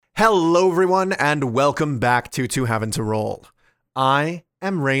Hello, everyone, and welcome back to Having to Roll. I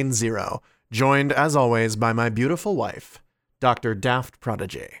am Rain Zero, joined, as always, by my beautiful wife, Dr. Daft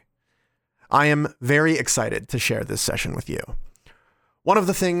Prodigy. I am very excited to share this session with you. One of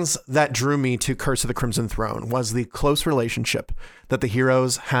the things that drew me to Curse of the Crimson Throne was the close relationship that the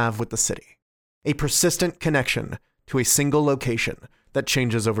heroes have with the city, a persistent connection to a single location that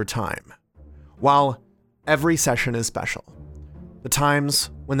changes over time. While every session is special, the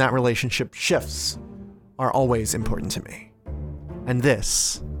times when that relationship shifts are always important to me. And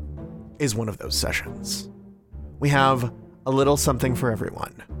this is one of those sessions. We have a little something for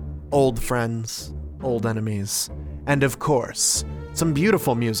everyone. Old friends, old enemies, and of course, some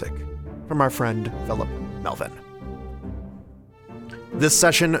beautiful music from our friend Philip Melvin. This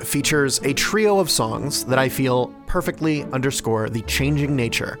session features a trio of songs that I feel perfectly underscore the changing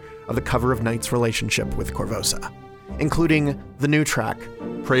nature of the Cover of Night's relationship with Korvosa, including the new track,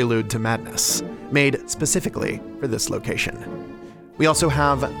 Prelude to Madness, made specifically for this location. We also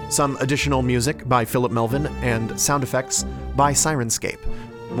have some additional music by Philip Melvin and sound effects by Sirenscape.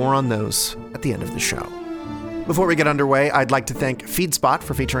 More on those at the end of the show. Before we get underway, I'd like to thank FeedSpot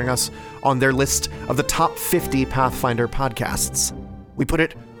for featuring us on their list of the top 50 Pathfinder podcasts. We put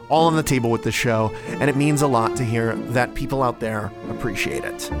it all on the table with this show, and it means a lot to hear that people out there appreciate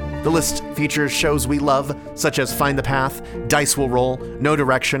it. The list features shows we love, such as Find the Path, Dice Will Roll, No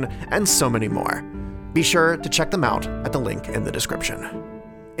Direction, and so many more. Be sure to check them out at the link in the description.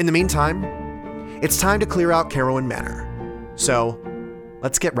 In the meantime, it's time to clear out Carowin Manor. So,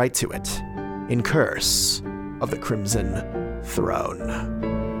 let's get right to it in Curse of the Crimson Throne.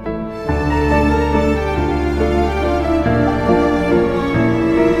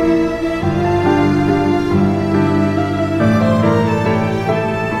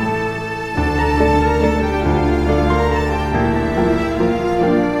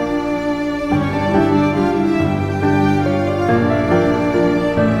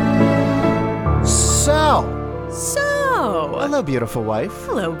 Hello, beautiful wife.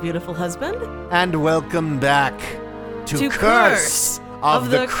 Hello, beautiful husband. And welcome back to Curse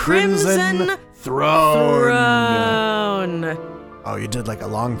of the Crimson Throne. Oh, you did like a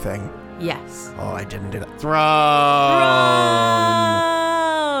long thing. Yes. Oh, I didn't do that. Throne.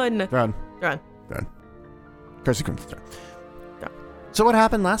 Curse of the Crimson Throne. So what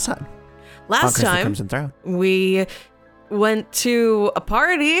happened last time? Last time, Crimson Throne? We went to a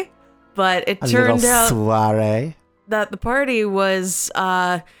party, but it turned out soiree. That the party was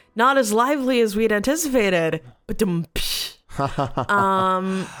not as lively as we'd anticipated.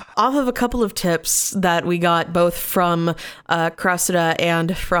 Off of a couple of tips that we got both from Cressida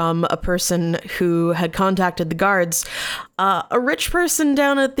and from a person who had contacted the guards, a rich person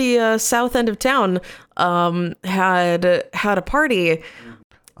down at the south end of town had a party,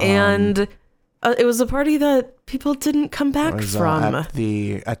 and it was a party that people didn't come back from. At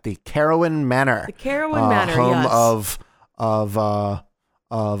the Carowin Manor. The Carowin Manor, home yes. of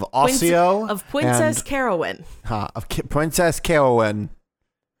Osseo. Of Princess Carowin. Of Princess Carowin.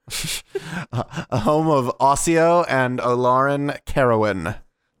 A home of Osseo and Olarin Carowin.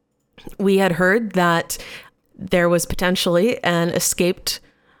 We had heard that there was potentially an escaped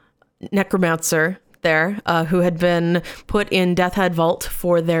necromancer there who had been put in Death Head Vault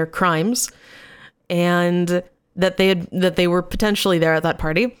for their crimes, and that they were potentially there at that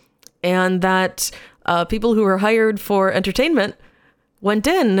party, and that people who were hired for entertainment went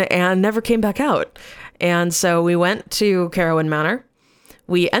in and never came back out. And so we went to Carowin Manor.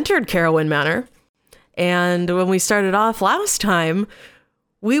 We entered Carowin Manor, and when we started off last time,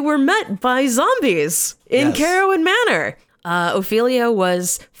 we were met by zombies in Carowin Manor. Ophelia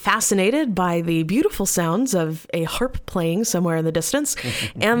was fascinated by the beautiful sounds of a harp playing somewhere in the distance,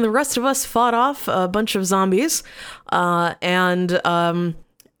 and the rest of us fought off a bunch of zombies, and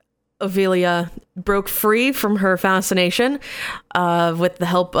Ophelia broke free from her fascination with the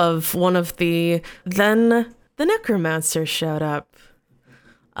help of one of then the necromancer showed up.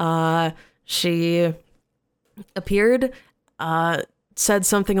 She appeared, said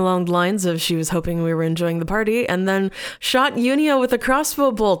something along the lines of she was hoping we were enjoying the party, and then shot Unia with a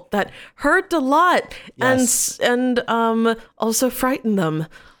crossbow bolt that hurt a lot, and also frightened them.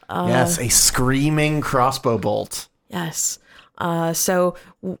 Yes, a screaming crossbow bolt. Yes. So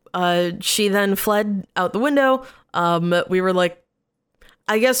she then fled out the window. We were like,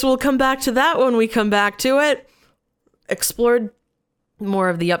 I guess we'll come back to that when we come back to it. Explored more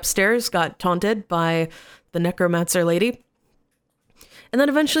of the upstairs, got taunted by the necromancer lady. and then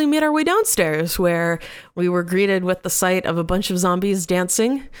eventually made our way downstairs, where we were greeted with the sight of a bunch of zombies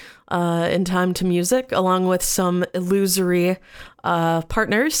dancing in time to music, along with some illusory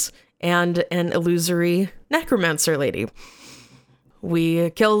partners and an illusory necromancer lady. We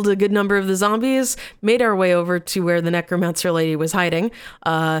killed a good number of the zombies, made our way over to where the necromancer lady was hiding,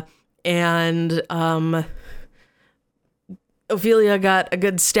 and Ophelia got a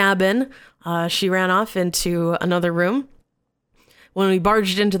good stab in. She ran off into another room. When we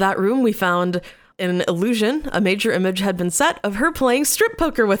barged into that room, we found an illusion. A major image had been set of her playing strip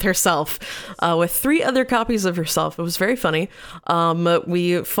poker with herself, with 3 other copies of herself. It was very funny.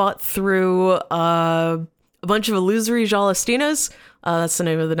 We fought through a bunch of illusory Jalestinas. That's the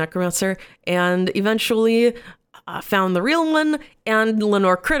name of the necromancer. And eventually found the real one, and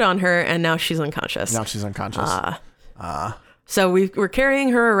Lenore crit on her, and now she's unconscious. So we're carrying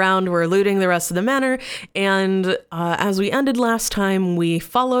her around, we're looting the rest of the manor, and as we ended last time, we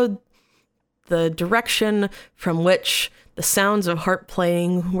followed the direction from which the sounds of harp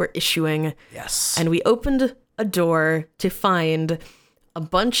playing were issuing. Yes. And we opened a door to find a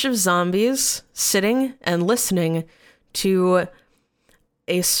bunch of zombies sitting and listening to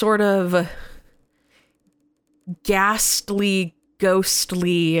a sort of ghastly,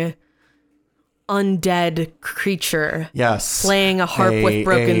 ghostly, undead creature. Yes. Playing a harp with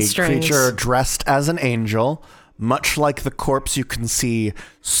broken strings. A creature dressed as an angel, much like the corpse you can see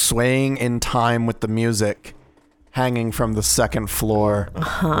swaying in time with the music, hanging from the second floor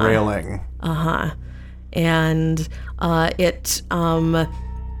railing. And it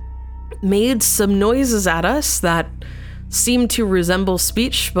made some noises at us that seemed to resemble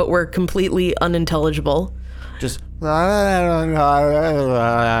speech, but were completely unintelligible. Just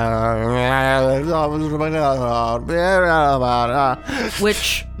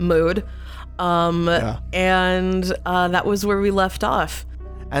witch mode. And that was where we left off.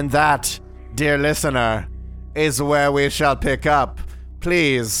 And that, dear listener, is where we shall pick up.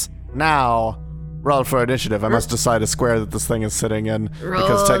 Please, now, roll for initiative. I must decide a square that this thing is sitting in,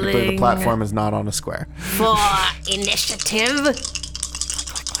 because technically the platform is not on a square. For initiative.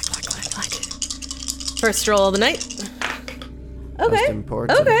 First roll of the night. Okay. Most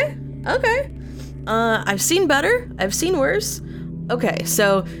important. Okay. I've seen better. I've seen worse. Okay,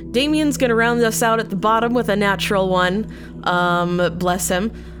 so Damien's gonna round us out at the bottom with a natural 1. Bless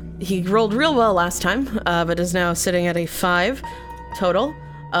him. He rolled real well last time, but is now sitting at a 5 total.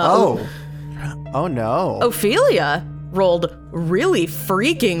 Oh no. Ophelia rolled really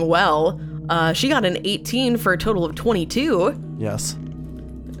freaking well. She got an 18 for a total of 22. Yes.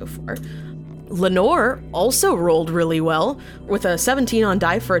 Go for. Lenore also rolled really well with a 17 on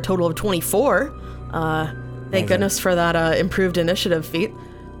die for a total of 24. Thank goodness for that improved initiative feat.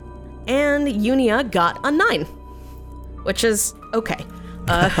 And Unia got a 9, which is okay.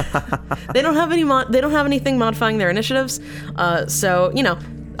 They don't have anything modifying their initiatives, so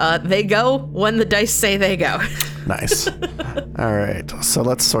they go when the dice say they go. Nice. All right, so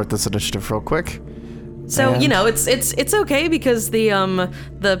let's sort this initiative real quick. So it's okay because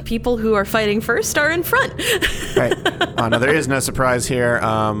the people who are fighting first are in front. Right. Now there is no surprise here.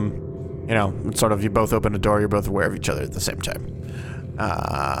 It's sort of you both open a door, you're both aware of each other at the same time.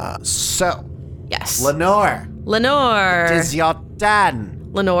 So. Yes. Lenore. It is your turn.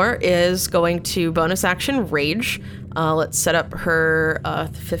 Lenore is going to bonus action rage. Let's set up her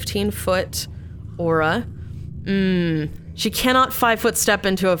 15-foot aura. She cannot 5-foot step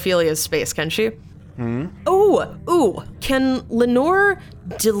into Ophelia's space, can she? Ooh. Can Lenore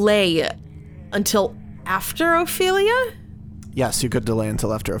delay until after Ophelia? Yes, you could delay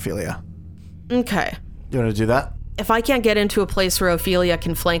until after Ophelia. Okay. You want to do that? If I can't get into a place where Ophelia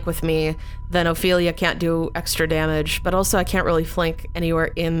can flank with me, then Ophelia can't do extra damage, but also I can't really flank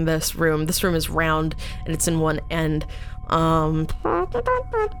anywhere in this room. This room is round, and it's in one end. Are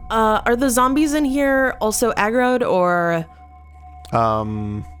the zombies in here also aggroed, or...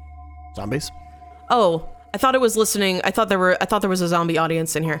 Zombies? Oh, I thought it was listening. I thought there was a zombie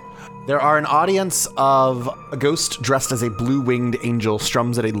audience in here. There are an audience of a ghost dressed as a blue-winged angel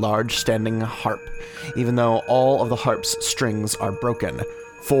strums at a large standing harp, even though all of the harp's strings are broken.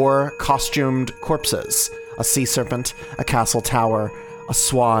 4 costumed corpses, a sea serpent, a castle tower, a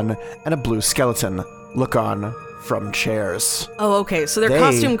swan, and a blue skeleton look on from chairs. Oh, okay. So they're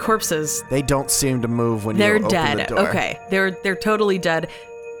costumed corpses. They don't seem to move when you open dead. the door. Okay. They're totally dead.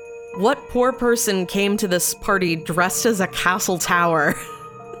 What poor person came to this party dressed as a castle tower?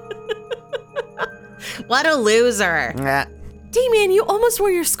 What a loser. Damien, you almost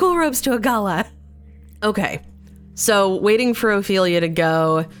wore your school robes to a gala. Okay. So waiting for Ophelia to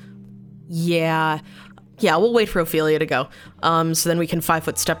go. Yeah. Yeah, we'll wait for Ophelia to go. So then we can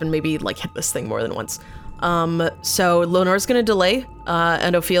 5-foot step and maybe like hit this thing more than once. So Lenore's gonna delay,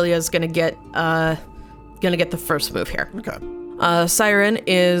 and Ophelia's gonna get the first move here. Okay. Siren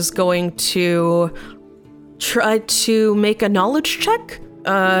is going to try to make a knowledge check.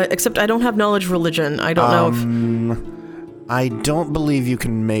 Except I don't have knowledge religion. I don't know if... I don't believe you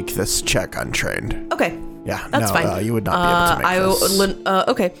can make this check untrained. Okay. Yeah, that's fine. You would not be able to make this.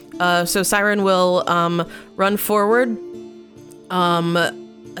 Okay. So Siren will run forward,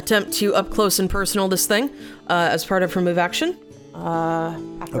 attempt to up close and personal this thing as part of her move action.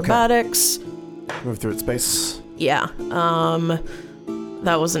 Acrobatics. Okay. Move through its space. Yeah.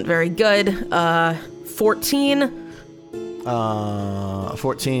 That wasn't very good. 14.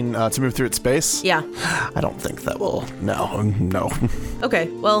 14 to move through its space? Yeah. I don't think that will... No. Okay,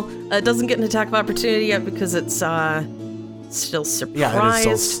 well, it doesn't get an attack of opportunity yet because it's still surprised. Yeah, it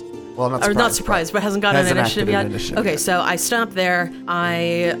is still... Well, not surprised. Or not surprised, but hasn't gotten an initiative yet. Okay, yet. so I stop there.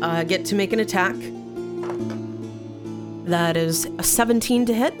 I get to make an attack. That is a 17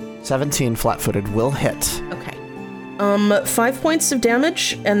 to hit. 17 flat-footed will hit. Okay. 5 points of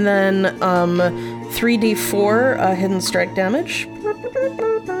damage, and then 3d4 hidden strike damage.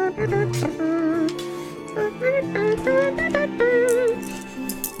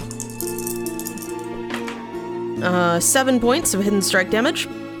 7 points of hidden strike damage.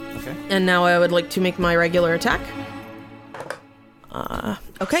 Okay. And now I would like to make my regular attack.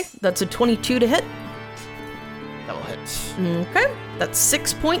 Okay, that's a 22 to hit. That will hit. Okay, that's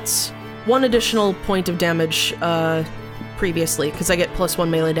 6 points. 1 additional point of damage previously, because I get +1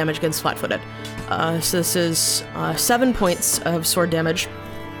 melee damage against flat-footed. So this is 7 points of sword damage,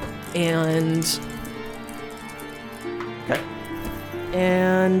 and... Okay.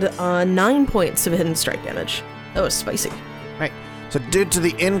 And 9 points of hidden strike damage. That was spicy. Right. So due to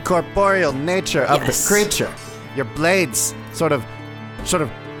the incorporeal nature of Yes. the creature, your blades sort of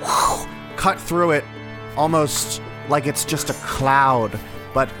cut through it almost like it's just a cloud.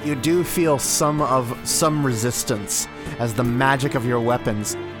 But you do feel some resistance as the magic of your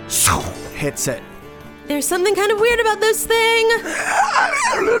weapons hits it. There's something kind of weird about this thing.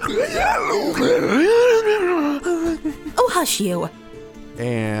 Oh, hush you.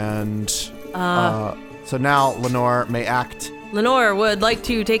 And so now Lenore may act. Lenore would like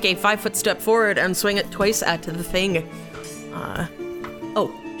to take a 5-foot step forward and swing it twice at the thing. Oh,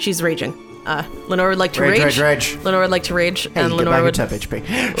 she's raging. Lenore would like to rage. Lenore would like to rage, Hey, and you Lenore would. get back your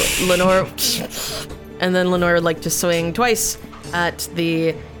 10 HP. Lenore, and then Lenore would like to swing twice at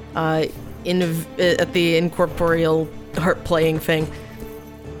the incorporeal harp playing thing.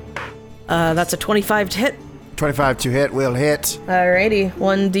 That's a 25 to hit. 25 to hit will hit. Alrighty,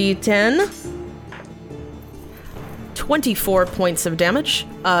 1d10. 24 points of damage.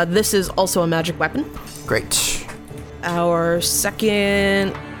 This is also a magic weapon. Great. Our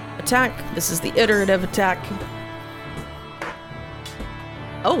second attack. This is the iterative attack.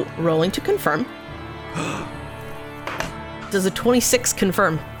 Oh, rolling to confirm. Does a 26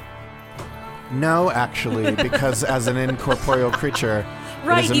 confirm? No, actually, because as an incorporeal creature,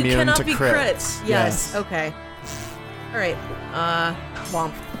 Right, it is you immune cannot to be crit. crits. Yes. Okay. All right.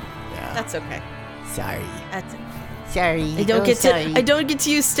 Womp. Yeah. That's okay. Sorry. That's Sorry. I don't get to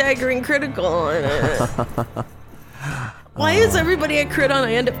use staggering critical on it. Why is everybody I crit on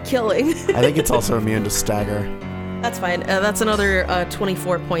I end up killing? I think it's also immune to stagger. That's fine. That's another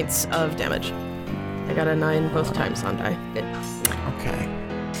 24 points of damage. I got a 9 both times on die. Good. Okay.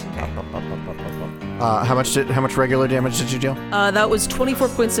 How much regular damage did you deal? That was 24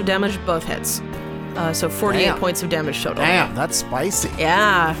 points of damage both hits. So 48 Damn. points of damage total. Damn, that's spicy.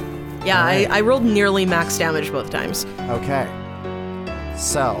 Yeah. Yeah, Right. I rolled nearly max damage both times. Okay.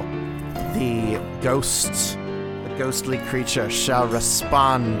 So, the ghostly creature shall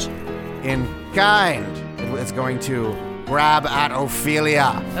respond in kind. It's going to grab at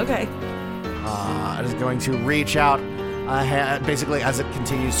Ophelia. Okay. It is going to reach out, basically as it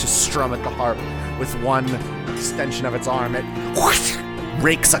continues to strum at the harp with one extension of its arm. It whoosh,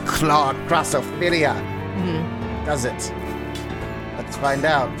 rakes a claw across Ophelia. Mm-hmm. Does it? Let's find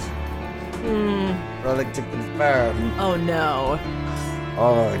out. Rolling to confirm. Oh no.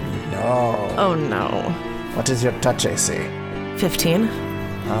 Oh no. Oh no. What is your touch AC? 15.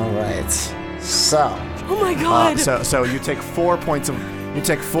 All right. So. Oh my god. So you take 4 points of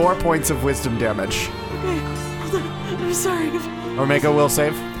wisdom damage. Okay. Hold on. I'm sorry. Or make a will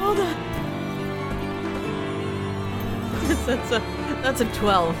save. Hold on. That's a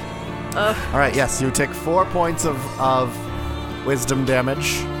 12. All right. Yes, you take 4 points of wisdom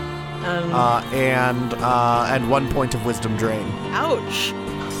damage. And 1 point of wisdom drain. Ouch.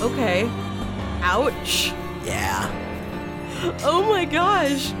 Okay. Ouch. Yeah. Oh my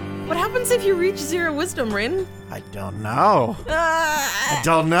gosh. What happens if you reach 0 wisdom, Rin? I don't know. I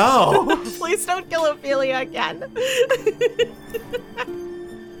don't know. Please don't kill Ophelia again.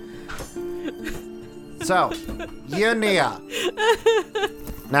 So, Unia.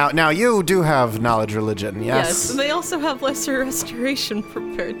 Now you do have knowledge religion, yes? Yes, and they also have lesser restoration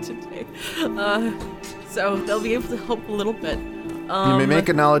prepared today. So they'll be able to help a little bit. You may make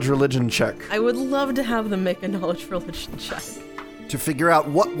a knowledge religion check I would love to have them make a knowledge religion check. to figure out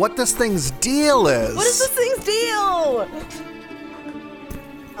what this thing's deal is. What is this thing's deal?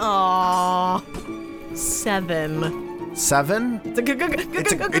 Aww. 7. 7? It's a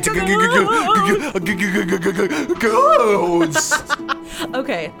Ghost.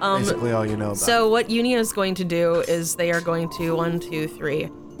 Okay, Basically all you know about. so what Unia is going to do is they are going to 1, 2, 3,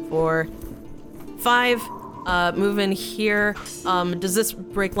 4, 5, move in here. Does this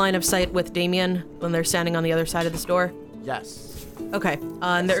break line of sight with Damien when they're standing on the other side of this door? Yes. Okay,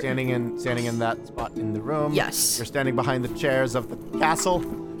 and they're Standing in that spot in the room. Yes. You're standing behind the chairs of the castle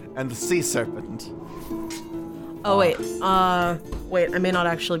and the sea serpent. Oh wait, I may not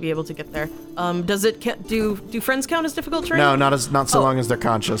actually be able to get there. Does it do friends count as difficult terrain? No, not so long as they're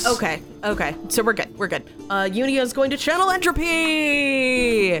conscious. Okay, so we're good. Unia is going to channel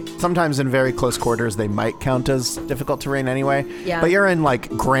entropy. Sometimes in very close quarters they might count as difficult terrain anyway. Yeah. But you're in like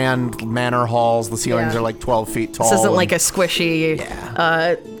grand manor halls. The ceilings Yeah. are like 12 feet tall. This isn't and- like a squishy,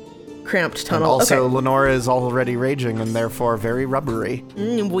 Yeah. cramped And tunnel. also, okay. Lenora is already raging and therefore very rubbery.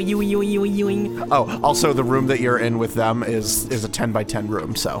 Oh, also the room that you're in with them is a 10 by 10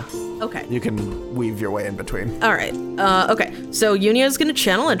 room, so Okay. you can weave your way in between. All right. Okay. So Unia is going to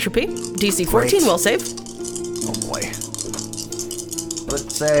channel entropy. DC 14 Great. will save. Oh boy.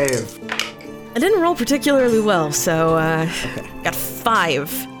 Let's save. I didn't roll particularly well, so got 5.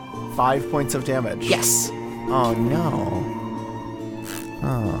 5 points of damage. Yes. Oh no.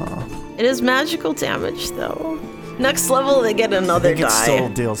 It is magical damage, though. Next level, they get I another think it die. still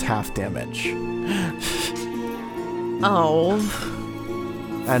deals half damage. Oh.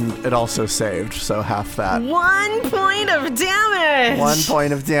 And it also saved, so half that. 1 point of damage! 1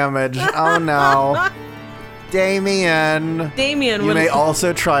 point of damage. Oh no. Damien. Damien You would may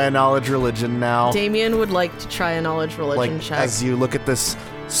also try a knowledge religion now. Damien would like to try a knowledge religion Like check. as you look at this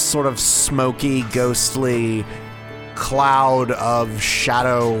sort of smoky, ghostly cloud of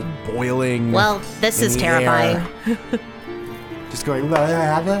shadow boiling. Well, this in is the terrifying. air. Just going.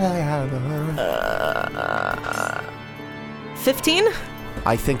 15?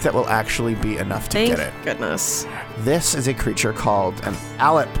 I think that will actually be enough to Thank get it. goodness. This is a creature called an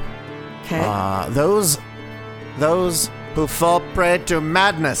Alep. Okay. Those who fall prey to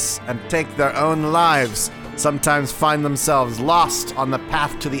madness and take their own lives sometimes find themselves lost on the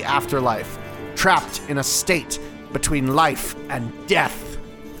path to the afterlife, trapped in a state between life and death.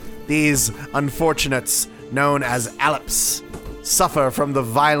 These unfortunates, known as Aleps, suffer from the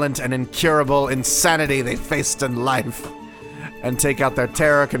violent and incurable insanity they faced in life, and take out their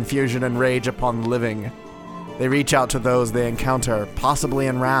terror, confusion, and rage upon the living. They reach out to those they encounter, possibly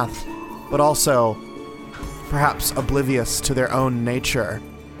in wrath, but also perhaps oblivious to their own nature,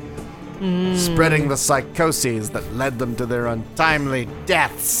 spreading the psychoses that led them to their untimely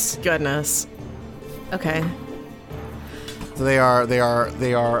deaths. Goodness. Okay. So they are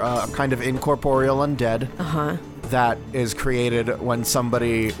a kind of incorporeal undead that is created when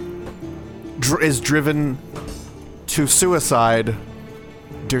somebody is driven to suicide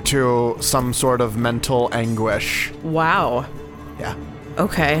due to some sort of mental anguish. Wow. Yeah.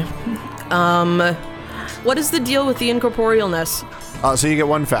 Okay. What is the deal with the incorporealness? So you get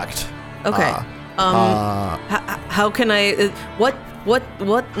one fact. Okay. How can I? What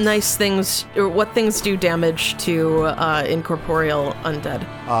nice things or what things do damage to incorporeal undead?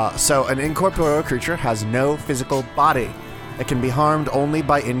 So an incorporeal creature has no physical body. It can be harmed only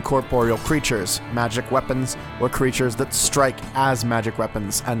by incorporeal creatures, magic weapons, or creatures that strike as magic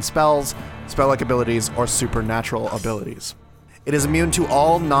weapons, and spells, spell-like abilities, or supernatural abilities. It is immune to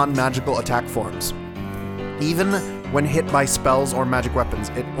all non-magical attack forms. Even when hit by spells or magic weapons,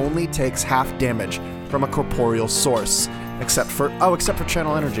 it only takes half damage from a corporeal source, except for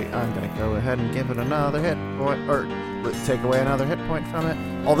channel energy. I'm gonna go ahead and give it another hit point, or take away another hit point from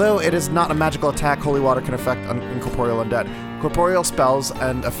it. Although it is not a magical attack, holy water can affect an incorporeal undead. Corporeal spells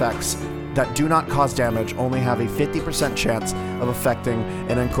and effects that do not cause damage only have a 50% chance of affecting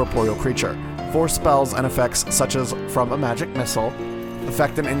an incorporeal creature. 4 spells and effects, such as from a magic missile,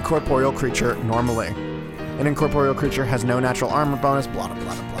 affect an incorporeal creature normally. An incorporeal creature has no natural armor bonus, blah, blah,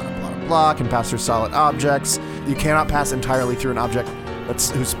 blah, blah, blah, blah, blah, can pass through solid objects. You cannot pass entirely through an object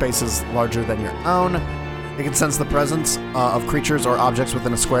whose space is larger than your own. It can sense the presence of creatures or objects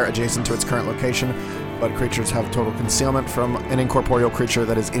within a square adjacent to its current location, but creatures have total concealment from an incorporeal creature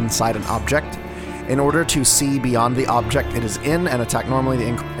that is inside an object. In order to see beyond the object it is in and attack normally, the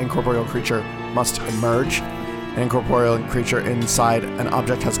incorporeal creature must emerge. An incorporeal creature inside an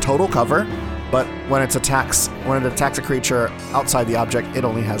object has total cover, but when it attacks a creature outside the object, it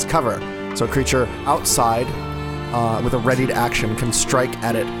only has cover. So a creature outside with a readied action can strike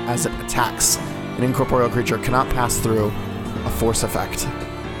at it as it attacks. An incorporeal creature cannot pass through a force effect.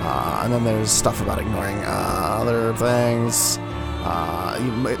 And then there's stuff about ignoring other things.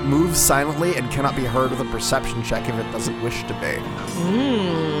 It moves silently and cannot be heard with a perception check if it doesn't wish to be.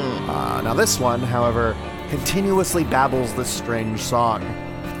 Now this one, however, continuously babbles this strange song.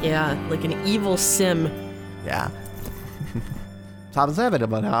 Yeah, like an evil sim. Yeah.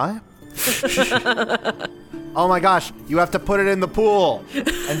 Oh my gosh, you have to put it in the pool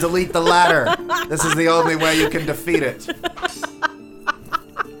and delete the ladder. This is the only way you can defeat it.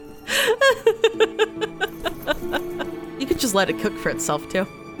 You could just let it cook for itself, too.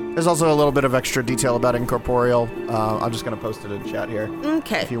 There's also a little bit of extra detail about incorporeal. I'm just going to post it in chat here.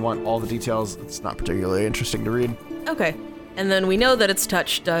 Okay. If you want all the details, it's not particularly interesting to read. Okay. And then we know that its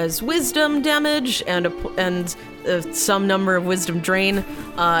touch does wisdom damage and some number of wisdom drain,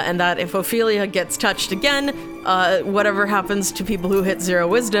 and that if Ophelia gets touched again, whatever happens to people who hit 0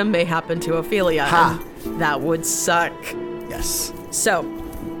 wisdom may happen to Ophelia. Ha! And that would suck. Yes. So,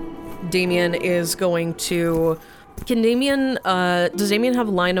 Damien is going to... does Damien have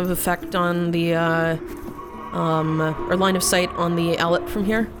line of effect on the, or line of sight on the Owlet from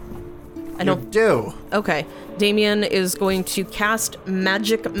here? You do. Okay. Damien is going to cast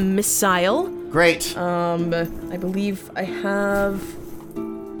Magic Missile. Great. I believe I have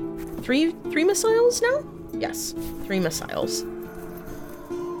three missiles now? Yes, 3 missiles.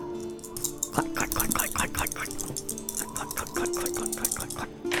 Clack, clack, clack, clack, clack, clack, clack. Clack, clack, clack, clack, clack, clack, clack,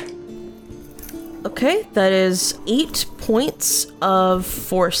 clack. Okay, that is 8 points of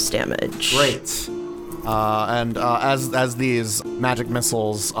force damage. Great. And as these magic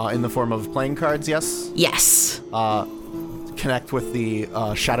missiles in the form of playing cards, yes? Yes. Connect with the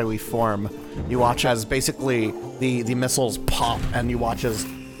shadowy form, you watch as basically the missiles pop, and you watch as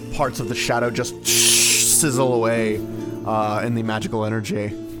parts of the shadow just sizzle away in the magical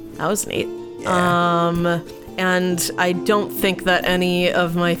energy. That was neat. Yeah. And I don't think that any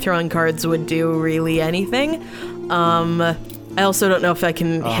of my throwing cards would do really anything. I also don't know if I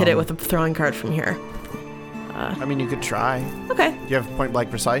can hit it with a throwing card from here. I mean, you could try. Okay. Do you have point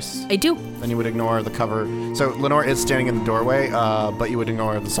blank precise? I do. Then you would ignore the cover. So Lenore is standing in the doorway, but you would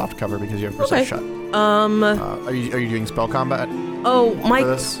ignore the soft cover because you have precise shot. Are you doing spell combat? Oh,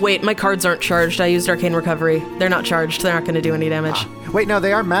 wait, my cards aren't charged. I used Arcane Recovery. They're not charged. They're not going to do any damage. Wait, no,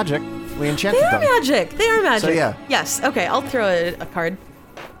 they are magic. We enchanted them. They are magic. So yeah. Yes. Okay, I'll throw a card.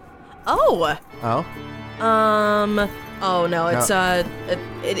 Oh. Oh. Oh no, it's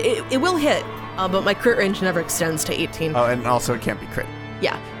it will hit. But my crit range never extends to 18. Oh, and also it can't be crit.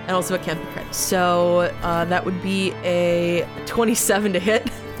 Yeah, and also it can't be crit. So that would be a 27 to hit.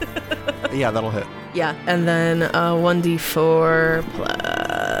 Yeah, that'll hit. Yeah, and then 1d4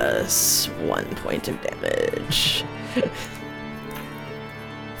 plus 1 point of damage.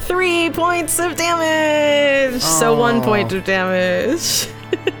 3 points of damage! So 1 point of damage.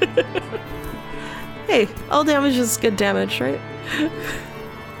 Hey, all damage is good damage, right?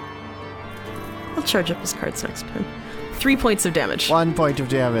 I'll charge up his cards next time. 3 points of damage. 1 point of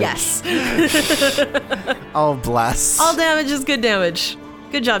damage. Yes. Oh, bless. All damage is good damage.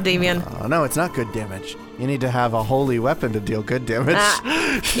 Good job, Damien. Oh, no, it's not good damage. You need to have a holy weapon to deal good damage.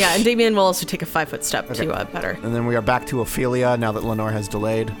 Yeah, and Damien will also take a 5-foot step to better. And then we are back to Ophelia now that Lenore has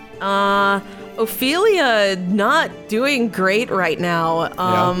delayed. Ophelia not doing great right now.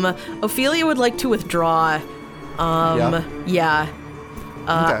 Ophelia would like to withdraw. Yeah.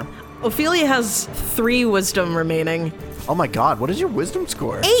 Okay. Ophelia has 3 wisdom remaining. Oh my god, what is your wisdom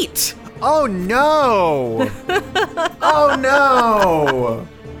score? 8! Oh no! Oh no!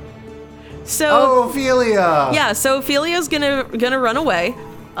 So Ophelia! Yeah, so Ophelia's gonna run away.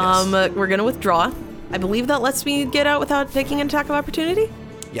 Yes. We're gonna withdraw. I believe that lets me get out without taking an attack of opportunity?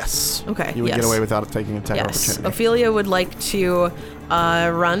 Yes. Okay, You would yes. get away without taking an attack of Yes, opportunity. Ophelia would like to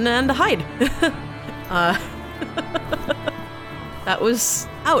run and hide. That was...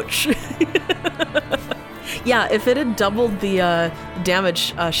 ouch. Yeah, if it had doubled the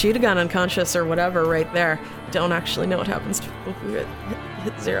damage, she'd have gone unconscious or whatever right there. Don't actually know what happens to people who hit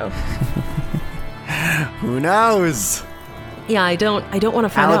 0. Who knows? Yeah, I don't want to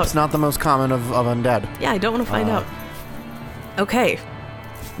find Alip's out. not the most common of undead. Yeah, I don't want to find out. Okay,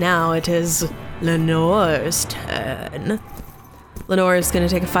 Now it is Lenore's turn. Lenore is going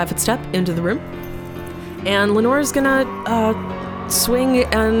to take a 5-foot step into the room. And Lenore is going to swing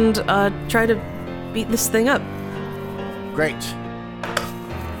and try to beat this thing up. Great.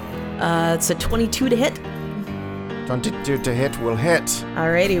 It's a 22 to hit. 22 to hit will hit.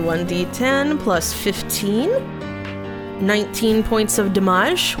 Alrighty, 1d10 plus 15. 19 points of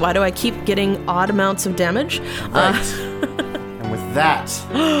damage. Why do I keep getting odd amounts of damage? Right. And with that,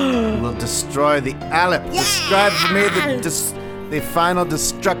 we will destroy the Alep. Yeah! Describe for me the final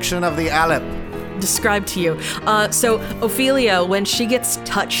destruction of the Alep. Describe to you. So Ophelia, when she gets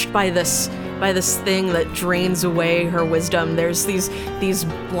touched by this thing that drains away her wisdom, there's these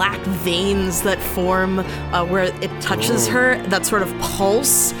black veins that form where it touches her, that sort of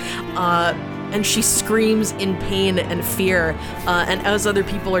pulse. And she screams in pain and fear. And as other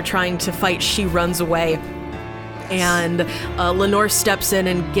people are trying to fight, she runs away. And Lenore steps in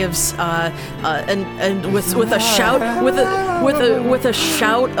and gives and with a shout with a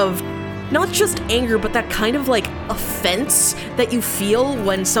shout of not just anger, but that kind of like offense that you feel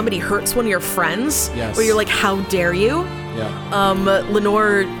when somebody hurts one of your friends. Yes. Where you're like, how dare you? Yeah.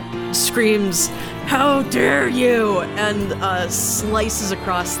 Lenore screams, how dare you, and slices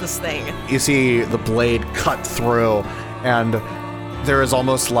across this thing. You see the blade cut through, and there is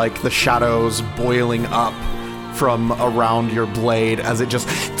almost like the shadows boiling up from around your blade as it just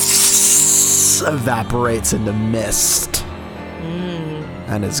evaporates into mist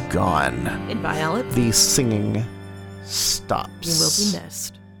and is gone. Goodbye, Alep. The singing stops. You will be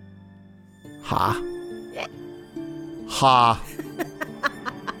missed. Ha. Ha.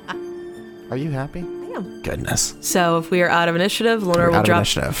 Are you happy? I am. Goodness. So if we are out of initiative, Lenore will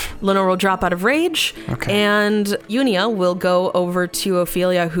drop out of rage. Okay. And Unia will go over to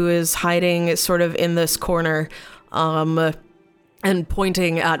Ophelia, who is hiding sort of in this corner, and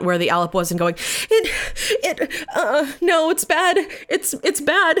pointing at where the Alep was and going, no, it's bad. It's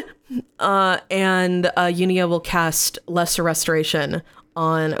bad. And Unia will cast Lesser Restoration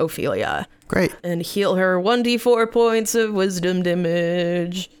on Ophelia. Great. And heal her 1d4 points of wisdom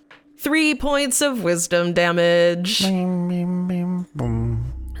damage. 3 points of wisdom damage.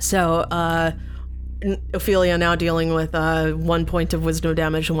 So, Ophelia, now dealing with 1 point of wisdom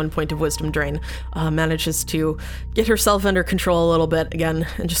damage and 1 point of wisdom drain, manages to get herself under control a little bit again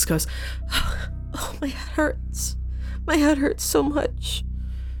and just goes, oh, my head hurts. My head hurts so much.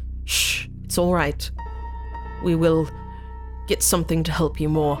 Shh, it's all right. We will get something to help you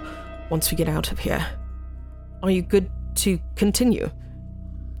more once we get out of here. Are you good to continue?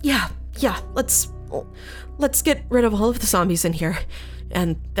 Yeah, let's get rid of all of the zombies in here,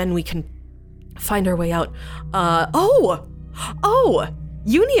 and then we can find our way out.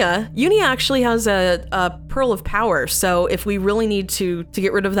 Unia actually has a Pearl of Power, so if we really need to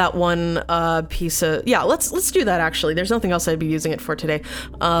get rid of that one piece of... Yeah, let's do that, actually. There's nothing else I'd be using it for today.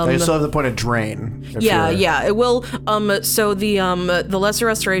 You still have the point of drain. Yeah, it will. So the Lesser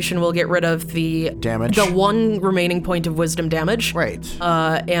Restoration will get rid of the... damage? The one remaining point of wisdom damage. Right.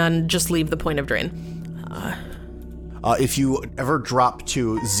 And just leave the point of drain. If you ever drop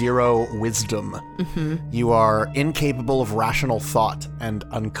to 0 wisdom, you are incapable of rational thought and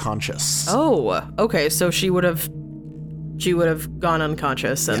unconscious. Oh, okay. So she would have gone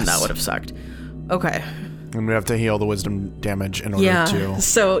unconscious, and that would have sucked. Okay. And we have to heal the wisdom damage in order to.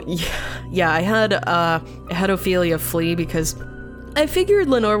 So I had Ophelia flee because I figured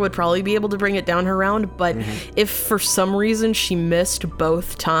Lenore would probably be able to bring it down her round, but if for some reason she missed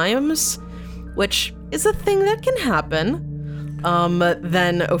both times, which is a thing that can happen,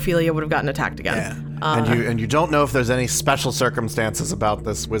 then Ophelia would have gotten attacked again. Yeah. And you don't know if there's any special circumstances about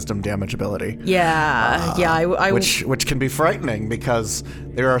this wisdom damage ability. Which can be frightening because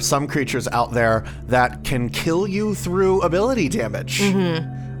there are some creatures out there that can kill you through ability damage.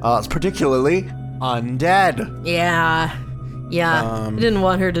 Particularly undead. Yeah. I didn't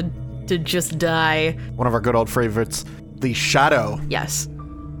want her to just die. One of our good old favorites, the Shadow. Yes.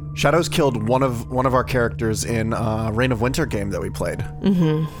 Shadow's killed one of our characters in Reign of Winter game that we played.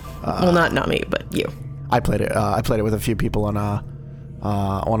 Well, not me, but you. I played it. I played it with a few people on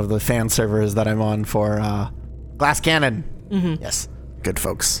one of the fan servers that I'm on for Glass Cannon. Yes, good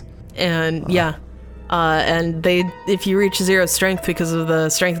folks. And and if you reach 0 strength because of the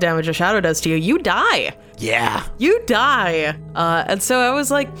strength damage a shadow does to you, you die. Yeah, you die. And so I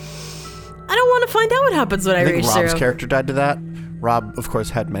was like, I don't want to find out what happens when I reach Rob's 0. character died to that. Rob, of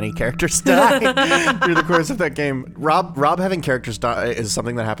course, had many characters die through the course of that game. Rob having characters die is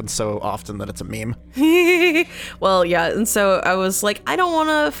something that happens so often that it's a meme. Well, yeah, and so I was like, I don't want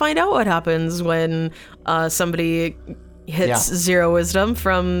to find out what happens when somebody hits 0 wisdom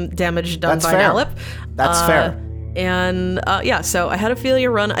from damage done That's by fair. Nalip. That's fair. And so I had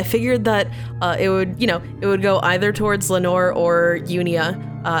Ophelia run. I figured that it would go either towards Lenore or Unia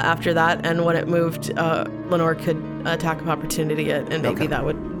after that, and when it moved, Lenore could attack of opportunity it, and maybe that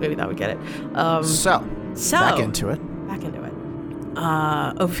would get it. So back into it.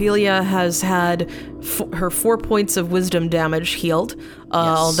 Ophelia has had her 4 points of wisdom damage healed,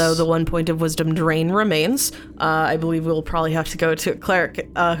 although the 1 point of wisdom drain remains. I believe we'll probably have to go to a cleric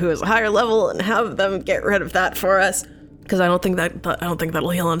who is a higher level and have them get rid of that for us, because I don't think that'll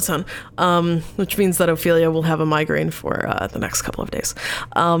heal on its own. Which means that Ophelia will have a migraine for the next couple of days.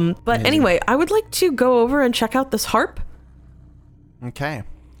 But anyway, I would like to go over and check out this harp. Okay.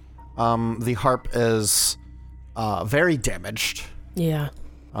 The harp is very damaged. Yeah.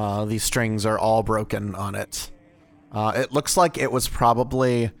 These strings are all broken on it. It looks like it was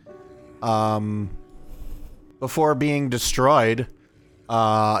probably, before being destroyed,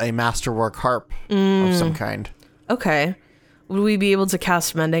 a masterwork harp of some kind. Okay. Would we be able to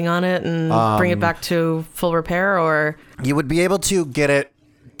cast mending on it and bring it back to full repair, or? You would be able to get it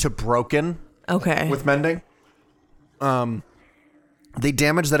to broken. Okay. With mending. The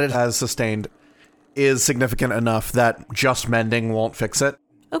damage that it has sustained is significant enough that just mending won't fix it.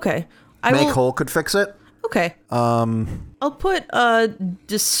 Okay. Make whole could fix it. Okay. I'll put a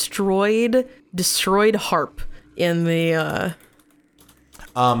destroyed harp in the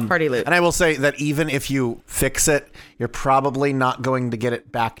party loot. And I will say that even if you fix it, you're probably not going to get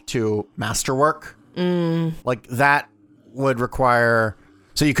it back to masterwork. Like that would require,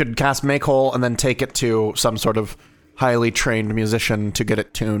 so you could cast make whole and then take it to some sort of highly trained musician to get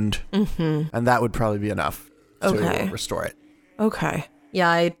it tuned. And that would probably be enough to restore it. Okay. Yeah,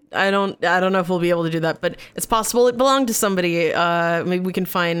 I don't know if we'll be able to do that, but it's possible it belonged to somebody. Maybe we can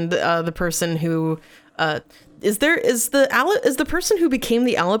find the person who is the person who became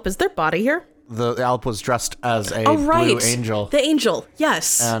the Alep, is their body here? The Alep was dressed as a blue angel. The angel,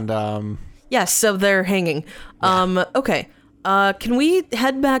 yes. And yes, so they're hanging. Yeah. Okay. Can we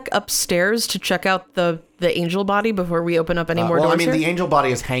head back upstairs to check out the angel body before we open up any more doors here? The angel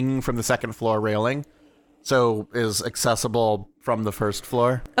body is hanging from the second floor railing, so is accessible from the first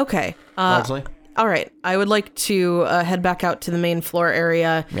floor. Okay. Largely. All right. I would like to head back out to the main floor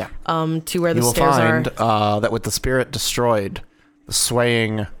area. Yeah. To where the stairs are. You will find that with the spirit destroyed, the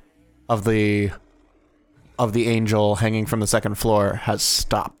swaying of the angel hanging from the second floor has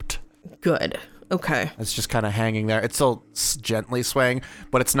stopped. Good. Okay. It's just kind of hanging there. It's still gently swaying,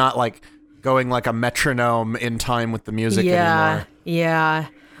 but it's not like going like a metronome in time with the music anymore. Yeah.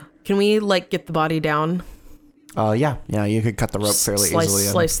 Can we get the body down? Yeah. You could cut the rope fairly easily.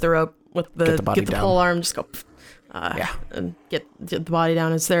 Slice the rope with the pole arm. Just go. And get the body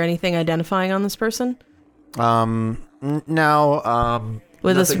down. Is there anything identifying on this person? No.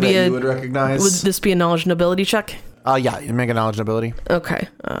 Would this be you would recognize? Would this be a knowledge and ability check? Yeah, you make a knowledge and ability. Okay.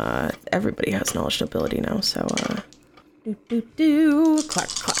 Everybody has knowledge and ability now, so clack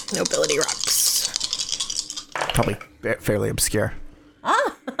clack nobility rocks. Probably fairly obscure.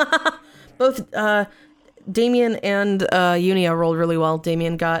 Both Damien and Unia rolled really well.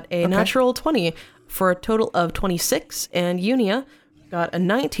 Damien got a natural 20 for a total of 26, and Unia got a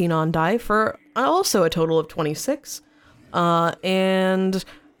 19 on die for also a total of 26. And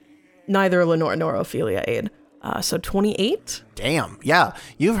neither Lenore nor Ophelia aid. So 28. Damn. Yeah.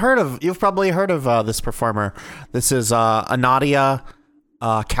 You've probably heard of this performer. This is Anadia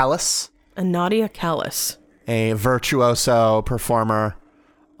Callis. Anadia Callis. A virtuoso performer,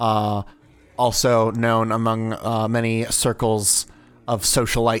 also known among many circles of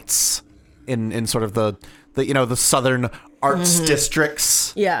socialites in sort of the southern arts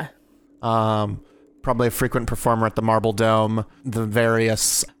districts. Yeah. Probably a frequent performer at the Marble Dome, the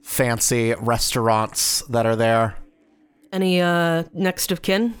various fancy restaurants that are there. Any next of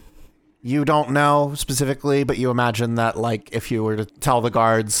kin? You don't know specifically, but you imagine that, if you were to tell the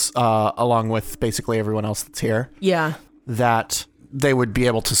guards, along with basically everyone else that's here, that they would be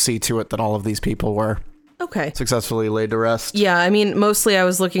able to see to it that all of these people were successfully laid to rest. Yeah, I mean, mostly I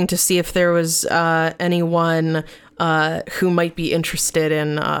was looking to see if there was anyone who might be interested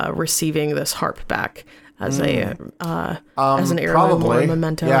in receiving this harp back as an heirloom or a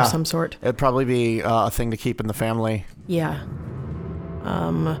memento of some sort. It'd probably be a thing to keep in the family. Yeah.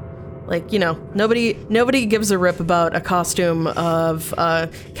 Nobody gives a rip about a costume of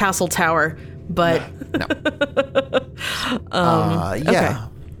Castle Tower, but yeah.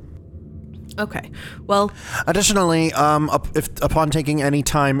 Okay. Well, additionally, upon taking any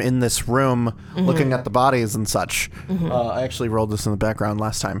time in this room, looking at the bodies and such, I actually rolled this in the background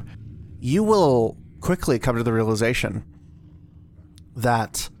last time. You will quickly come to the realization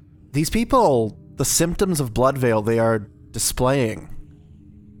that these people, the symptoms of Bloodvale they are displaying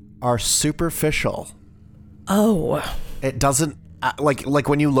are superficial. Oh. It doesn't, like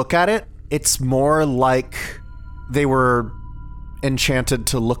when you look at it, it's more like they were enchanted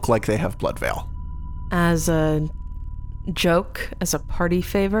to look like they have Bloodvale. As a joke, as a party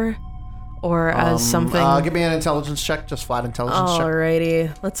favor, or as something? Give me an intelligence check, just flat intelligence check.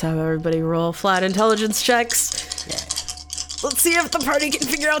 Alrighty, let's have everybody roll flat intelligence checks. Yeah. Let's see if the party can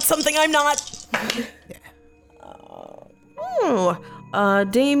figure out something I'm not. Yeah.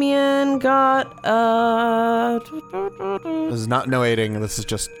 Damien got, This is not no aiding, this is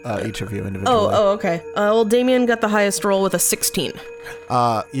just each of you individually. okay. Well, Damien got the highest roll with a 16.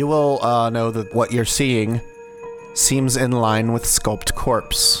 You will know that what you're seeing seems in line with Sculpt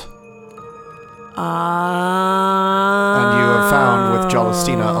Corpse. And you have found with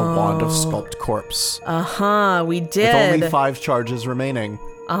Jolastina a wand of Sculpt Corpse. We did. With only 5 charges remaining.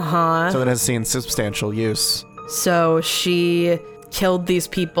 So it has seen substantial use. So she killed these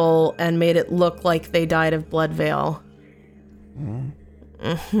people and made it look like they died of Bloodvale.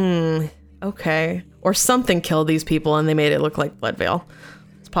 Okay. Or something killed these people and they made it look like Bloodvale.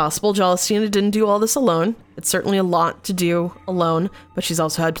 It's possible Jolastina didn't do all this alone. It's certainly a lot to do alone, but she's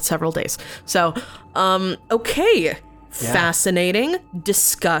also had several days. So, okay. Yeah. Fascinating.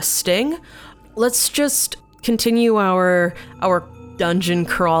 Disgusting. Let's just continue our dungeon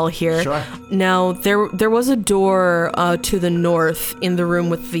crawl here. Sure. Now, there was a door to the north in the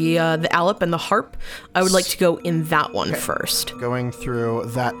room with the Alep and the harp. I would like to go in that one first. Going through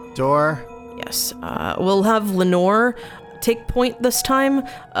that door. Yes. We'll have Lenore take point this time,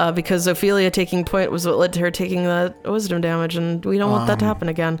 because Ophelia taking point was what led to her taking the wisdom damage, and we don't want that to happen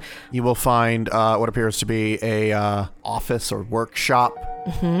again. You will find what appears to be a office or workshop.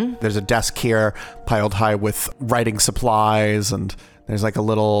 There's a desk here piled high with writing supplies, and there's like a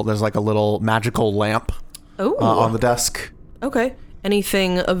little magical lamp on the desk. Okay.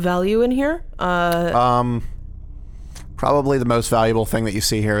 Anything of value in here? Probably the most valuable thing that you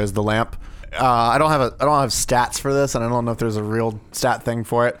see here is the lamp. I don't have stats for this, and I don't know if there's a real stat thing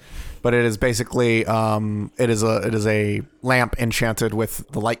for it, but it is basically it is a lamp enchanted with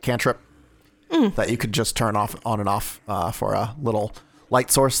the light cantrip that you could just turn on and off for a little light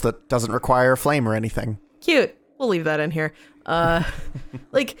source that doesn't require flame or anything. Cute. We'll leave that in here.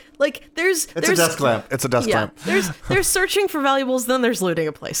 There's It's a desk lamp. It's a desk lamp. There's searching for valuables, then there's looting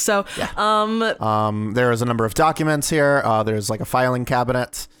a place. So there is a number of documents here. There's like a filing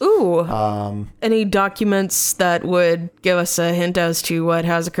cabinet. Ooh. Any documents that would give us a hint as to what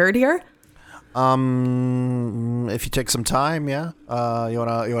has occurred here? If you take some time, yeah. You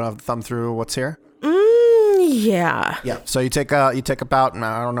wanna thumb through what's here? Yeah. Yeah. So you take about,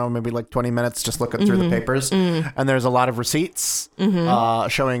 I don't know, maybe like 20 minutes just looking through the papers, and there's a lot of receipts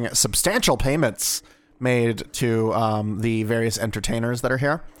showing substantial payments made to the various entertainers that are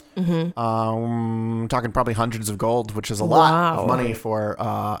here. Talking probably hundreds of gold, which is a lot of money for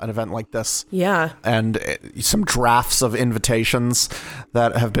an event like this. Yeah. And some drafts of invitations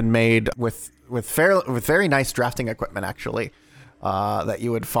that have been made with very nice drafting equipment, actually, that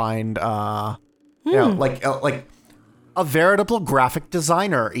you would find. You know, like a veritable graphic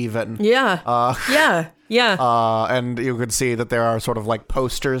designer, even. Yeah. Yeah. And you could see that there are sort of like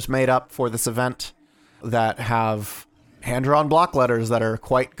posters made up for this event that have hand-drawn block letters that are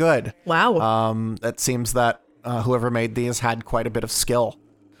quite good. Wow. It seems that whoever made these had quite a bit of skill.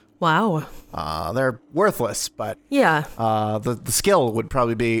 Wow. They're worthless, but yeah. The skill would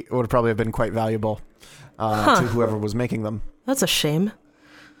probably have been quite valuable to whoever was making them. That's a shame.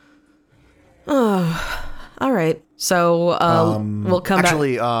 Oh, all right. So we'll come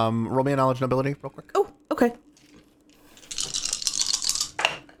actually, back. Roll me a knowledge and ability real quick. Oh, okay.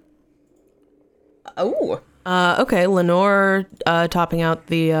 Okay. Lenore topping out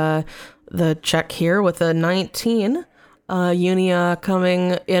the check here with a 19. Unia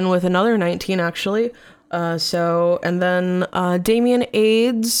coming in with another 19, actually. And then Damien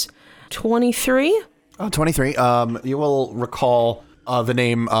aids 23. 23. You will recall the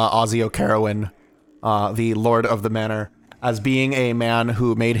name Ozzy O'Carrowan, the Lord of the Manor, as being a man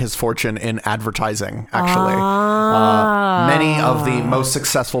who made his fortune in advertising, actually. Many of the most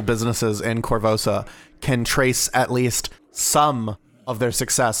successful businesses in Korvosa can trace at least some of their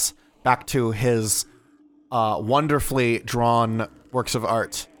success back to his wonderfully drawn works of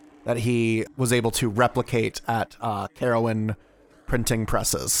art that he was able to replicate at Carrowan printing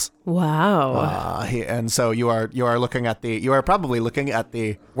presses. Wow. And so you are probably looking at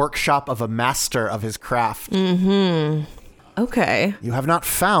the workshop of a master of his craft. Okay. You have not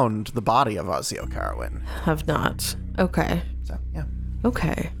found the body of Ozzy O'Carrowan. Have not. Okay. So, yeah.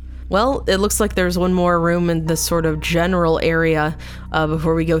 Okay. Well, it looks like there's one more room in this sort of general area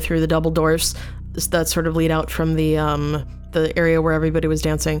before we go through the double doors that sort of lead out from the area where everybody was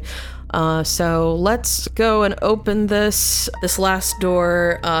dancing. So let's go and open this last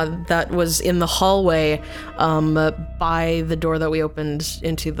door that was in the hallway by the door that we opened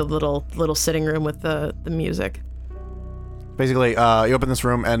into the little sitting room with the music. Basically, you open this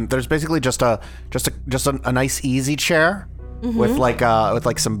room and there's basically just a nice easy chair with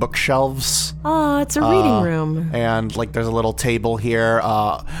like some bookshelves. Oh, it's a reading room. And like there's a little table here,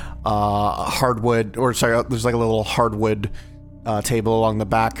 hardwood, there's like a little hardwood table along the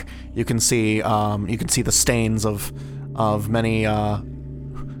back. You can see the stains of many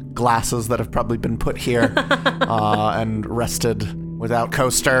glasses that have probably been put here and rested without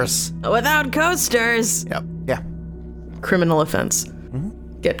coasters. Without coasters. Yep. Yeah. Criminal offense.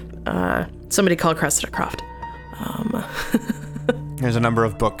 Get somebody call Cressida Croft. There's a number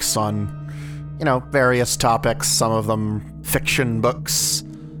of books on, various topics. Some of them fiction books.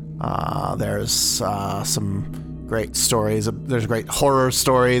 There's some great stories. There's great horror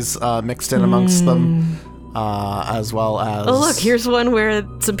stories mixed in amongst them, as well as... Oh, look, here's one where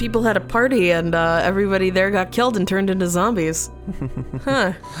some people had a party and everybody there got killed and turned into zombies.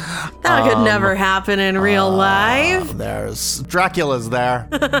 Huh. That could never happen in real life. There's Dracula's there.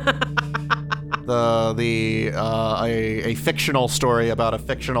 A fictional story about a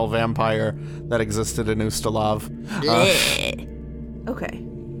fictional vampire that existed in Ustalav. Okay.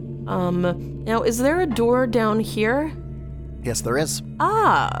 Now, is there a door down here? Yes, there is.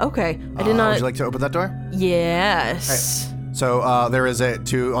 Ah, okay. I did not... Would you like to open that door? Yes. Right. So there is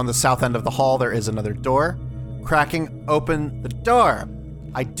on the south end of the hall, there is another door. Cracking open the door.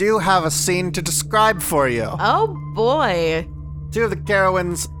 I do have a scene to describe for you. Oh, boy. Two of the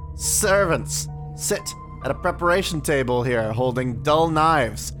Carowinds' servants sit at a preparation table here, holding dull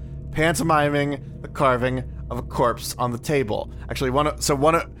knives, pantomiming the carving of a corpse on the table. Actually, one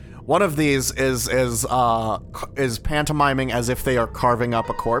of these is pantomiming as if they are carving up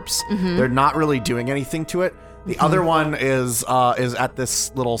a corpse. Mm-hmm. They're not really doing anything to it. The other one is at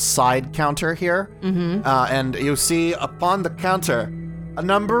this little side counter here, and you see upon the counter a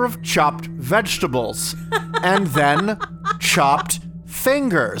number of chopped vegetables, and then chopped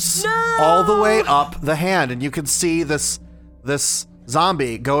fingers all the way up the hand, and you can see this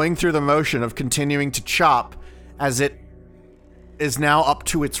zombie going through the motion of continuing to chop as it is now up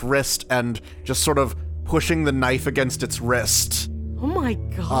to its wrist and just sort of pushing the knife against its wrist. Oh my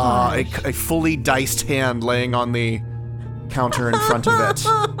god! A fully diced hand laying on the counter in front of it.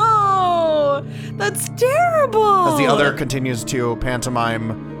 Oh, that's terrible! As the other continues to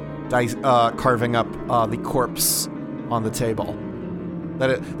pantomime carving up the corpse on the table.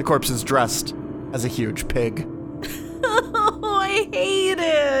 The corpse is dressed as a huge pig. Oh, I hate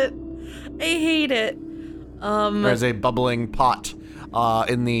it. I hate it. There's a bubbling pot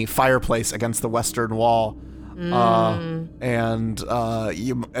in the fireplace against the western wall. And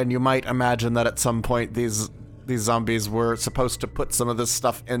you might imagine that at some point these zombies were supposed to put some of this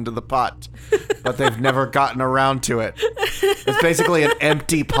stuff into the pot, but they've never gotten around to it. It's basically an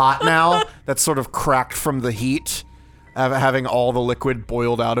empty pot now that's sort of cracked from the heat, having all the liquid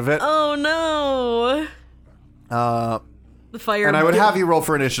boiled out of it. Oh no! The fire. And I would have you roll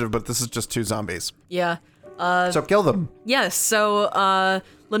for initiative, but this is just two zombies. Yeah. So kill them. Yes. So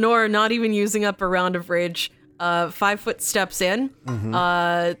Lenore, not even using up a round of rage, 5 foot steps in,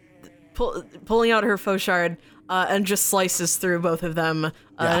 pulling out her fauchard, and just slices through both of them.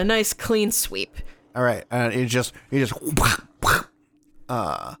 A nice clean sweep. All right, and you just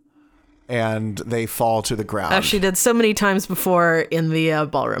and they fall to the ground. As she did so many times before in the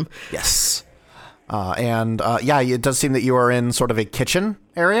ballroom. Yes. It does seem that you are in sort of a kitchen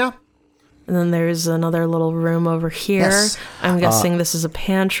area. And then there's another little room over here. Yes. I'm guessing this is a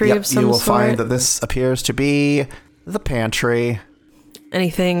pantry of some sort. You will find that this appears to be the pantry.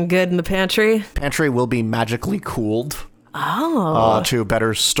 Anything good in the pantry? Pantry will be magically cooled. Oh. To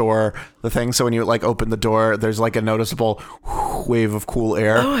better store the thing. So when you open the door, there's like a noticeable wave of cool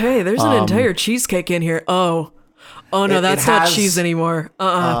air. Oh, hey, there's an entire cheesecake in here. Oh no, that's not cheese anymore.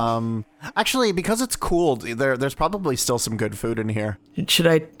 Actually, because it's cooled, there's probably still some good food in here. Should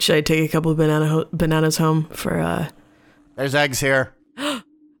I take a couple of bananas home for There's eggs here.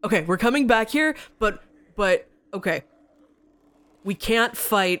 Okay, we're coming back here, but okay. We can't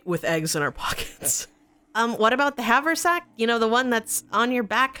fight with eggs in our pockets. What about the haversack? The one that's on your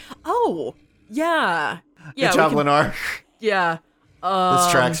back? Oh, yeah. Good job, Lenore. Yeah.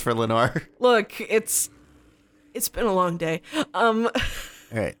 This tracks for Lenore. Look, it's been a long day. All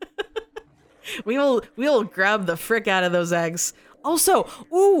right. We'll grab the frick out of those eggs. Also,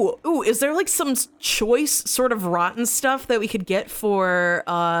 is there like some choice sort of rotten stuff that we could get for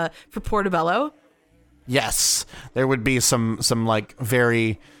Portobello? Yes, there would be some like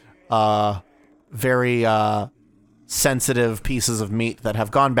very sensitive pieces of meat that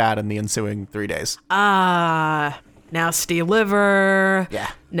have gone bad in the ensuing 3 days. Nasty liver.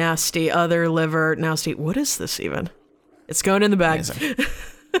 Yeah. Nasty other liver. Nasty. What is this even? It's going in the bag.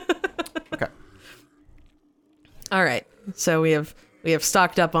 Okay. All right. So we have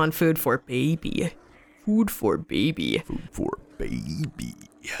stocked up on food for baby. Food for baby.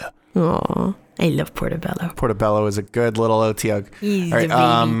 Aw, I love Portobello. Portobello is a good little OTUG. He's All right.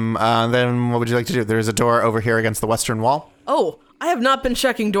 a baby. Then what would you like to do? There's a door over here against the western wall. Oh, I have not been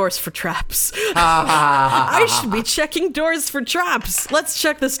checking doors for traps. I should be checking doors for traps. Let's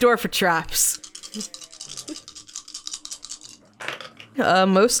check this door for traps.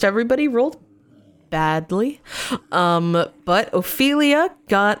 Most everybody rolled badly. But Ophelia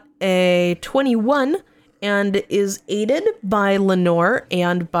got a 21 and is aided by Lenore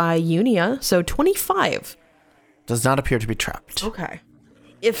and by Unia, so 25. Does not appear to be trapped. Okay.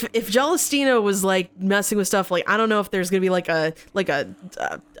 If Gelestina was like messing with stuff, like I don't know if there's gonna be like a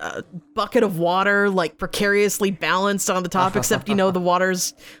bucket of water like precariously balanced on the top, except the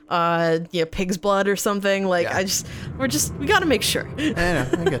water's pig's blood or something. Like Yeah. we gotta make sure. I know,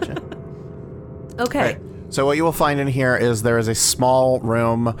 I get you. Okay. Right. So what you will find in here is there is a small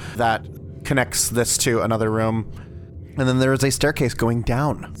room that connects this to another room, and then there is a staircase going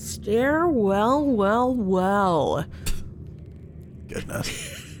down. Well.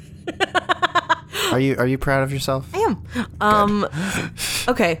 Goodness. Are you proud of yourself? I am.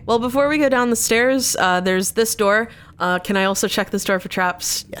 Okay. Well, before we go down the stairs, there's this door. Can I also check this door for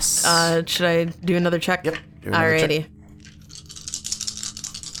traps? Yes. Should I do another check? Yep. Do another check. Alrighty.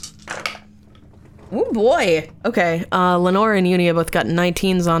 Oh boy. Okay. Lenore and Unia both got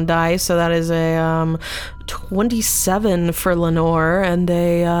 19s on die, so that is a 27 for Lenore and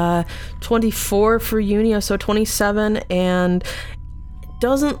a 24 for Unia, so 27, and it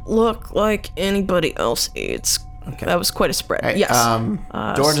doesn't look like anybody else aids. Okay. That was quite a spread. Right, Yes.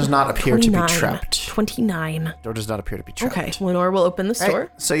 Door does not appear to be 29. trapped. 29. Door does not appear to be trapped. Okay. Lenore will open this door.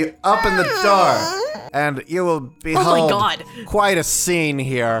 Right, so you open the door, and you will behold God. quite a scene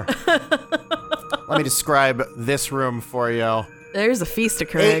here. Let me describe this room for you. There's a feast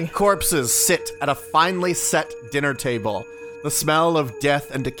occurring. 8 corpses sit at a finely set dinner table, the smell of death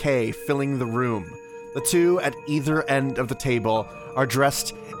and decay filling the room. The 2 at either end of the table are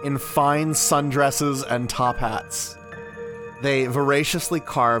dressed in fine sundresses and top hats. They voraciously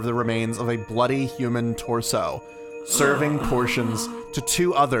carve the remains of a bloody human torso, serving portions to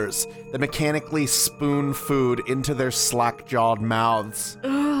 2 others that mechanically spoon food into their slack-jawed mouths.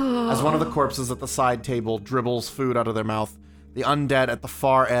 As one of the corpses at the side table dribbles food out of their mouth, the undead at the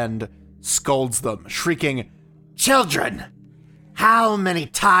far end scolds them, shrieking, "Children! How many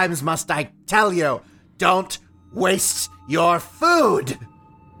times must I tell you, don't waste your food!"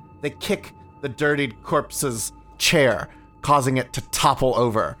 They kick the dirtied corpse's chair, causing it to topple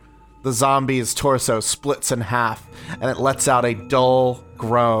over. The zombie's torso splits in half, and it lets out a dull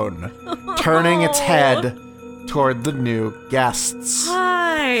groan, turning its head toward the new guests.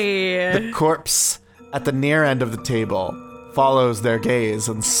 Hi. The corpse at the near end of the table follows their gaze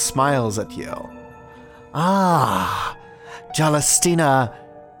and smiles at you. "Ah, Gelestina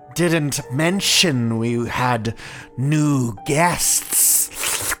didn't mention we had new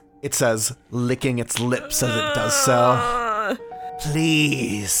guests," it says, licking its lips as it does so.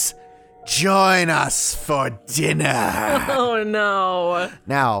 "Please, join us for dinner." Oh no.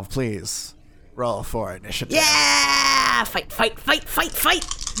 Now, please, roll for initiative. Yeah! Fight.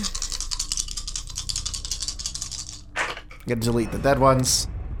 You gotta delete the dead ones.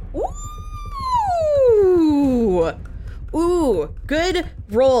 Ooh, good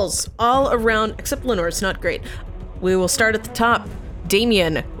rolls all around, except Lenore's not great. We will start at the top.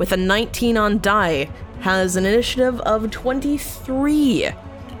 Damien, with a 19 on die, has an initiative of 23.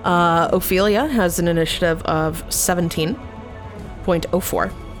 Ophelia has an initiative of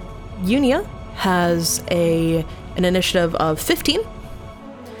 17.04. Unia has an initiative of 15.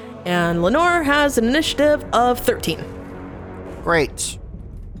 And Lenore has an initiative of 13. Great.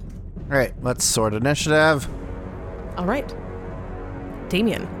 All right, let's sort initiative. All right.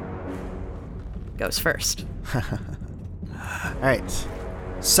 Damien goes first. All right.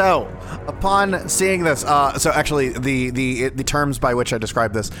 So, upon seeing this, so actually the terms by which I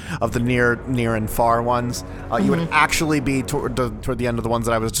describe this of the near, and far ones, you would actually be toward the end of the ones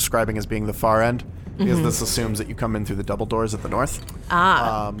that I was describing as being the far end. because this assumes that you come in through the double doors at the north.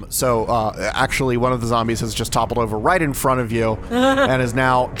 Ah. Actually, one of the zombies has just toppled over right in front of you and is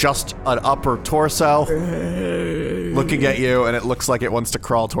now just an upper torso looking at you, and it looks like it wants to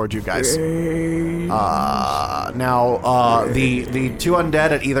crawl toward you guys. The two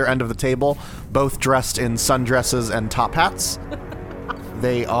undead at either end of the table, both dressed in sundresses and top hats.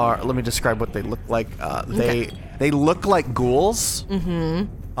 They are, let me describe what they look like. They look like ghouls.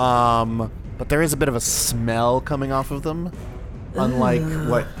 But there is a bit of a smell coming off of them, unlike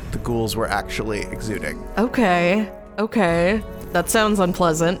what the ghouls were actually exuding. Okay. That sounds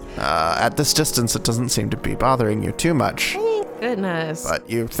unpleasant. At this distance, it doesn't seem to be bothering you too much. Thank goodness. But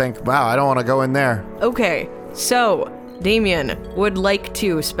you think, wow, I don't want to go in there. Okay, so Damien would like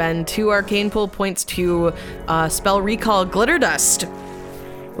to spend 2 arcane pull points to spell recall Glitter Dust.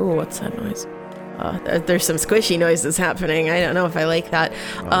 Ooh, what's that noise? There's some squishy noises happening. I don't know if I like that.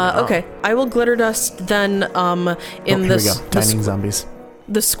 Okay, I will Glitter Dust then in this... Here we go. Tiny zombies.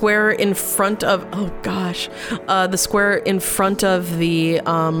 The square in front of... Oh, gosh. The square in front of the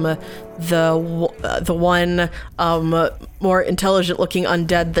one more intelligent-looking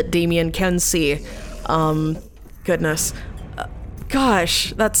undead that Damien can see. Goodness.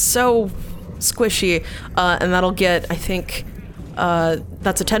 Gosh, that's so squishy. And that'll get, I think...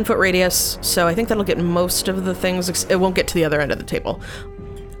 that's a 10-foot radius, so I think that'll get most of the things. It won't get to the other end of the table.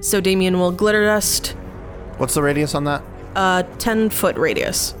 So Damien will Glitter Dust. What's the radius on that? 10-foot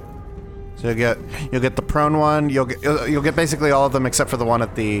radius. So you'll get the prone one. You'll get basically all of them except for the one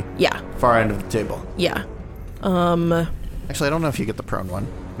at the far end of the table. Yeah. Actually, I don't know if you get the prone one.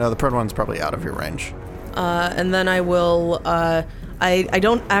 No, the prone one's probably out of your range. And then I will. I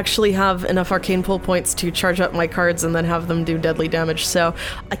don't actually have enough arcane pull points to charge up my cards and then have them do deadly damage, so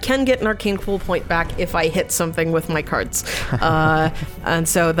I can get an arcane pull point back if I hit something with my cards. And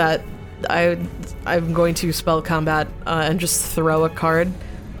so that I'm going to spell combat and just throw a card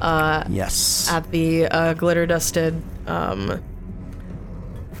yes. at the glitter dusted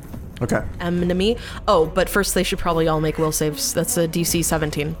okay. enemy. Oh, but first they should probably all make will saves. That's a DC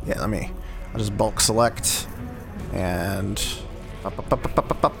 17. Yeah, I'll just bulk select and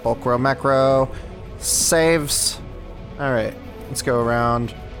bulk row macro saves. All right, let's go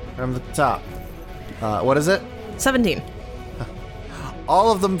around from the top. What is it? 17.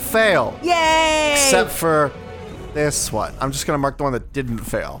 All of them fail. Yay! Except for this one. I'm just gonna mark the one that didn't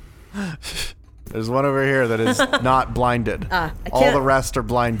fail. There's one over here that is not blinded. All the rest are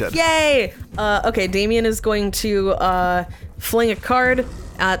blinded. Yay! Okay, Damien is going to fling a card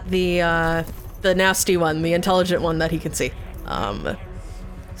at the nasty one, the intelligent one that he can see.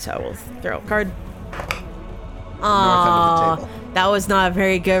 So we'll throw a card. North end of the table. That was not a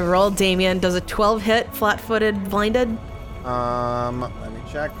very good roll, Damien. Does a 12 hit, flat-footed, blinded? Let me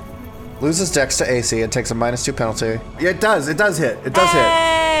check. Loses dex to AC and takes a -2 penalty. Yeah, it does. It does hit. It does hit.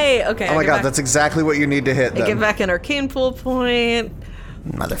 Hey! Okay. Oh my god, that's exactly what you need to hit. I get back an arcane pull point.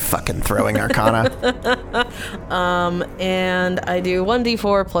 Motherfucking throwing arcana. And I do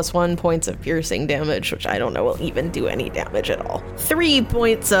 1d4 plus 1 points of piercing damage, which I don't know will even do any damage at all. 3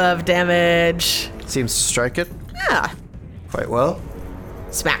 points of damage. Seems to strike it. Yeah. Quite well.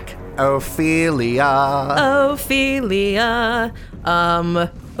 Smack. Ophelia.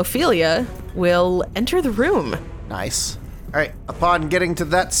 Ophelia will enter the room. Nice. All right. Upon getting to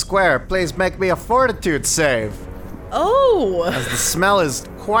that square, please make me a fortitude save. Oh. As the smell is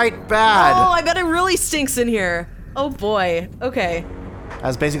quite bad. Oh, I bet it really stinks in here. Oh boy. Okay.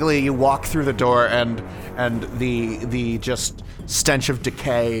 As basically you walk through the door and the just stench of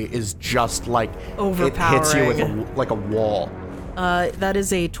decay is just like overpowering. It hits you with like a wall. That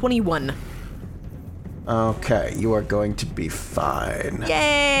is a 21. Okay, you are going to be fine.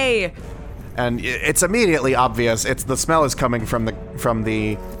 Yay! And it's immediately obvious. The smell is coming from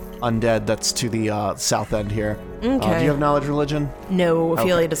the undead that's to the south end here. Okay. Do you have knowledge religion? No,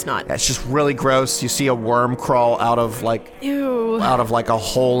 Ophelia does not. Yeah, it's just really gross. You see a worm crawl out of like a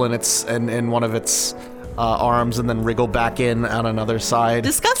hole in one of its arms and then wriggle back in on another side.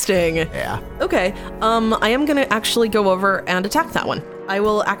 Disgusting. Yeah. Okay. I am gonna actually go over and attack that one. I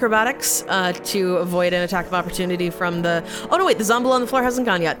will acrobatics to avoid an attack of opportunity from the. Oh no, wait, the zombie on the floor hasn't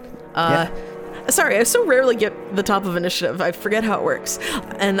gone yet. Sorry, I so rarely get the top of initiative. I forget how it works.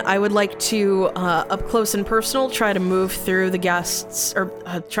 And I would like to, up close and personal, try to move through the guests, or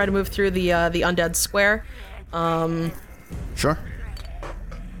try to move through the undead square. Sure.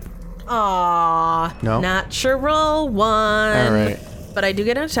 Aww. No. Natural 1. All right. But I do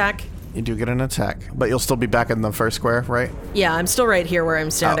get an attack. You do get an attack, but you'll still be back in the first square, right? Yeah, I'm still right here where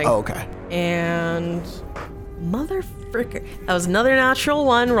I'm standing. Oh, okay. And motherfricker. That was another natural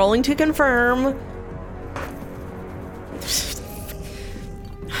 1, rolling to confirm.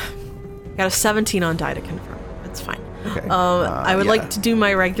 Got a 17 on die to confirm. That's fine. Okay. I would like to do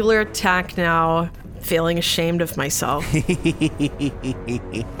my regular attack now, feeling ashamed of myself.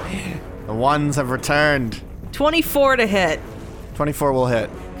 The ones have returned. 24 to hit. 24 will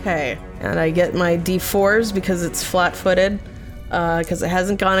hit. Okay. And I get my D4s because it's flat-footed, because it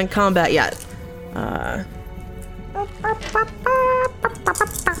hasn't gone in combat yet.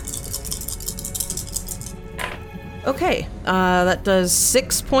 Okay, that does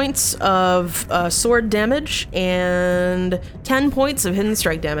 6 points of sword damage and 10 points of hidden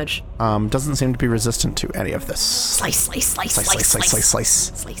strike damage. Doesn't seem to be resistant to any of this. Slice, slice, slice, Slice, slice, slice, slice,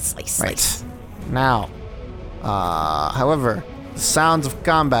 slice. slice, slice, Right. slice. Now, however, the sounds of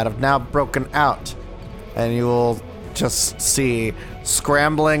combat have now broken out, and you will just see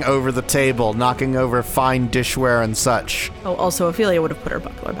scrambling over the table, knocking over fine dishware and such. Oh, also, Ophelia would have put her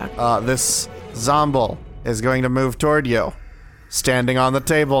buckler back. This Zomble is going to move toward you, standing on the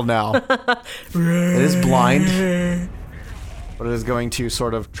table now. It is blind, but it is going to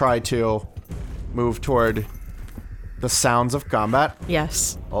sort of try to move toward the sounds of combat.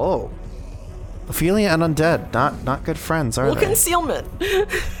 Yes. Oh. Ophelia and Undead, not good friends, are Well, they? concealment.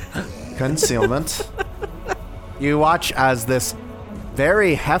 Concealment. You watch as this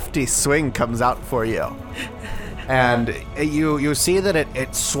very hefty swing comes out for you. And you see that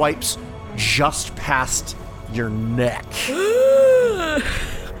it swipes just past your neck.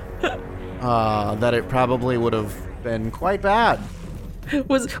 That it probably would have been quite bad.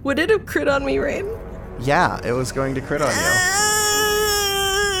 Would it have crit on me, Rain? Yeah, it was going to crit on you.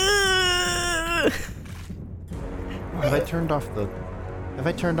 Have I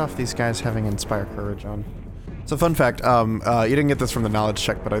turned off these guys having Inspire Courage on? So fun fact, you didn't get this from the knowledge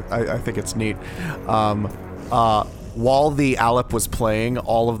check, but I think it's neat. While the Alep was playing,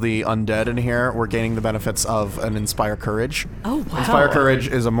 all of the undead in here were gaining the benefits of an Inspire Courage. Oh, wow. Inspire Courage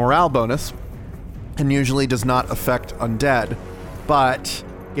is a morale bonus and usually does not affect undead, but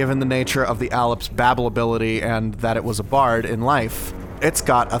given the nature of the Alep's babble ability and that it was a bard in life, it's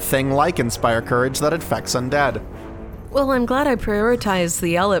got a thing like Inspire Courage that affects undead. Well, I'm glad I prioritized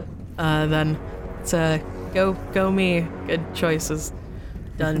the Elip, then. It's go me. Good choices.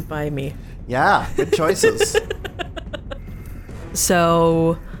 Done by me. Yeah, good choices.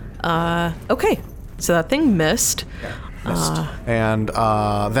 So, okay. So that thing missed. Missed. And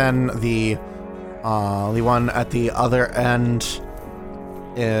then the one at the other end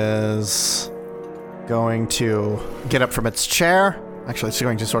is going to get up from its chair. Actually, it's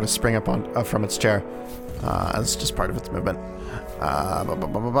going to sort of spring up from its chair. As just part of its movement.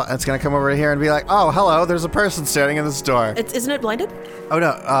 It's going to come over here and be like, oh, hello, there's a person standing in this door. Isn't it blinded? Oh,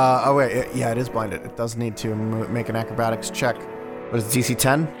 no. Oh, wait. It is blinded. It does need to make an acrobatics check. What is it, DC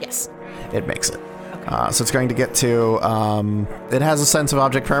 10? Yes. It makes it. Okay. So it's going to get to... it has a sense of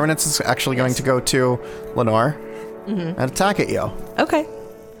object permanence. It's actually going to go to Lenore and attack at you. Okay.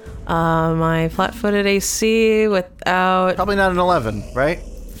 My flat-footed AC without... Probably not an 11, right?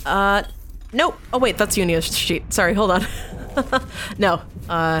 Nope. Oh, wait, that's Unia's sheet. Sorry, hold on. No.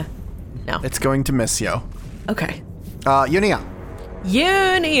 No. It's going to miss you. Okay. Unia.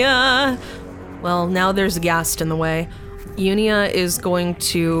 Unia! Well, now there's a ghast in the way. Unia is going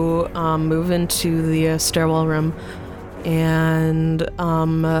to move into the stairwell room. And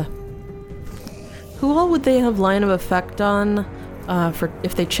who all would they have line of effect on for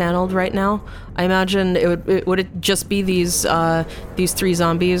if they channeled right now? I imagine would it just be these three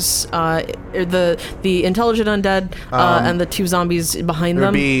zombies, the intelligent undead and the two zombies behind them? It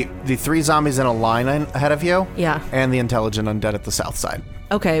would be the three zombies in a line ahead of you. Yeah. And the intelligent undead at the south side.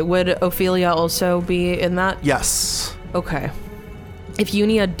 Okay, would Ophelia also be in that? Yes. Okay. If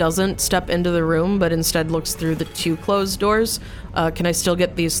Unia doesn't step into the room, but instead looks through the two closed doors, can I still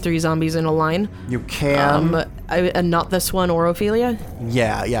get these three zombies in a line? You can. And not this one or Ophelia?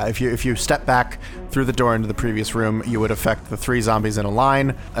 Yeah. If you step back through the door into the previous room, you would affect the three zombies in a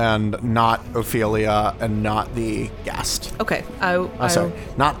line, and not Ophelia and not the ghast. Okay. Sorry,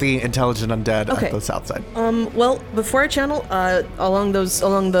 not the intelligent undead at the south side. Well, before I channel, along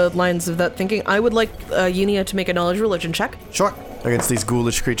the lines of that thinking, I would like Unia to make a knowledge religion check. Sure. Against these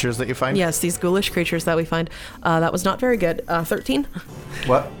ghoulish creatures that you find? Yes, these ghoulish creatures that we find. That was not very good. 13?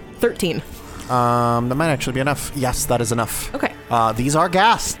 What? 13. That might actually be enough. Yes, that is enough. Okay. These are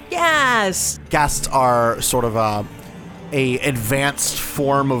ghasts. Yes! Ghasts are sort of a advanced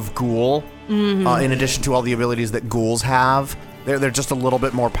form of ghoul. In addition to all the abilities that ghouls have, they're just a little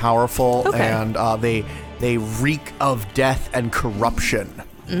bit more powerful, and they reek of death and corruption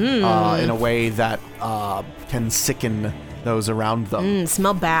in a way that can sicken those around them.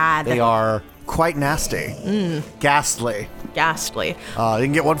 Smell bad. They are quite nasty. Ghastly. Ghastly. You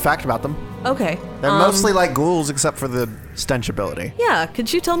can get one fact about them. Okay. They're mostly like ghouls except for the stench ability. Yeah,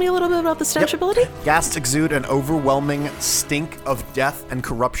 could you tell me a little bit about the stench ability? Ghasts exude an overwhelming stink of death and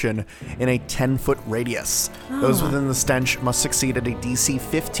corruption in a 10-foot radius. Those within the stench must succeed at a DC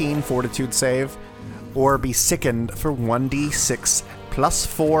 15 fortitude save or be sickened for 1d6 plus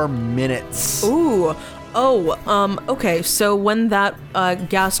 4 minutes. Ooh. Oh, okay, so when that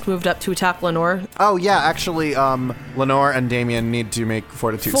Ghast moved up to attack Lenore... Oh, yeah, actually, Lenore and Damien need to make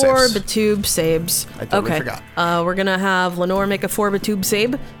fortitude saves. Fortitude saves. I totally forgot. We're gonna have Lenore make a fortitude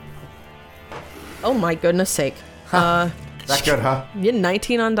save. Oh my goodness sake. That good, huh? You had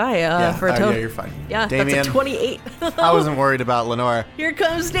 19 on die for a total. Yeah, you're fine. Yeah, Damien, that's a 28. I wasn't worried about Lenore. Here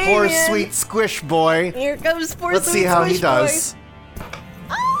comes Damien. Poor sweet squish boy. Here comes poor Let's see how he does.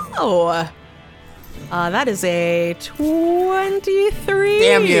 Oh. That is a 23.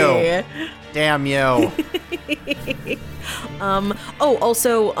 Damn you. Damn you.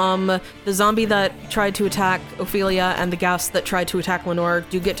 Also, the zombie that tried to attack Ophelia and the Ghast that tried to attack Lenore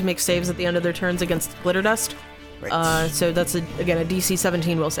do get to make saves at the end of their turns against glitter dust. Right. So that's, again, a DC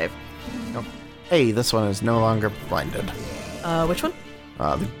 17 will save. Nope. Hey, this one is no longer blinded. Which one?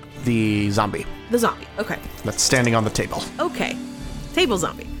 The zombie. The zombie. Okay. That's standing on the table. Okay. Table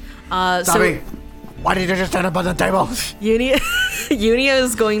zombie. Zombie! Why did you just stand up on the table? Unia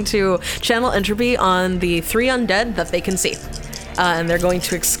is going to channel entropy on the 3 undead that they can see. And they're going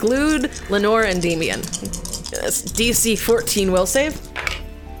to exclude Lenore and Damien. Yes, DC 14 will save.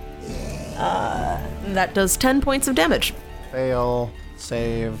 That does 10 points of damage. Fail,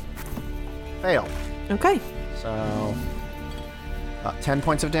 save, fail. Okay. So, 10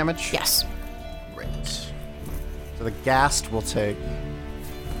 points of damage? Yes. Great. So the Ghast will take...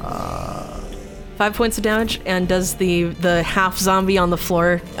 5 points of damage, and does the half zombie on the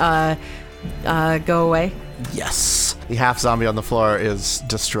floor go away? Yes. The half zombie on the floor is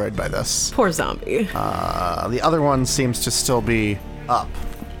destroyed by this. Poor zombie. The other one seems to still be up,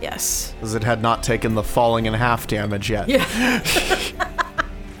 Yes. as it had not taken the falling in half damage yet. Yeah.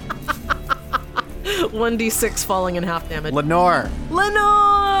 1d6 falling in half damage. Lenore!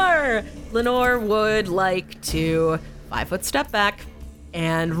 Lenore would like to 5-foot step back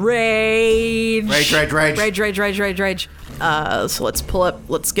and rage. Rage. So let's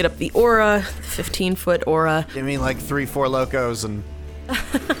get up the aura, 15-foot aura. Give me like 3-4 locos and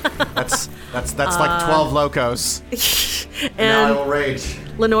that's like 12 locos. And now I will rage.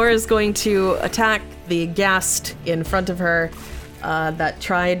 Lenore is going to attack the Ghast in front of her that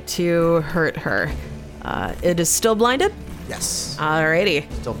tried to hurt her. It is still blinded? Yes.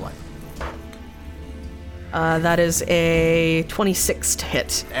 Alrighty. Still blind. That is a 26 to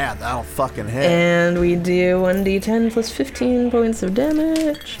hit. Yeah, that'll fucking hit. And we do 1d10 plus 15 points of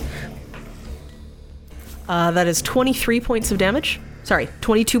damage. That is 23 points of damage. Sorry,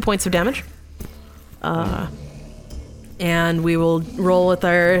 22 points of damage. And we will roll with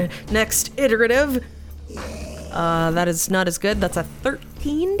our next iterative. That is not as good. That's a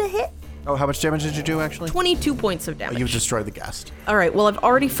 13 to hit. Oh, how much damage did you do, actually? 22 points of damage. You destroyed the Ghast. All right, well, I've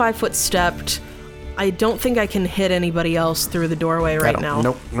already 5-foot stepped. I don't think I can hit anybody else through the doorway right now.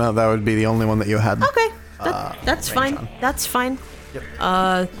 Nope. No, that would be the only one that you had. Okay. That's fine. on. That's fine.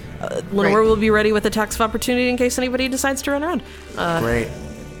 Yep. Lenore will be ready with attacks of opportunity in case anybody decides to run around. Great.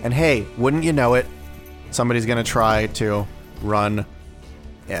 And hey, wouldn't you know it, somebody's gonna try to run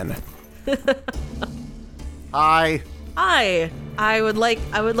in. Hi. Hi. I would like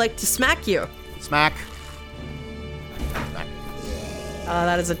to smack you. Smack.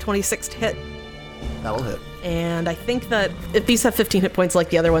 That is a 26 to hit. That'll hit. And I think that if these have 15 hit points like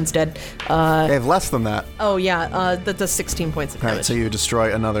the other one's dead. They have less than that. Oh yeah, that does 16 points of damage. Alright, so you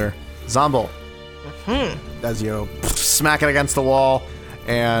destroy another Zomble. As you smack it against the wall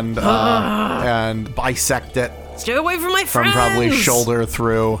and bisect it Stay away from my from friends! probably shoulder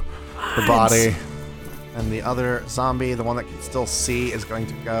through the body. And the other zombie, the one that can still see, is going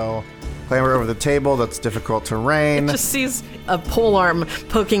to go clamber over the table. That's difficult terrain. Just sees a polearm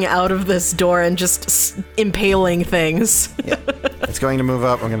poking out of this door and just impaling things. Yeah. It's going to move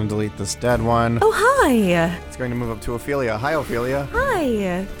up. I'm going to delete this dead one. Oh, hi. It's going to move up to Ophelia. Hi, Ophelia.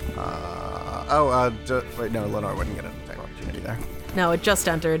 Hi. Wait, no, Lenore wouldn't get an attack opportunity there. No, it just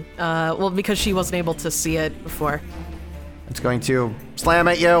entered. Well, because she wasn't able to see it before. It's going to slam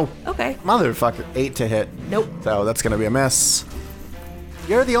at you. Okay. Motherfucker. 8 to hit. Nope. So that's going to be a miss.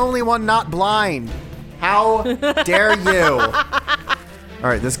 You're the only one not blind. How dare you? All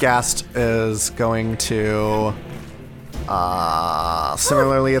right, this Ghast is going to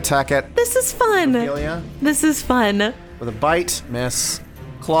similarly attack it. This is fun. Ophelia This is fun. with a bite, miss,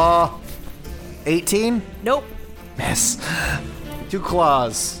 claw, 18? Nope. Miss. 2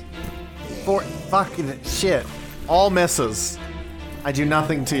 claws. 4 fucking shit. All misses. I do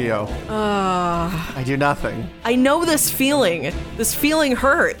nothing to you. I do nothing. I know this feeling. This feeling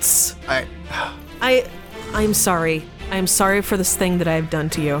hurts. I'm sorry. I'm sorry for this thing that I've done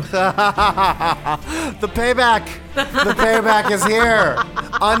to you. The payback. The payback is here.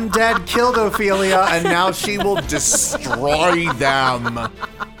 Undead killed Ophelia, and now she will destroy them.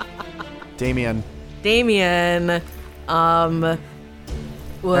 Damien. Now,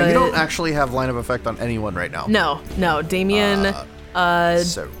 you don't actually have line of effect on anyone right now. No. Damien.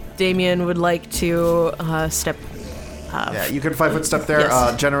 Damien would like to step. Yeah, you can 5-foot step there.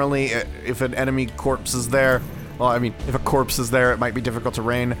 Yes. Generally, if an enemy corpse is there, well, I mean, if a corpse is there, it might be difficult to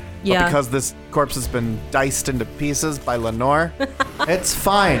rain. Yeah. But because this corpse has been diced into pieces by Lenore, it's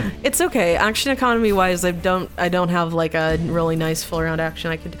fine. It's okay. Action economy wise, I don't have like a really nice full round action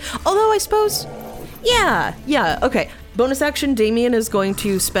I could. Although I suppose, yeah. Okay. Bonus action. Damien is going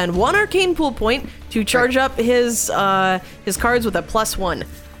to spend 1 arcane pool point to charge up his cards with a +1,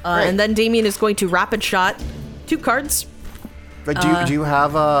 and then Damien is going to rapid shot 2 cards. But do you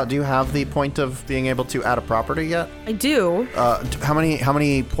have the point of being able to add a property yet? I do. How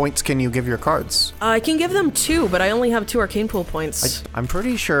many points can you give your cards? I can give them 2, but I only have 2 arcane pool points. I'm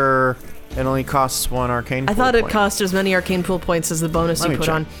pretty sure it only costs 1 arcane pool I thought it point. cost as many arcane pool points as the bonus you put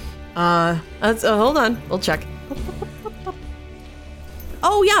check. on. Hold on, we'll check.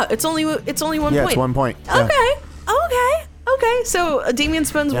 Oh yeah, it's only 1 point. Yeah, it's 1 point. Yeah. Okay. So Damien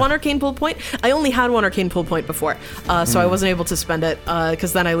spends 1 arcane pool point. I only had 1 arcane pool point before, so I wasn't able to spend it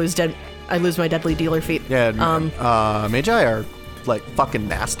because then I lose my deadly dealer feat. Yeah. Magi are like fucking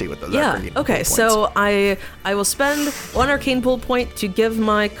nasty with those. Yeah. arcane pool Okay. points. So I will spend 1 arcane pool point to give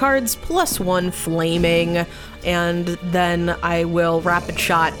my cards +1 flaming, and then I will rapid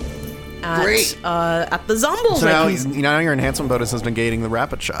shot at the zombies. So now your enhancement bonus has negating the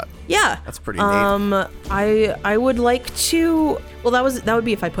rapid shot. Yeah. That's pretty neat. I would like to. Well, that would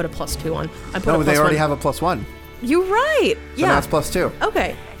be if I put a +2 on. I put No, a they already +1. have a +1. You're right. So Yeah. now it's +2.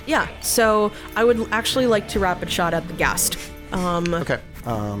 Okay. Yeah. So I would actually like to rapid shot at the ghast. Okay.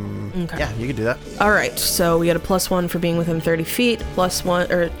 Okay. Yeah, you could do that. All right. So we get a +1 for being within 30 feet. +1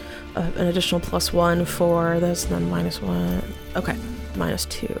 or an additional +1 for this. And then -1. Okay.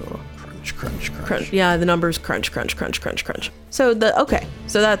 -2. Crunch. Yeah, the numbers crunch. So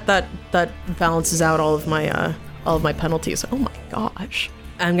that balances out all of my penalties. Oh my gosh.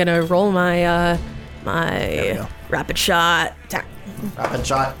 I'm gonna roll my my rapid shot attack. Rapid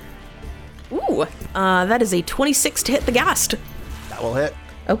shot. Ooh, that is a 26 to hit the ghast. That will hit.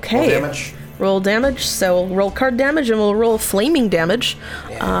 Okay. Roll damage. Roll damage. So we'll roll card damage and we'll roll flaming damage.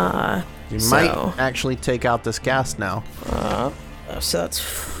 You might actually take out this ghast now. So that's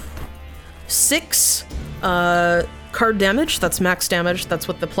 6 card damage. That's max damage. That's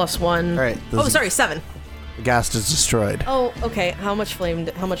with the +1. All right. Oh, sorry, 7. The ghast is destroyed. Oh, okay. How much fire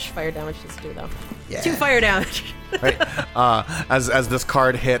damage does it do though? Yeah. 2 fire damage. Right. As this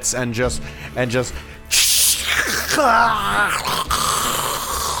card hits and just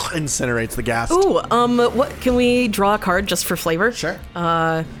incinerates the ghast. Ooh, what can we draw a card just for flavor? Sure.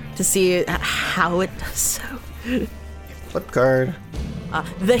 To see how it does so. Flip card.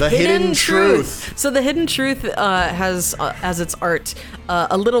 The Hidden Truth. So the Hidden Truth has as its art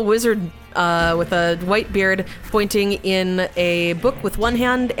a little wizard with a white beard pointing in a book with one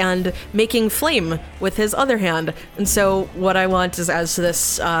hand and making flame with his other hand. And so what I want is as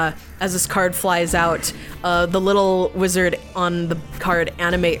this card flies out, the little wizard on the card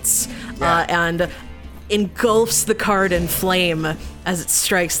animates and engulfs the card in flame as it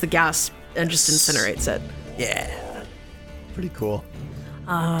strikes the ghast and just incinerates it. Yeah. Pretty cool.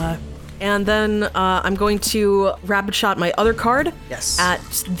 And then I'm going to rapid shot my other card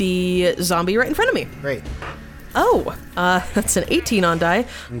at the zombie right in front of me. Great. Oh, that's an 18 on die.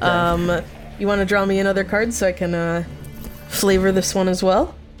 Okay. You want to draw me another card so I can flavor this one as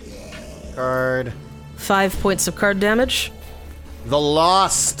well? Card. 5 points of card damage. The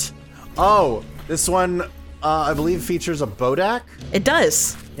Lost. Oh, this one, I believe features a Bodak. It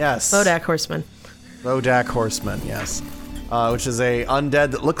does. Yes. Bodak Horseman. Bodak Horseman, yes. Which is a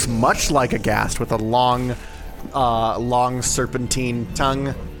undead that looks much like a ghast with a long serpentine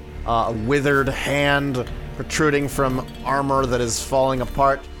tongue, a withered hand protruding from armor that is falling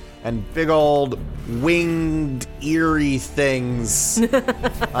apart, and big old winged, eerie things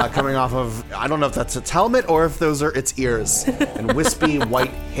coming off of, I don't know if that's its helmet or if those are its ears, and wispy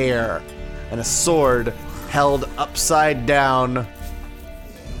white hair, and a sword held upside down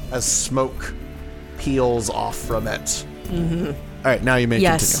as smoke peels off from it. Mm-hmm. All right, now you may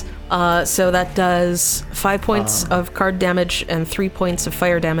yes. continue. So that does 5 points of card damage and 3 points of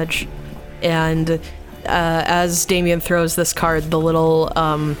fire damage. And as Damien throws this card, the little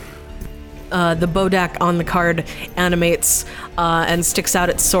the Bodak on the card animates and sticks out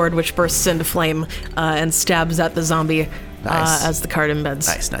its sword, which bursts into flame and stabs at the zombie. Nice. As the card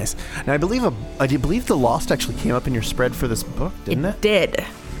embeds. Nice. Now I believe the Lost actually came up in your spread for this book, didn't it? It did.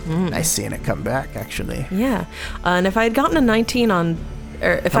 Nice seeing it come back, actually. Yeah. And if I had gotten a 19 on,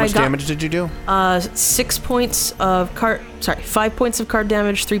 or if How I much got damage did you do? 6 points of 5 points of card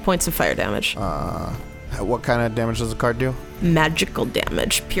damage, 3 points of fire damage. What kind of damage does the card do? Magical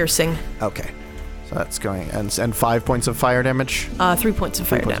damage, piercing. Okay. So that's going, and 5 points of fire damage? 3 points of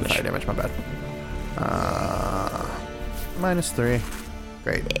fire damage. Fire damage, my bad. -3.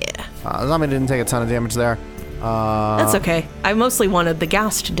 Great. Yeah. Zombie didn't take a ton of damage there. That's okay. I mostly wanted the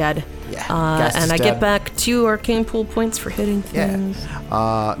Ghast dead. Yeah. Ghast is and I dead. get back 2 arcane pool points for hitting things.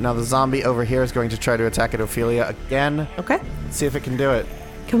 Yeah. Now the zombie over here is going to try to attack at Ophelia again. Okay. Let's see if it can do it.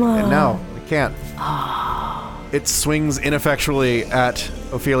 Come on. And no, it can't. It swings ineffectually at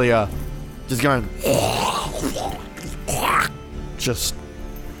Ophelia. Just going. Just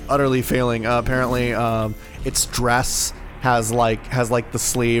utterly failing. Apparently, its dress has the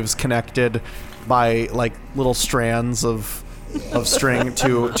sleeves connected by like little strands of string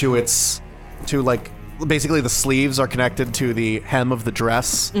to basically the sleeves are connected to the hem of the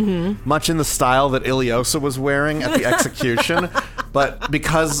dress, much in the style that Iliosa was wearing at the execution. But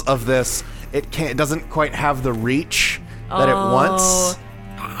because of this, it doesn't quite have the reach that it wants,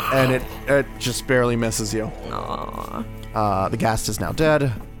 and it just barely misses you. The Ghast is now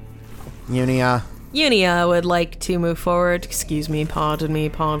dead. Unia would like to move forward. Excuse me, pardon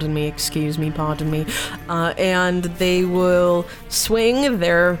me, excuse me, pardon me. And they will swing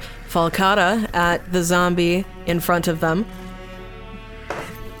their falcata at the zombie in front of them.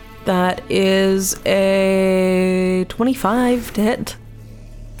 That is a 25 to hit.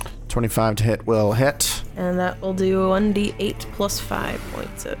 25 to hit will hit. And that will do 1d8 plus 5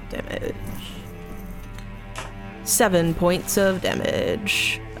 points of damage. 7 points of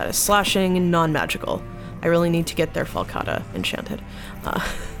damage. That is slashing, non-magical. I really need to get their falcata enchanted.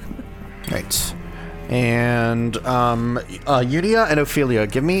 Right. And Unia and Ophelia,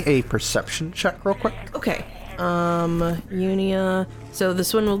 give me a perception check real quick. Okay. Unia. So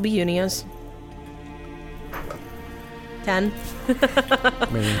this one will be Unia's. 10.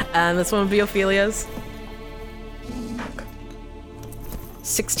 And this one will be Ophelia's.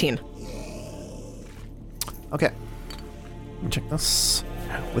 16. Okay. Let me check this.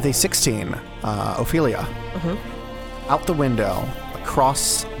 With a 16, Ophelia, out the window,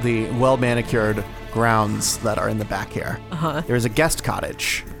 across the well-manicured grounds that are in the back here, there is a guest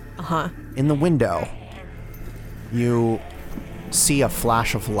cottage. In the window, you see a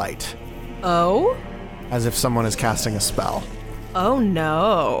flash of light. Oh? As if someone is casting a spell. Oh,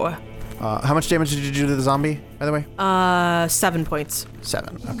 no. How much damage did you do to the zombie, by the way? 7 points.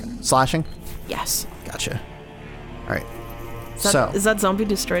 7, okay. Slashing? Yes. Gotcha. All right. Is that zombie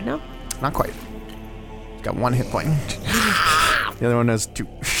destroyed now? Not quite. It's got 1 hit point. The other one has 2.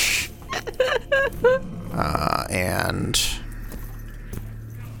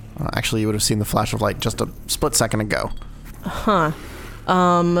 Actually, you would have seen the flash of light just a split second ago. I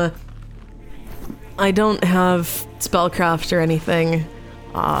don't have spellcraft or anything.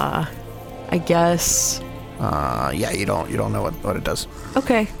 I guess. Yeah, you don't know what it does.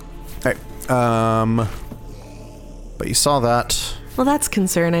 Okay. All right. But you saw that. Well, that's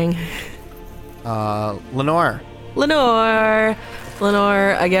concerning. Lenore,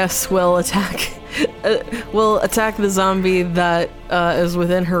 I guess, will attack the zombie that is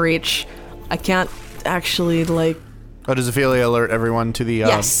within her reach. I can't actually, Oh, does Ophelia alert everyone to the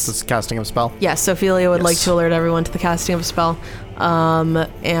Yes. this casting of spell? Yes, Ophelia would like Yes. to alert everyone to the casting of a spell.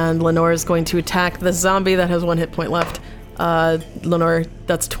 And Lenore is going to attack the zombie that has 1 hit point left. Lenore,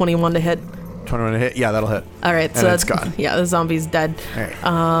 that's 21 to hit. 21 to hit? Yeah, that'll hit. All right, And so it's gone. Yeah, the zombie's dead. All right.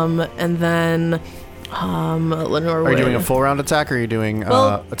 And then Lenore. Are you doing a full round attack, or are you doing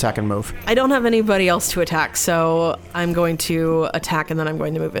attack and move? I don't have anybody else to attack, so I'm going to attack and then I'm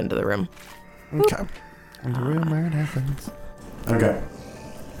going to move into the room. Okay. In the room where it happens. Okay.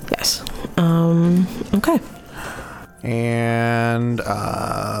 Yes. Okay. And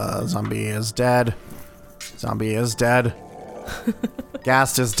zombie is dead.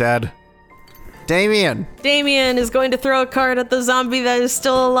 Ghast is dead. Damien Damien is going to throw a card at the zombie that is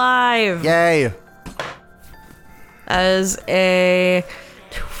still alive. Yay. As a...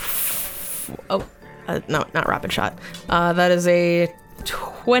 no, not rapid shot. That is a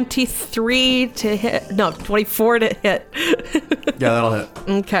 23 to hit. No, 24 to hit. that'll hit.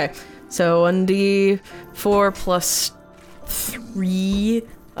 Okay. So 1d4 plus 3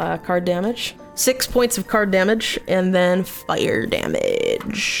 card damage. 6 points of card damage, and then fire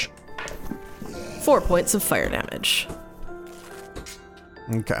damage. 4 points of fire damage.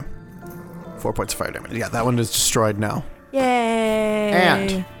 Okay. 4 points of fire damage. Yeah, that one is destroyed now.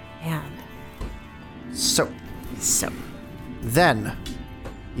 Yay! And So. Then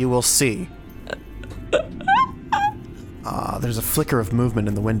you will see there's a flicker of movement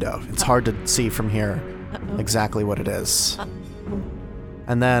in the window. It's hard to see from here exactly what it is.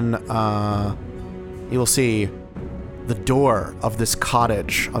 And then you will see the door of this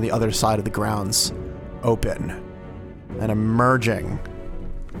cottage on the other side of the grounds open. And emerging,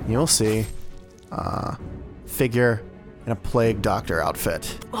 you'll see a figure in a plague doctor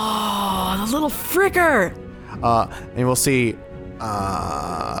outfit. Oh, the little fricker! And you will see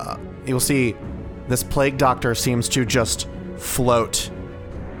this plague doctor seems to just float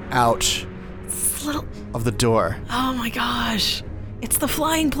out of the door. Oh my gosh. It's the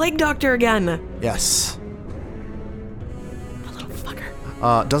flying plague doctor again. Yes. The little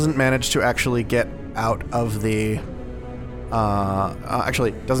fucker. Doesn't manage to actually get out of the...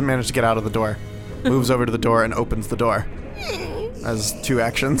 doesn't manage to get out of the door. Moves over to the door and opens the door. As 2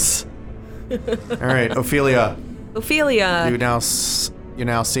 actions. All right, Ophelia. You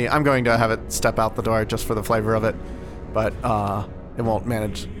now see... I'm going to have it step out the door just for the flavor of it, but it won't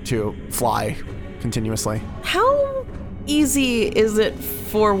manage to fly continuously. How easy is it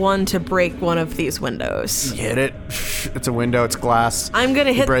for one to break one of these windows? You hit it. It's a window. It's glass. I'm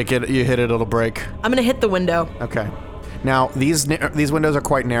gonna hit. You break it. You hit it. It'll break. I'm gonna hit the window. Okay. Now these windows are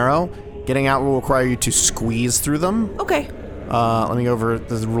quite narrow. Getting out will require you to squeeze through them. Okay. Let me go over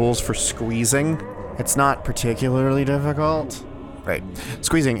the rules for squeezing. It's not particularly difficult. Right.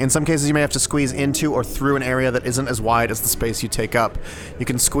 Squeezing. In some cases, you may have to squeeze into or through an area that isn't as wide as the space you take up. You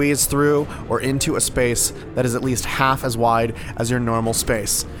can squeeze through or into a space that is at least half as wide as your normal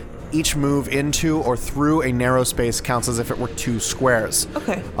space. Each move into or through a narrow space counts as if it were 2 squares.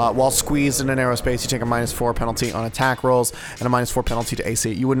 Okay. While squeezed in a narrow space, you take a -4 penalty on attack rolls and a -4 penalty to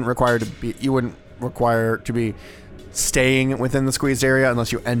AC. You wouldn't require to be staying within the squeezed area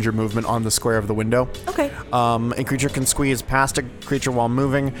unless you end your movement on the square of the window. Okay. A creature can squeeze past a creature while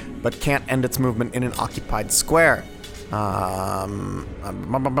moving, but can't end its movement in an occupied square. To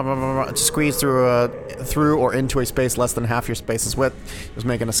squeeze through or into a space less than half your space's width. Just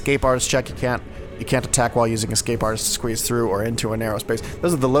make an escape artist check. You can't attack while using escape artist to squeeze through or into a narrow space.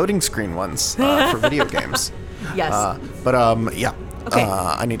 Those are the loading screen ones for video games. Yes. Yeah. Okay.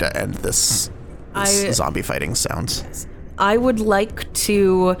 I need to end this zombie fighting sounds. I would like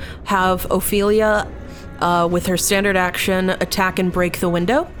to have Ophelia, with her standard action, attack and break the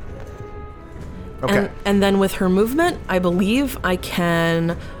window. Okay. And then with her movement, I believe I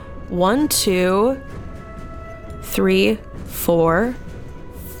can 1, 2, 3, 4,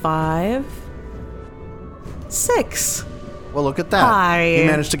 5, 6. Well, look at that. Hi. He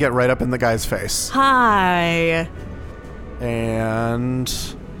managed to get right up in the guy's face. Hi. And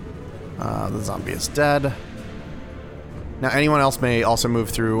the zombie is dead. Now, anyone else may also move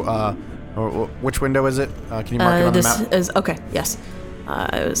through. Which window is it? Can you mark it on the map? Okay, yes.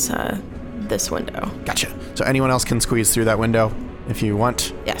 It was this window. Gotcha. So anyone else can squeeze through that window if you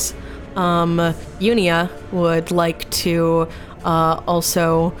want. Yes. Unia would like to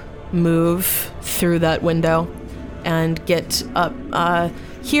also move through that window and get up.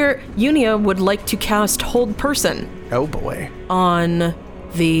 Here, Unia would like to cast Hold Person. Oh boy. On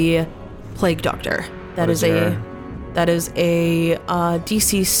the Plague Doctor. That is a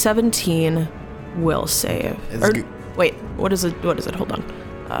DC 17 will save. Wait, what is it? Hold on.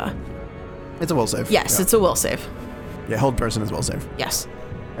 It's a will save. Yes, yeah. It's a will save. Yeah, Hold Person is will save. Yes.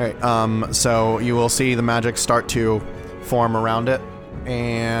 All right. So you will see the magic start to form around it,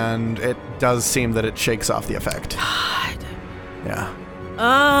 and it does seem that it shakes off the effect. God.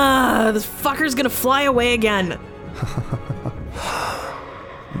 Yeah. This fucker's gonna fly away again.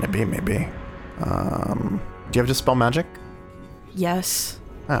 Maybe. Do you have Dispel Magic? Yes.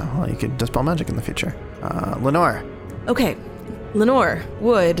 Oh, well, you could Dispel Magic in the future. Lenore. Okay. Lenore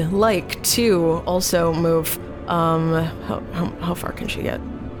would like to also move. How far can she get?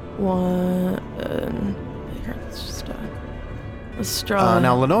 Let's draw.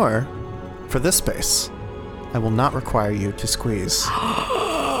 Now, Lenore, for this space, I will not require you to squeeze.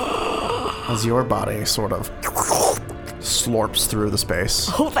 As your body sort of slurps through the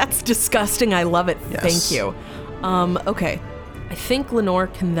space. Oh, that's disgusting. I love it. Yes. Thank you. Okay. I think Lenore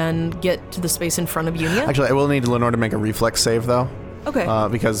can then get to the space in front of Unia. Actually, I will need Lenore to make a reflex save, though. Okay.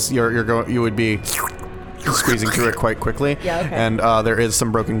 Because you would be squeezing through it quite quickly. Yeah, okay. And there is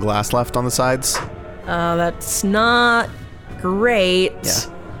some broken glass left on the sides. That's not great.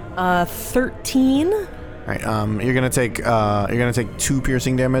 Yeah. 13. All right. You're gonna take 2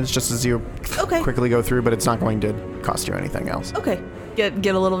 piercing damage just as you quickly go through, but it's not going to cost you anything else. Okay.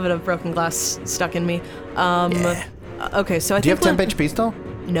 Get a little bit of broken glass stuck in me. Okay, so I Do you think have temp HP still?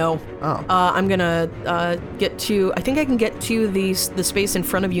 No. Oh. I'm gonna get to. I think I can get to the space in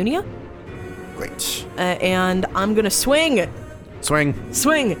front of Unia. Great. And I'm gonna swing. Swing.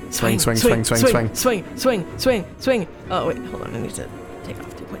 Swing. Swing. Swing. Oh wait, hold on. I need to take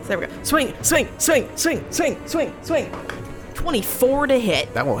off 2 points. There we go. Swing. 24 to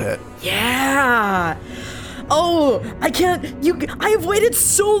hit. That will hit. Yeah. Oh, I can't. I have waited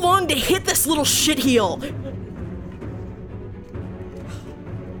so long to hit this little shitheel.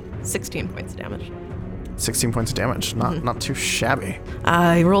 16 points of damage. 16 points of damage. Not too shabby.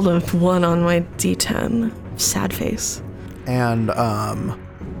 I rolled a 1 on my D10. Sad face. And I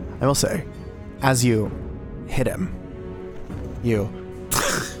will say, as you hit him, you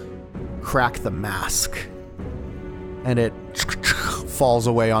crack the mask, and it falls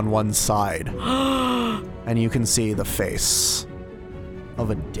away on one side, and you can see the face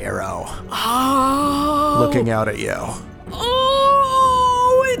of a Darrow looking out at you.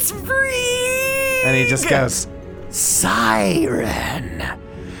 Oh, it's free! And he just goes, "Siren,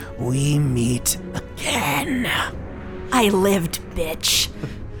 we meet again." I lived, bitch.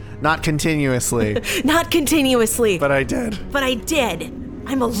 Not continuously. Not continuously. But I did. But I did.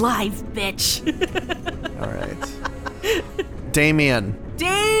 I'm alive, bitch. All right. Damien.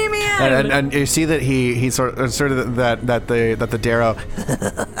 And you see that he sort of that the Darrow.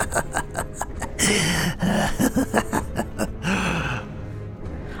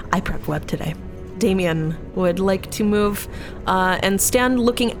 I prepped Webb today. Damien would like to move and stand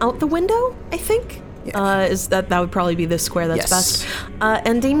looking out the window, I think. Yeah. Is that would probably be the square that's best.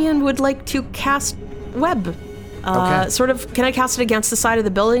 And Damien would like to cast Web. Okay. Sort of, can I cast it against the side of the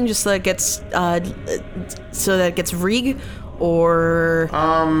building just so that it gets Rig? Or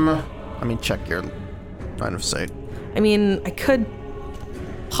let me check your line of sight. I mean, I could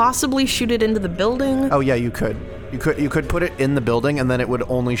possibly shoot it into the building. Oh yeah, you could. You could put it in the building, and then it would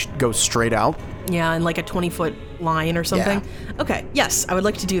only go straight out. Yeah, in like a 20-foot line or something. Yeah. Okay, yes, I would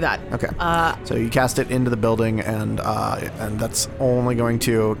like to do that. Okay. So you cast it into the building, and that's only going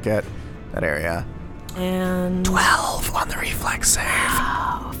to get that area. And 12 on the reflex save.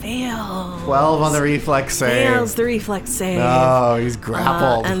 Oh, fail. 12 on the reflex save. Fails the reflex save. Oh, he's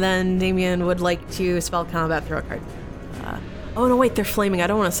grappled. And then Damien would like to spell combat, throw a card. Oh no, wait, they're flaming. I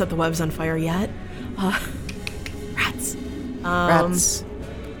don't want to set the webs on fire yet. Rats. Rats.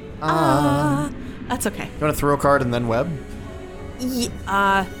 That's okay. You want to throw a card and then web?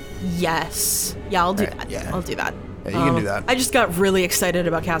 Yes. Yeah, I'll do that. Yeah. I'll do that. Yeah, you can do that. I just got really excited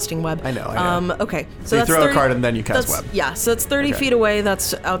about casting web. I know. Okay. So you that's throw a card and then you cast web. Yeah, so it's 30 feet away.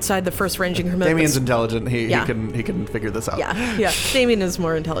 That's outside the first range increment. Damien's intelligent. He can figure this out. Yeah. Damien is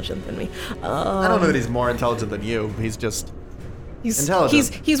more intelligent than me. I don't know that he's more intelligent than you. He's just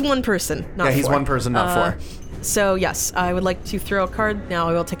intelligent. He's one person, not four. Yeah, he's one person, not four. So yes, I would like to throw a card. Now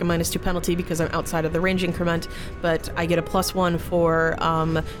I will take a -2 penalty because I'm outside of the range increment, but I get a +1 for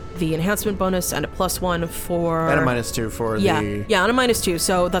the enhancement bonus and a +1 for... And a -2 for the... Yeah, and a -2,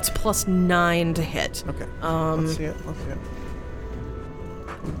 so that's +9 to hit. Okay, let's see it.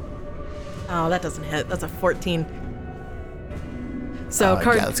 Oh, that doesn't hit. That's a 14. So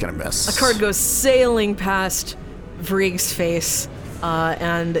yeah, that's gonna miss. A card goes sailing past Vrig's face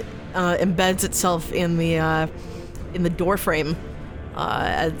and embeds itself in the door frame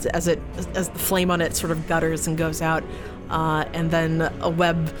as the flame on it sort of gutters and goes out, and then a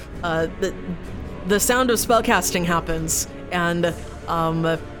web. The sound of spellcasting happens, and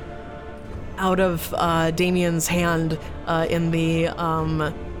out of Damien's hand in the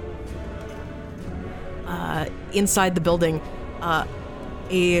inside the building,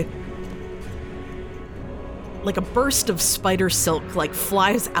 a burst of spider silk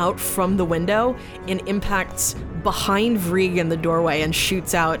flies out from the window and impacts behind Vrig in the doorway and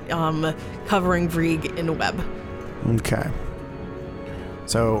shoots out, covering Vrig in web. Okay.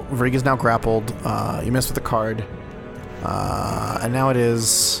 So Vrig is now grappled. You missed with the card. And now it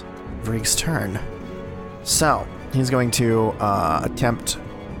is Vrig's turn. So he's going to attempt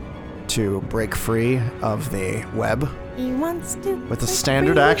to break free of the web. He wants to with a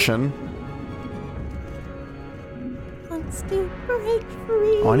standard action. To break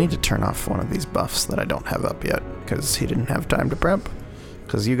free. Oh, I need to turn off one of these buffs that I don't have up yet, because he didn't have time to prep.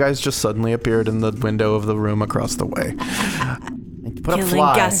 Because you guys just suddenly appeared in the window of the room across the way. Put Killing a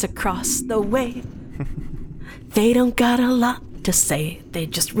fly. gas across the way. They don't got a lot to say. They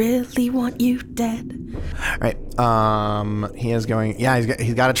just really want you dead. Right. He is going. Yeah,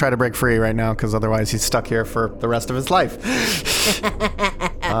 he's got to try to break free right now because otherwise he's stuck here for the rest of his life.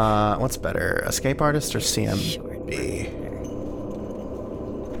 What's better, escape artist or CMB?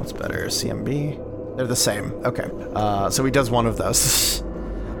 What's better, CMB? They're the same. Okay. So he does one of those.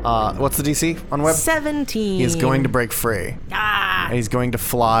 What's the DC on web? 17. He's going to break free. And he's going to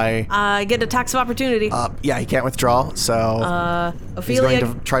fly. Get attacks of opportunity. Yeah, he can't withdraw, so he's Ophelia.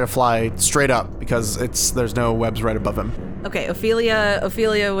 going to try to fly straight up because there's no webs right above him. Okay,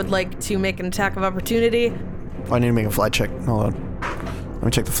 Ophelia would like to make an attack of opportunity. I need to make a fly check. Hold on. Let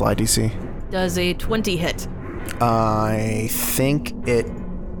me check the fly DC. Does a 20 hit? I think it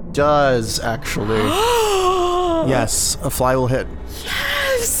does, actually. Yes, a fly will hit.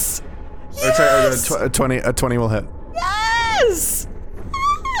 Yes! Or sorry, a 20 will hit. Yes!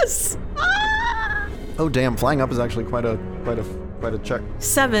 Yes! Ah! Oh damn, flying up is actually quite a check.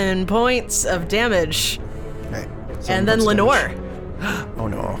 7 points of damage. Right. And then Lenore. Oh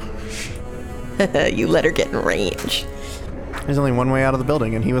no. You let her get in range. There's only one way out of the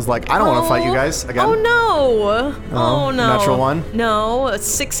building, and he was like, I don't want to fight you guys again. Oh no! Oh no. Natural one? No, it's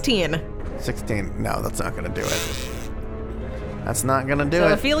 16. 16. No, that's not gonna do it. That's not gonna do So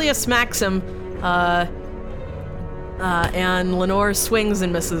it. Ophelia smacks him, and Lenore swings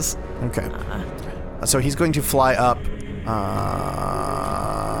and misses. Okay. So he's going to fly up,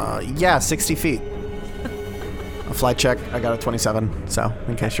 60 feet. A fly check, I got a 27, so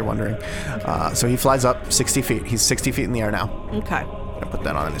in case you're wondering. So he flies up 60 feet. He's 60 feet in the air now. Okay. I'm gonna put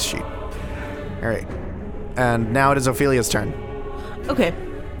that on his sheet. All right. And now it is Ophelia's turn. Okay.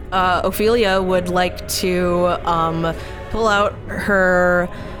 Ophelia would like to pull out her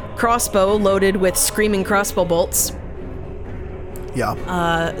crossbow loaded with screaming crossbow bolts. Yeah.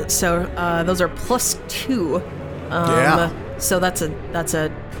 So those are +2. Yeah. So that's a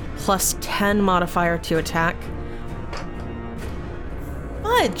 +10 modifier to attack.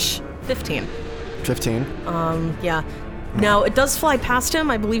 Fudge! 15. 15. Yeah. Now it does fly past him.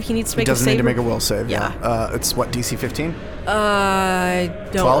 I believe he needs to make a save. Doesn't need to make a will save. Yeah. It's what, DC 15? I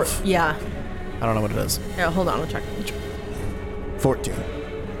don't. 12? Yeah. I don't know what it is. Yeah. Hold on. I'll check. 14.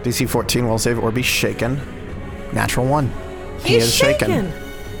 DC 14 will save or be shaken. Natural 1. He He's is shaken. shaken.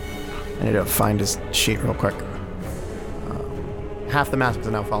 I need to find his sheet real quick. Half the mask is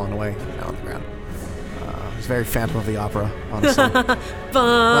now falling away now on the ground. It's very Phantom of the Opera, honestly.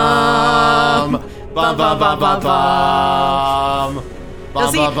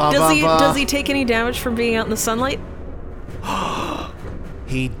 Does he take any damage from being out in the sunlight?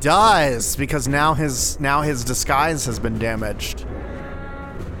 He does, because now his disguise has been damaged.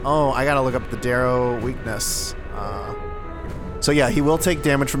 Oh, I gotta look up the Darrow weakness. So yeah, he will take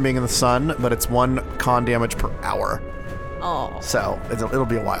damage from being in the sun, but it's 1 con damage per hour. Oh. So it'll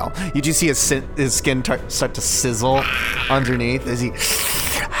be a while. You do see his skin start to sizzle underneath as he.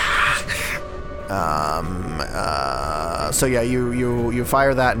 So yeah, you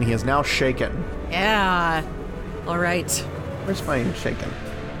fire that, and he is now shaken. Yeah. All right. Where's my shaken?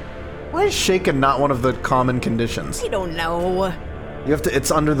 Why is shaken not one of the common conditions? I don't know. You have to.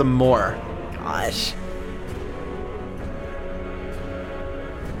 It's under the more. Gosh.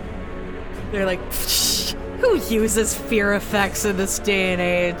 They're like, who uses fear effects in this day and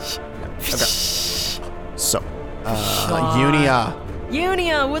age? Okay. So, Unia.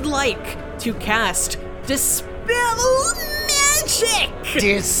 Unia would like to cast Dispel Magic!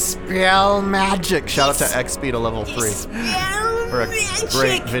 Dispel Magic. Shout out to XP to level 3 Dispel for a Magic!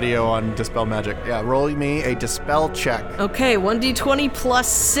 great video on Dispel Magic. Yeah, roll me a Dispel check. Okay, 1d20 plus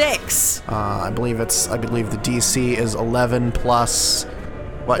 6. I believe the DC is 11 plus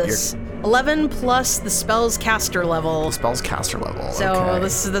what? Your 11 plus the spell's caster level. spell's caster level. So okay.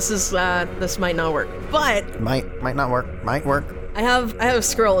 this might not work, but might not work. Might work. I have a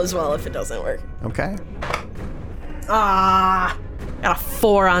scroll as well if it doesn't work. Okay. Got a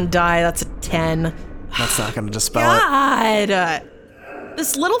 4 on die. That's a 10. That's not gonna dispel God,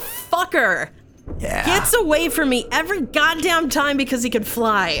 this little fucker Yeah. gets away from me every goddamn time because he can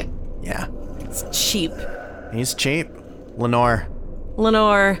fly. Yeah. It's cheap. He's cheap. Lenore.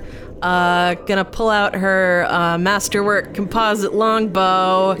 Gonna pull out her masterwork composite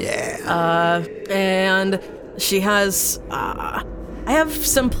longbow. Yeah. And she has I have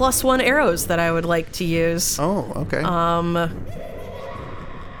some +1 arrows that I would like to use. Oh, okay.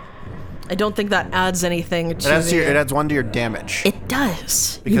 I don't think that adds anything to it adds 1 to your damage. It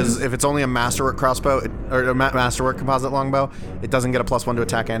does. Because if it's only a masterwork crossbow or a masterwork composite longbow, it doesn't get a +1 to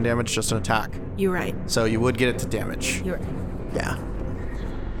attack and damage, just an attack. You're right. So you would get it to damage. You're right. Yeah.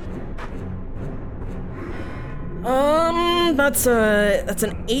 That's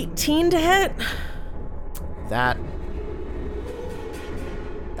an 18 to hit. That's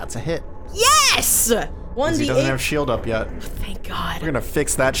a hit. Yes! 1d8. He doesn't have shield up yet. Thank God. We're gonna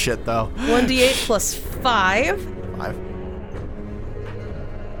fix that shit though. 1d8 plus 5. 5.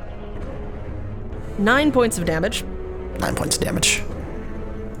 9 points of damage. 9 points of damage.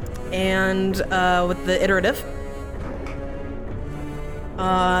 And with the iterative,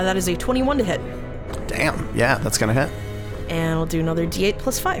 that is a 21 to hit. Damn. Yeah, that's gonna hit. And we'll do another d8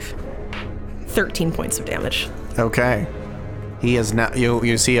 plus 5. 13 points of damage. Okay. He is now.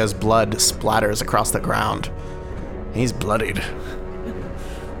 You see as blood splatters across the ground. He's bloodied.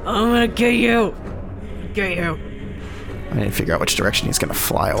 I'm gonna get you. Get you. I need to figure out which direction he's gonna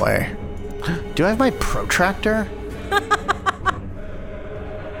fly away. Do I have my protractor?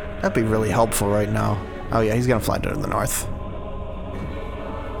 That'd be really helpful right now. Oh yeah, he's gonna fly to the north.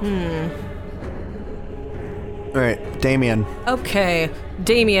 Alright, Damien. Okay,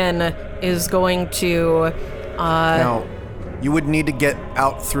 Damien is going to... Now, you would need to get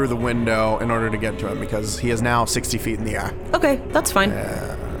out through the window in order to get to him because he is now 60 feet in the air. Okay, that's fine.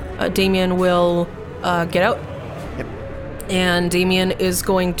 Damien will get out. Yep. And Damien is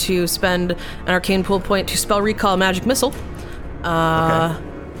going to spend an arcane pull point to spell recall magic missile. Okay.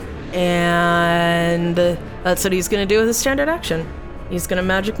 And that's what he's going to do with his standard action. He's going to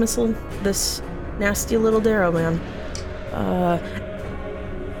magic missile this nasty little Darrow man.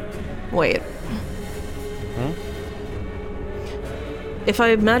 Wait. If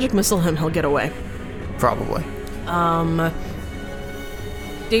I magic missile him, he'll get away. Probably.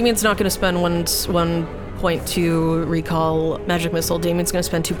 Damien's not going to spend one point to recall magic missile. Damien's going to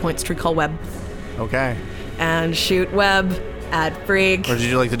spend 2 points to recall web. Okay. And shoot web at Frigg. Or did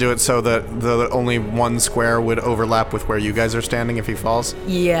you like to do it so that the only one square would overlap with where you guys are standing if he falls?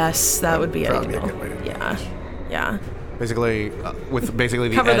 Yes, that would be Probably ideal. a good way to do it. Yeah. Basically, with basically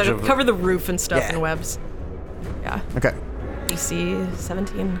the edge of... Cover the roof and stuff Yeah. in webs. Yeah. Okay. DC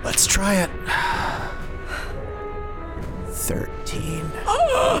 17. Let's try it. 13.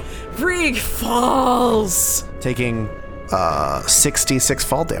 Frigg falls! Taking 66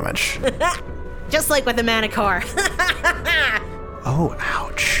 fall damage. Just like with the Manticore. Oh,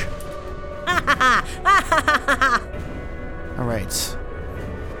 ouch. All right.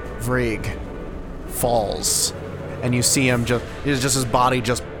 Vrig falls, and you see him just his body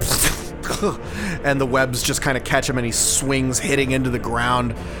just, and the webs just kind of catch him, and he swings, hitting into the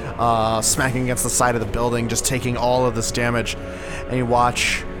ground, smacking against the side of the building, just taking all of this damage. And you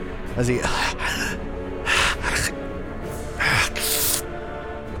watch as he.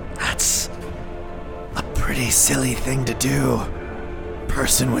 That's a pretty silly thing to do.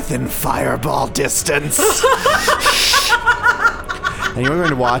 Person within fireball distance. And you're going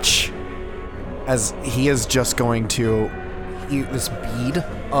to watch as he is just going to eat this bead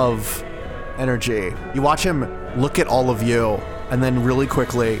of energy. You watch him look at all of you, and then really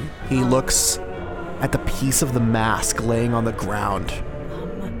quickly, he looks at the piece of the mask laying on the ground.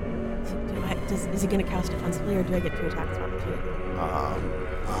 Is he going to cast offensively, or do I get 2 attacks on it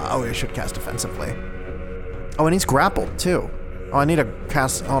too? He should cast offensively. Oh, and he's grappled, too. Oh, I need to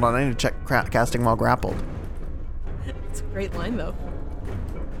cast... Hold on, I need to check casting while grappled. It's a great line, though.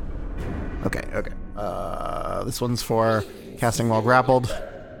 Okay. This one's for casting while grappled.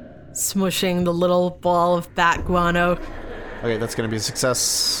 Smushing the little ball of bat guano. Okay, that's going to be a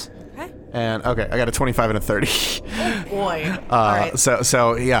success. Okay. And, okay, I got a 25 and a 30. Oh, boy. All right.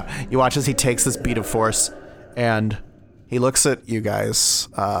 So, yeah, you watch as he takes this bead of force, and he looks at you guys,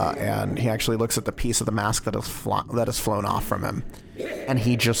 and he actually looks at the piece of the mask that has flown off from him, and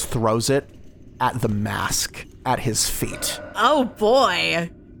he just throws it at the mask at his feet. Oh, boy.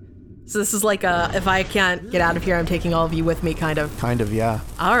 So this is like a, if I can't get out of here, I'm taking all of you with me, kind of. Kind of, yeah.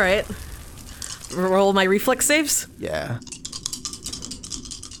 All right. Roll my reflex saves. Yeah.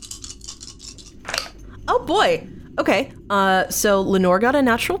 Oh, boy. Okay. So Lenore got a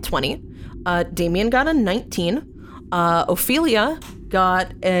natural 20. Damien got a 19. Ophelia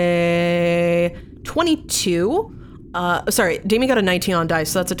got a 22. Damien got a 19 on dice,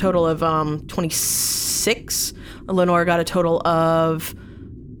 so that's a total of 26. Lenore got a total of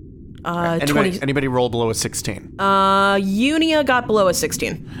 20. Anybody roll below a 16? Unia got below a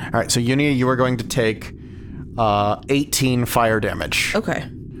 16. All right, so Unia, you are going to take 18 fire damage. Okay.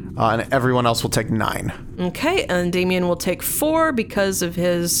 And everyone else will take 9. Okay, and Damien will take 4 because of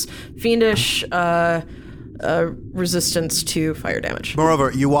his fiendish resistance to fire damage.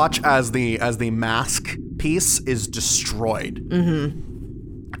 Moreover, you watch as the mask piece is destroyed.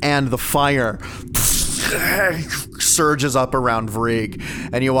 Mm-hmm. And the fire surges up around Vrig.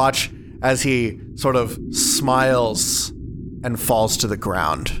 And you watch as he sort of smiles and falls to the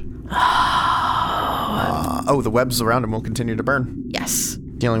ground. The webs around him will continue to burn. Yes.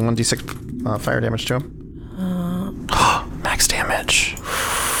 Dealing 1d6 fire damage to him. Max damage.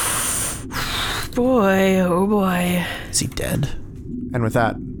 Boy, oh boy. Is he dead? And with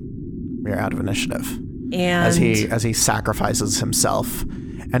that, we are out of initiative. And As he sacrifices himself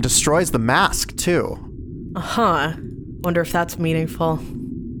and destroys the mask too. Wonder if that's meaningful.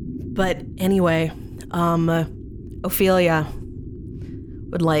 But anyway, Ophelia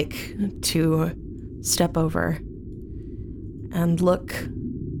would like to step over and look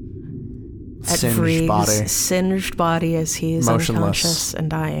at Vrieg's singed body as he's unconscious and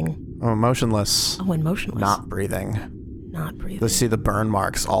dying. Oh, motionless. Oh, and motionless. Not breathing. Not breathing. You see the burn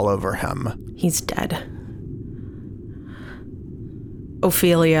marks all over him. He's dead.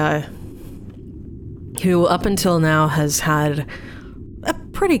 Ophelia, who up until now has had a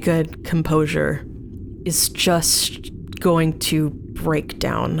pretty good composure, is just going to break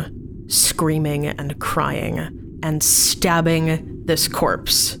down, screaming and crying and stabbing this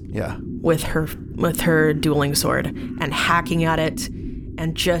corpse. Yeah. With her dueling sword and hacking at it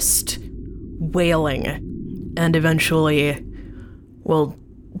and just wailing, and eventually will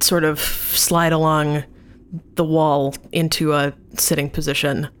sort of slide along the wall into a sitting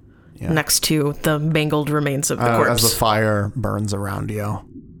position next to the mangled remains of the corpse. As the fire burns around you,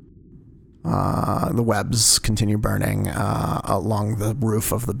 the webs continue burning along the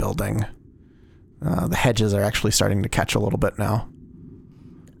roof of the building. The hedges are actually starting to catch a little bit now.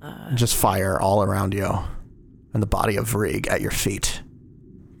 Just fire all around you, and the body of Vrieg at your feet,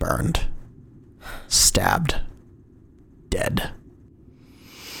 burned, stabbed, dead.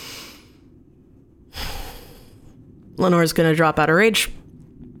 Lenore's gonna drop out of rage.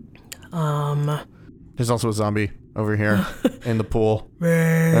 There's also a zombie over here in the pool.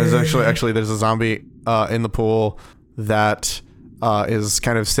 There's actually there's a zombie in the pool that is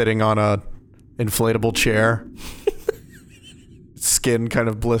kind of sitting on a inflatable chair. Skin kind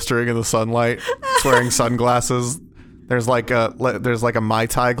of blistering in the sunlight. It's wearing sunglasses. There's like a Mai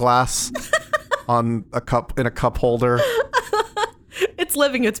Tai glass on a cup cup It's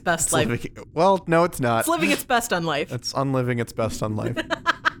living its best life. Well, no, it's not. It's living its best on life. It's unliving its best on life.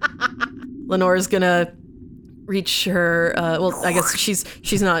 Lenore's gonna reach her. I guess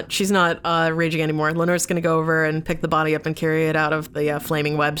she's not raging anymore. Lenore's gonna go over and pick the body up and carry it out of the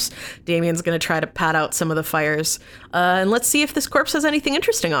flaming webs. Damien's gonna try to pat out some of the fires, and let's see if this corpse has anything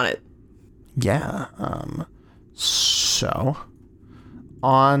interesting on it. Yeah. So,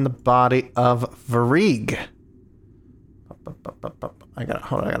 on the body of Vrieg. I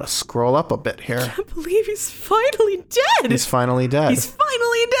gotta scroll up a bit here. I can't believe he's finally dead. He's finally dead. He's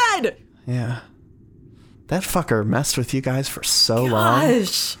finally dead. Yeah. That fucker messed with you guys for so long.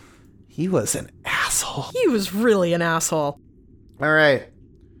 Gosh. He was an asshole. He was really an asshole. All right.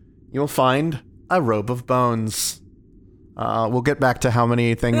 You'll find a robe of bones. We'll get back to how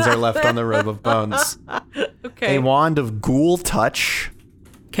many things are left on the robe of bones. Okay. A wand of ghoul touch.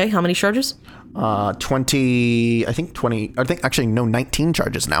 Okay, how many charges? 19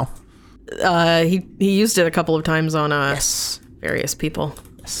 charges now. He used it a couple of times on various people.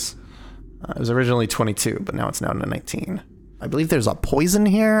 Yes. It was originally 22, but now it's down to 19. I believe there's a poison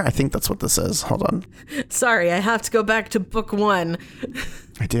here. I think that's what this is. Hold on. Sorry, I have to go back to book 1.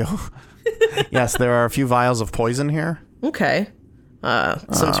 I do. Yes, there are a few vials of poison here. Okay.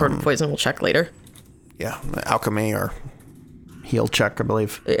 Some sort of poison we'll check later. Yeah, alchemy or heal check, I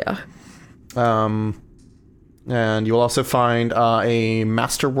believe. Yeah. And you'll also find a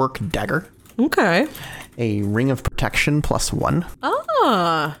masterwork dagger. Okay. A ring of protection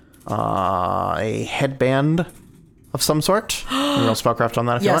 +1. A headband of some sort. You know, spellcraft on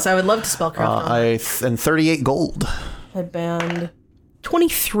that if you want. Yes, I would love to spellcraft on that. And 38 gold. Headband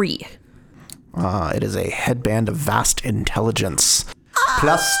 23. It is a headband of vast intelligence.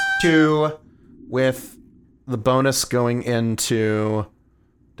 +2 with the bonus going into...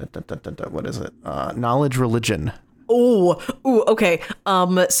 what is it? Knowledge religion. Ooh, okay.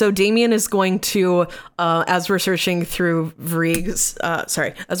 So Damien is going to, as we're searching through Vrieg's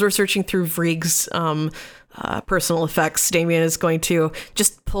personal effects, Damien is going to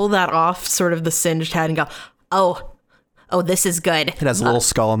just pull that off, sort of the singed head, and go, oh, this is good. It has a little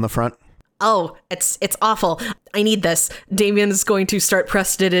skull on the front. Oh, it's awful. I need this. Damien is going to start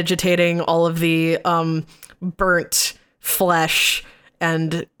prestidigitating all of the burnt flesh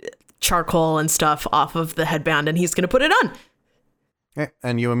and charcoal and stuff off of the headband, and he's going to put it on. Okay.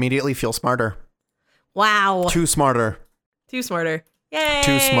 And you immediately feel smarter. Wow. Too smarter. Too smarter. Yay.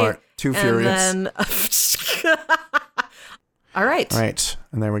 Too smart. Too furious. And then... All right. All right.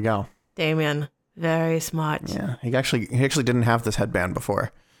 And there we go. Damien, Very smart. Yeah, he actually didn't have this headband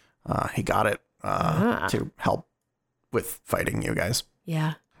before. He got it to help with fighting you guys.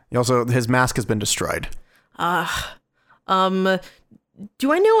 Yeah. His mask has been destroyed. Do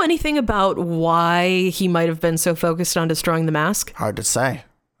I know anything about why he might have been so focused on destroying the mask? Hard to say.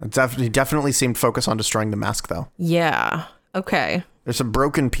 He definitely seemed focused on destroying the mask, though. Yeah. Okay. There's some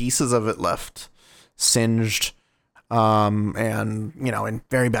broken pieces of it left, singed, and in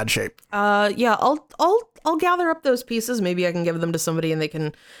very bad shape. Yeah. I'll gather up those pieces. Maybe I can give them to somebody, and they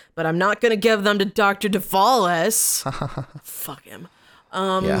can. But I'm not gonna give them to Dr. Davalis. Fuck him.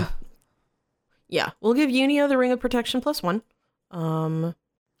 Yeah. Yeah. We'll give Unia the Ring of Protection +1.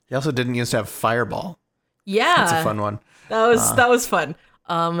 He also didn't used to have Fireball. Yeah. That's a fun one. That was fun.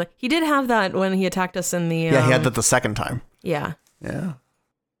 He did have that when he attacked us in the. Yeah, he had that the second time. Yeah. Yeah.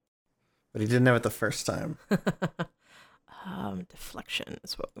 But he didn't have it the first time. Deflection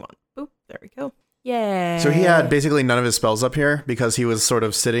is what we want. Boop. There we go. Yay. So he had basically none of his spells up here because he was sort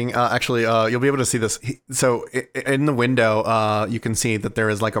of sitting. You'll be able to see this. So in the window, you can see that there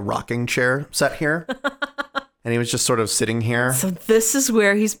is like a rocking chair set here. And he was just sort of sitting here. So this is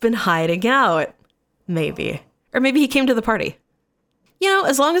where he's been hiding out. Maybe. Or maybe he came to the party.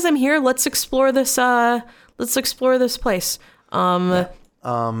 As long as I'm here, let's explore this place. So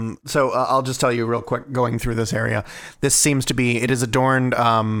I'll just tell you real quick, going through this area, it is adorned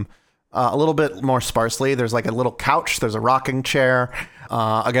a little bit more sparsely. There's like a little couch. There's a rocking chair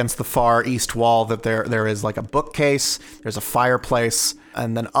against the far east wall. That there is like a bookcase. There's a fireplace,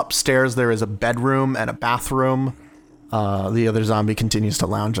 and then upstairs there is a bedroom and a bathroom. The other zombie continues to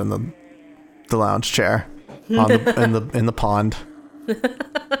lounge in the lounge chair in the pond.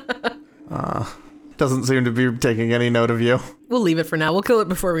 Doesn't seem to be taking any note of you. We'll leave it for now. We'll kill it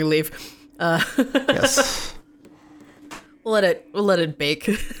before we leave. Yes. We'll let it bake.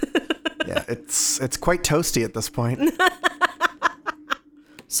 Yeah, it's quite toasty at this point.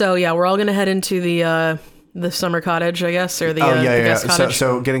 So yeah, we're all gonna head into the summer cottage, I guess, or the guest cottage.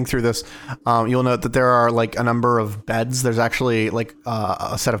 So getting through this, you'll note that there are like a number of beds. There's actually like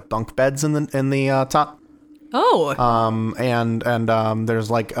a set of bunk beds in the top. Oh. And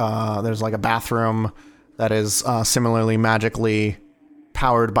there's like a bathroom that is similarly magically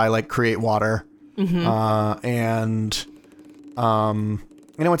powered by like Create Water. Mm-hmm.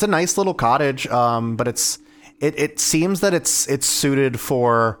 It's a nice little cottage, but it seems that it's suited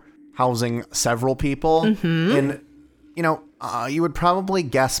for housing several people. Mm-hmm. And you would probably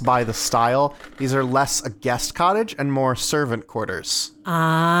guess by the style, these are less a guest cottage and more servant quarters.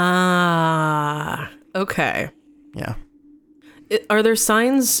 Ah, okay. Yeah. Are there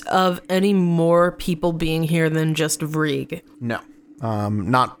signs of any more people being here than just Vrieg? No.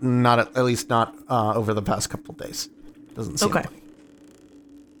 Not at least not over the past couple of days. Doesn't seem okay. Like.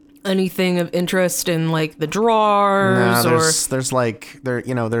 Anything of interest in like the drawers? There's the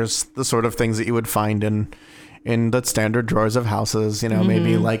sort of things that you would find in the standard drawers of houses. Mm-hmm.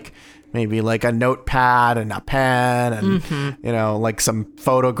 maybe like a notepad and a pen and mm-hmm. Like some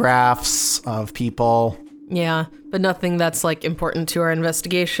photographs of people. Yeah, but nothing that's like important to our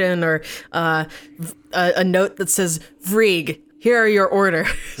investigation or a note that says Vrieg, here are your orders.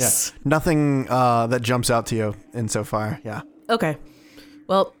 Yeah, nothing that jumps out to you insofar. Yeah. Okay.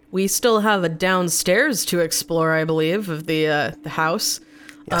 Well, we still have a downstairs to explore, I believe, of the house.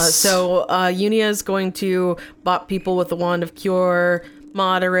 Yes. So Unia is going to bop people with the Wand of Cure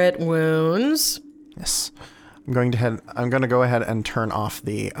moderate wounds. Yes. I'm going to go ahead and turn off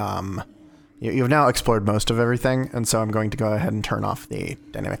the you've now explored most of everything, and so I'm going to go ahead and turn off the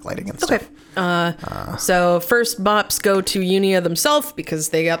dynamic lighting and stuff. Okay. So first bops go to Unia themselves because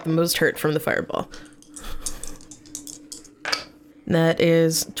they got the most hurt from the fireball. That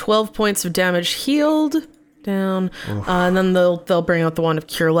is 12 points of damage healed down. And then they'll bring out the Wand of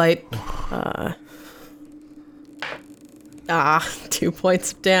Cure Light. 2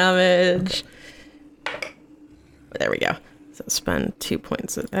 points of damage. There we go. So spend 2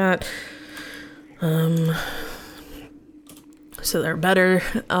 points of that. So they're better.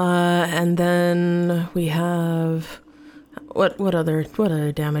 And then we have what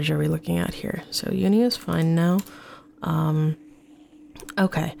other damage are we looking at here? So Unia's fine now.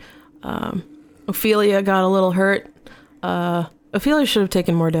 Okay. Ophelia got a little hurt. Ophelia should have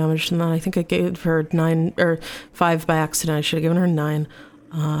taken more damage than that. I think I gave her 9 or 5 by accident. I should have given her 9.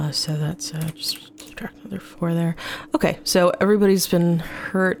 So that's just subtract another 4 there. Okay, so everybody's been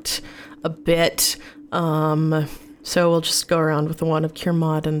hurt a bit. So we'll just go around with the Wand of Cure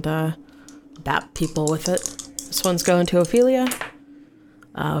Mod and bap people with it. This one's going to Ophelia.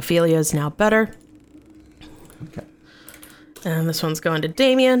 Ophelia is now better. Okay. And this one's going to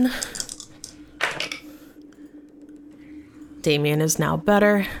Damien. Damien is now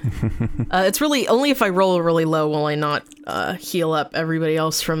better. It's really only if I roll really low will I not heal up everybody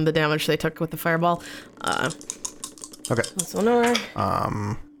else from the damage they took with the fireball. Okay. That's Lenore.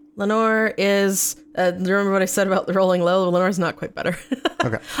 Lenore is. Do you remember what I said about the rolling low? Lenore's not quite better.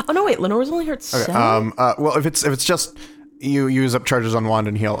 Okay. Oh no, wait. Lenore's only hurt 7. Well, if it's just you use up charges on wand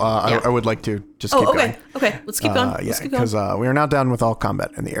and heal, I would like to just keep going. Okay. Let's keep going. Yeah, because we are now done with all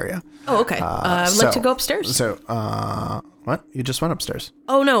combat in the area. Oh, okay. I would like to go upstairs. So, what? You just went upstairs?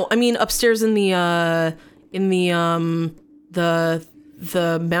 Oh no, I mean upstairs in the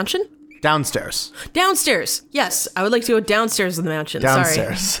mansion. Downstairs. Yes, I would like to go downstairs in the mansion.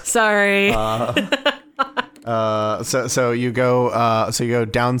 Downstairs. Sorry. So you go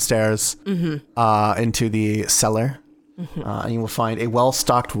downstairs into the cellar, and you will find a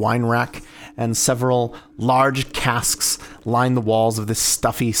well-stocked wine rack and several large casks line the walls of this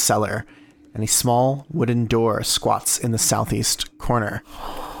stuffy cellar, and a small wooden door squats in the southeast corner.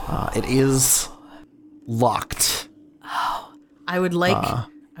 It is locked. I would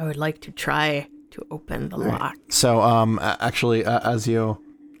like to try to open the lock. So, actually, as you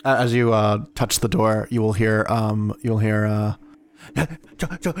touch the door, you will hear, don't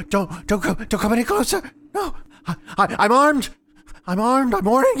come any closer. No, I'm armed. I'm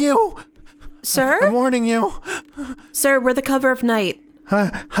warning you. Sir? I'm warning you. Sir, we're the cover of night. Hold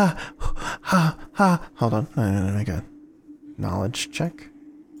on. I'm gonna make a knowledge check.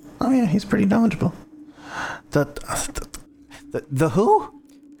 Oh yeah, he's pretty knowledgeable. The who?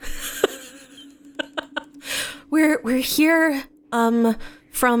 We're here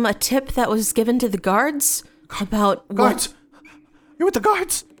from a tip that was given to the guards about guards. What... You're with the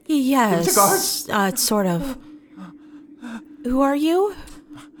guards. Yes. You're with the guards. It's sort of. Who are you?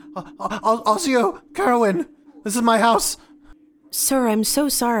 Osio Carowin. This is my house. Sir, I'm so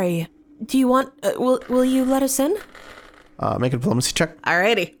sorry. Do you want? Will you let us in? Make a diplomacy check.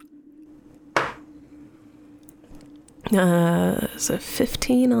 Alrighty. It's a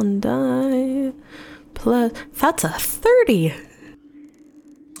 15 on die. Plus, that's a 30.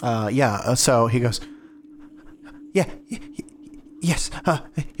 Yeah. So he goes. Yeah. Yes.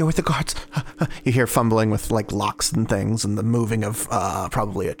 You're with the guards. You hear fumbling with like locks and things, and the moving of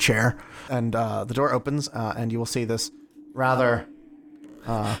probably a chair. And the door opens, and you will see this rather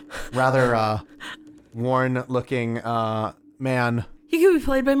worn-looking man. He could be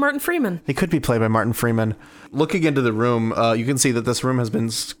played by Martin Freeman. He could be played by Martin Freeman. Looking into the room, you can see that this room has been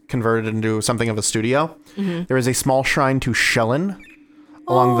converted into something of a studio. Mm-hmm. There is a small shrine to Shellen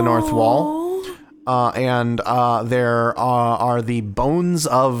along the north wall. And there are the bones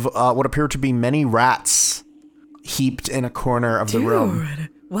of what appear to be many rats heaped in a corner of the room.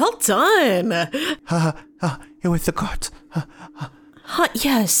 Well done. You're with the guards.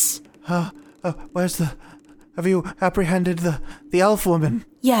 Yes. Have you apprehended the elf woman?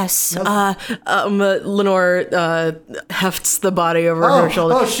 Yes. Lenore hefts the body over her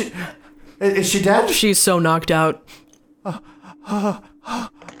shoulder. Oh, is she dead? She's so knocked out.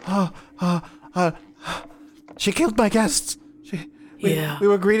 She killed my guests. We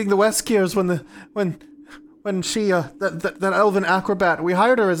were greeting the Westkiers when she that elven acrobat. We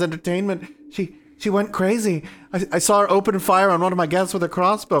hired her as entertainment. She went crazy. I saw her open fire on one of my guests with a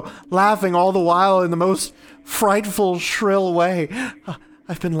crossbow, laughing all the while in the most frightful, shrill way.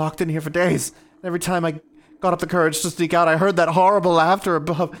 I've been locked in here for days. Every time I got up the courage to sneak out, I heard that horrible laughter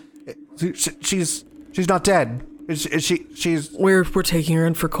above. She's not dead. Is she? She's. We're taking her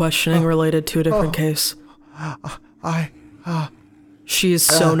in for questioning related to a different case. She's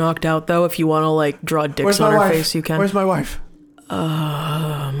so knocked out, though. If you want to like draw dicks on her face, you can. Where's my wife?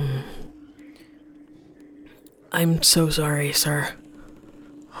 I'm so sorry, sir.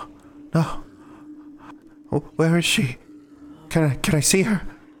 No. Where is she? Can I see her?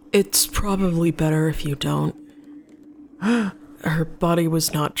 It's probably better if you don't. Her body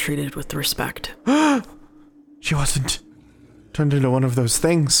was not treated with respect. She wasn't turned into one of those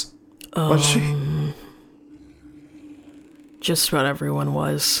things, was she? Just about everyone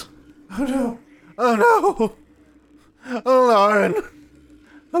was. Oh no! Oh no! Oh, Lauren!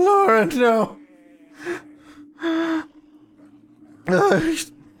 Oh, Lauren, no!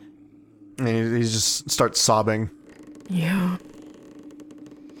 And he just starts sobbing. Yeah.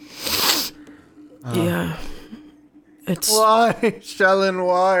 Yeah. It's... Why, Shellen,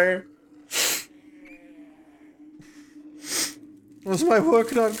 why? Was my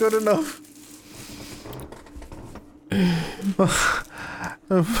work not good enough?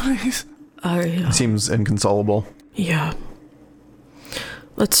 Please. Seems inconsolable. Yeah.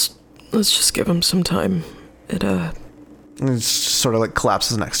 Let's just give him some time. It just sort of like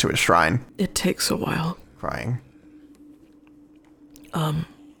collapses next to his shrine. It takes a while. Crying.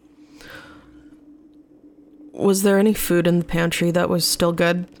 Was there any food in the pantry that was still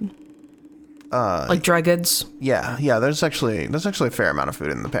good? Like dry goods? Yeah. There's actually a fair amount of food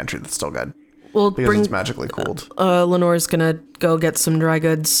in the pantry that's still good. Well, because it's magically cooled. Lenore's gonna go get some dry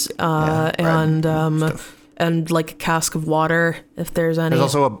goods, bread and like a cask of water if there's any.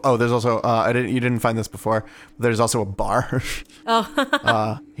 There's also you didn't find this before. There's also a bar.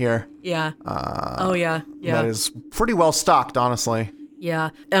 Here. Yeah. Yeah. That is pretty well stocked, honestly.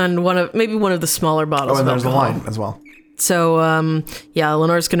 Yeah, and maybe one of the smaller bottles. Oh, and there's the alcohol. wine as well. So,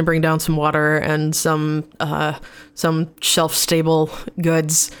 Lenore's gonna bring down some water and some shelf-stable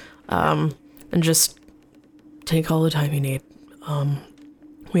goods, and just take all the time you need.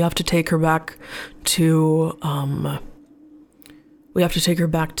 We have to take her back to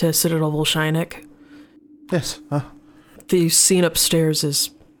Citadel Volshynik. Yes. The scene upstairs is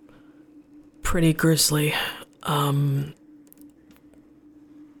pretty grisly.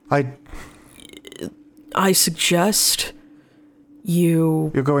 I suggest you're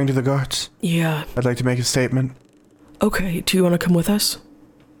going to the guards. Yeah. I'd like to make a statement. Okay, do you want to come with us?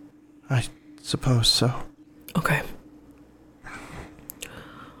 I suppose so. Okay.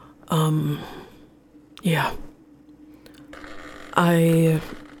 Yeah.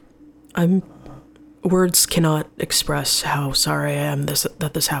 I'm words cannot express how sorry I am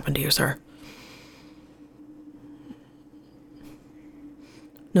that this happened to you, sir.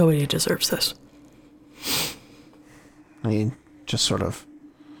 Nobody deserves this. He just sort of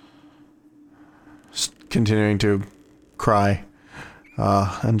continuing to cry,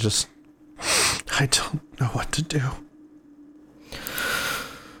 and just, I don't know what to do.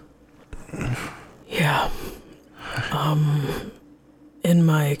 Yeah. In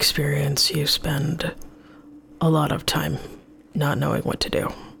my experience, you spend a lot of time not knowing what to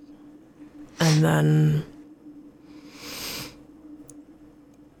do. And then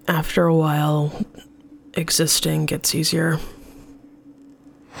after a while, existing gets easier.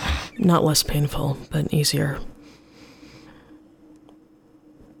 Not less painful, but easier.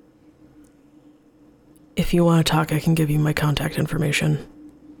 If you want to talk, I can give you my contact information.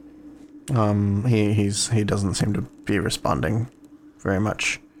 He doesn't seem to be responding very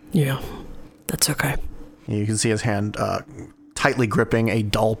much. Yeah, that's okay. You can see his hand tightly gripping a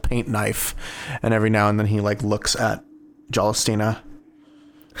dull paint knife, and every now and then he looks at Jolostina.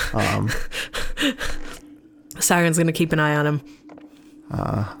 Siren's gonna keep an eye on him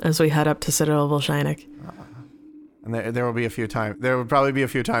as we head up to Citadel Volshynik. And there will be a few times. There would probably be a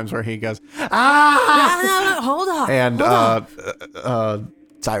few times where he goes, "Ah!" No, hold on. And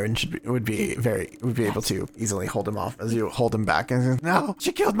Siren would be able to easily hold him off as you hold him back and says, "No,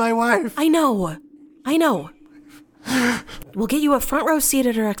 she killed my wife." I know. We'll get you a front row seat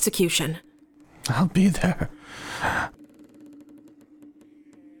at her execution. I'll be there.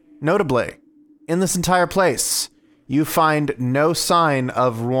 Notably, in this entire place, you find no sign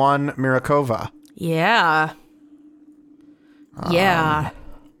of Ruan Mirakova. Yeah.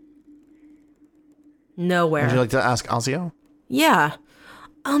 Nowhere. Would you like to ask Alzio? Yeah.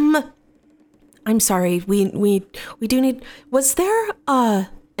 I'm sorry. We do need. Was there an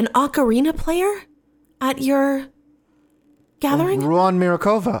ocarina player at your gathering? Ruan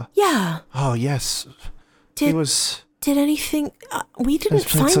Mirakova. Yeah. Oh yes. He was. Did anything? We didn't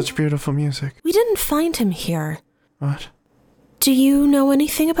find such beautiful music. We didn't find him here. What? Do you know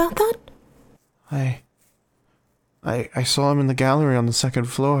anything about that? I saw him in the gallery on the second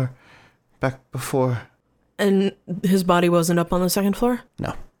floor, back before. And his body wasn't up on the second floor?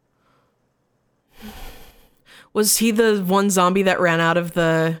 No. Was he the one zombie that ran out of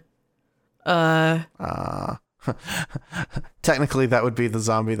the, Technically, that would be the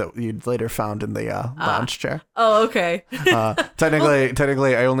zombie that you'd later found in the lounge chair. Oh, okay.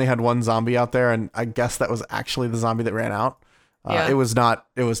 Technically, I only had one zombie out there, and I guess that was actually the zombie that ran out. Yeah. It was not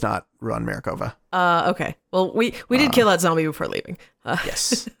Ruan Mirakova. Okay. Well, we did kill that zombie before leaving.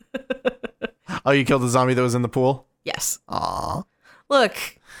 Yes. Oh, you killed the zombie that was in the pool? Yes. Aw. Look,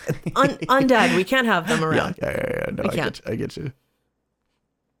 undead. We can't have them around. Yeah. No, I get you.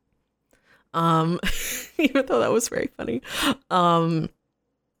 Even though that was very funny.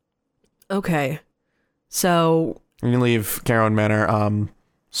 Okay. So You leave Carrowan Manor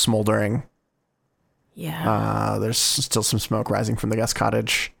smoldering. Yeah. There's still some smoke rising from the guest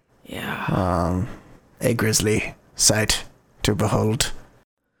cottage. Yeah. A grisly sight to behold.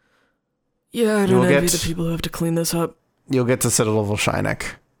 Yeah, I don't envy the people who have to clean this up. You'll get to Citadel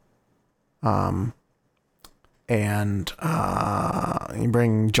Volshynik. And you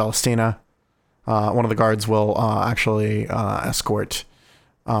bring Jolostina. One of the guards will actually escort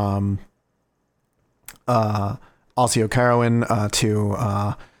Alcio Carowin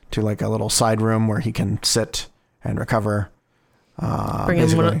to like a little side room where he can sit and recover.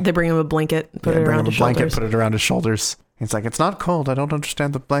 They bring him a blanket, put it around his shoulders. Put it around his shoulders. It's like, it's not cold. I don't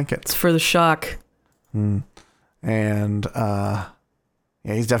understand the blanket. It's for the shock. And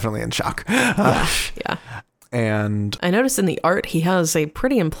he's definitely in shock. Yeah. And I noticed in the art he has a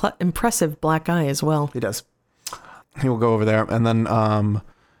pretty impressive black eye as well. He does. He will go over there, and then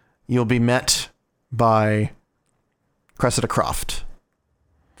you'll be met by Cressida Croft.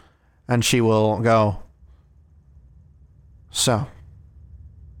 And she will go, so,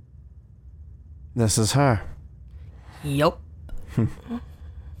 this is her. Yup.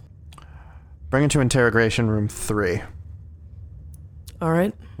 Bring her to interrogation room 3. All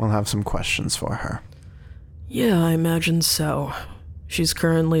right. We'll have some questions for her. Yeah, I imagine so.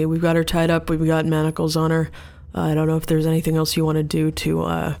 We've got her tied up. We've got manacles on her. I don't know if there's anything else you want to do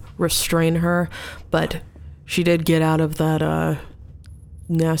to restrain her, but she did get out of that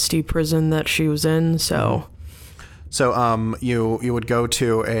nasty prison that she was in, so... So, you would go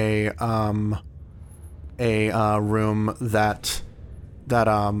to a room that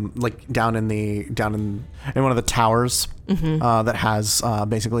like down in one of the towers, that has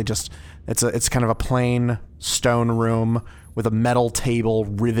basically just it's kind of a plain stone room with a metal table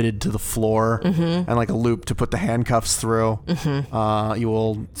riveted to the floor and like a loop to put the handcuffs through. You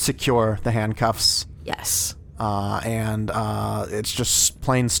will secure the handcuffs. Yes. And it's just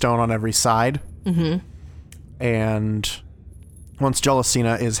plain stone on every side. And once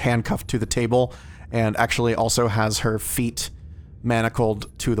Jolacina is handcuffed to the table and actually also has her feet manacled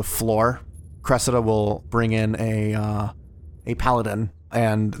to the floor, Cressida will bring in a paladin,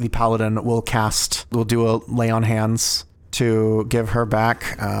 and the paladin will do a lay on hands to give her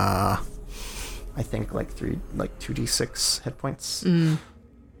back, I think like 2d6 hit points.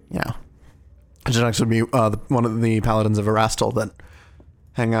 Yeah. Genix would be one of the paladins of Erastil that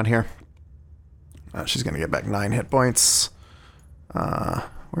hang out here. She's going to get back 9 hit points.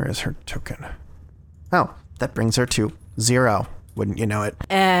 Where is her token? Oh, that brings her to 0. Wouldn't you know it?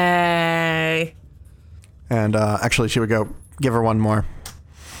 Hey. And actually, she would go give her one more.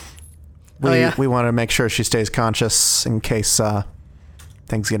 We want to make sure she stays conscious in case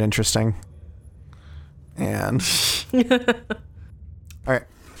things get interesting. And all right,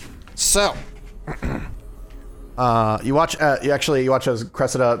 so you watch as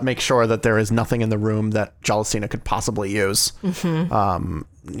Cressida makes sure that there is nothing in the room that Jolacina could possibly use.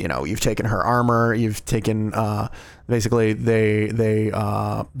 You've taken her armor. You've taken basically they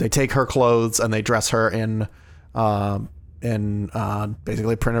take her clothes and they dress her in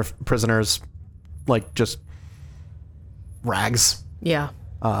basically prisoners, like just rags. Yeah.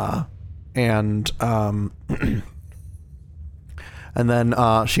 And then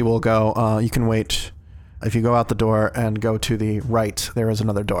she will go, you can wait. If you go out the door and go to the right, there is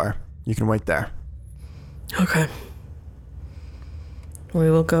another door. You can wait there. Okay. We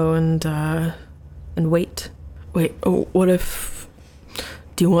will go and wait. Wait, what if...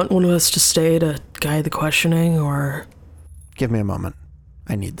 Do you want one of us to stay to guide the questioning, or... Give me a moment.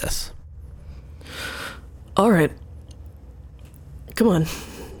 I need this. All right. Come on.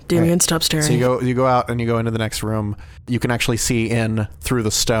 Damien, right. Stop staring. So you go out and you go into the next room. You can actually see in through the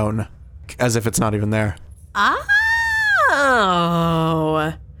stone, as if it's not even there.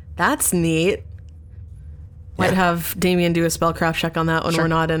 Oh, that's neat. Might have Damien do a spellcraft check on that when we're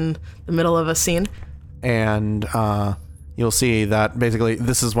not in the middle of a scene. And you'll see that basically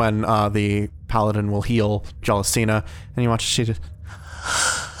this is when the paladin will heal Jolacina, and you watch she just...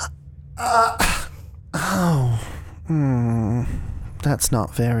 that's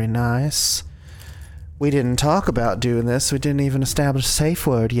not very nice. We didn't talk about doing this. We didn't even establish a safe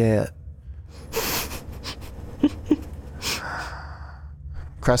word yet.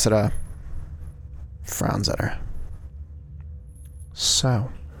 Cressida frowns at her. So,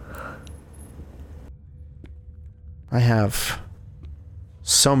 I have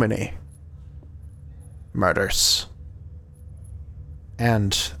so many murders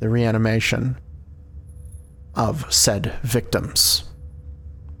and the reanimation of said victims.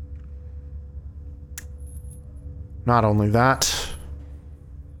 Not only that,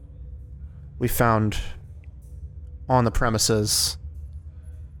 we found on the premises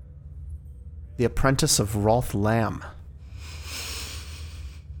the apprentice of Rolf Lamb.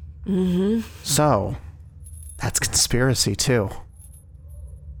 So, that's conspiracy too.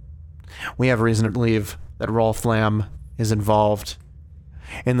 We have reason to believe that Rolf Lamb is involved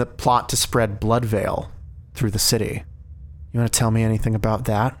in the plot to spread Bloodveil through the city. You want to tell me anything about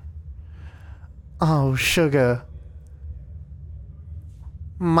that? Oh, sugar.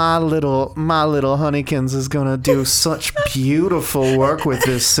 My little Honeykins is gonna do such beautiful work with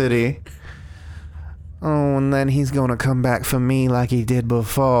this city. Oh, and then he's gonna come back for me like he did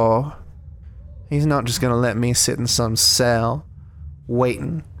before. He's not just gonna let me sit in some cell,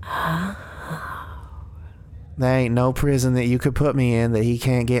 waiting. There ain't no prison that you could put me in that he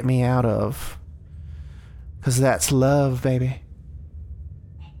can't get me out of. 'Cause that's love, baby.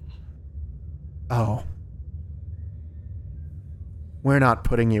 Oh. We're not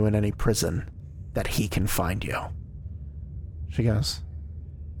putting you in any prison that he can find you. She goes,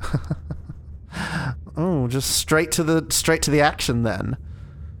 oh, just straight to the action then.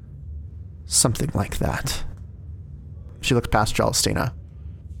 Something like that. She looks past Celestina.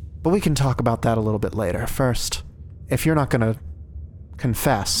 But we can talk about that a little bit later. First, if you're not gonna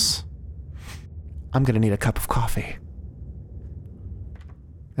confess, I'm gonna need a cup of coffee.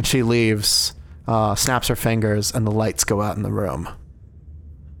 And she leaves, snaps her fingers, and the lights go out in the room.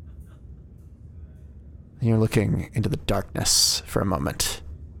 And you're looking into the darkness for a moment.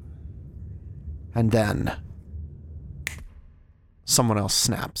 And then someone else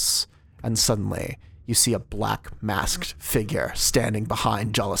snaps, and suddenly you see a black masked figure standing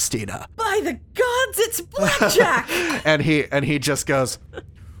behind Celestina. By the gods, it's Blackjack! and he just goes,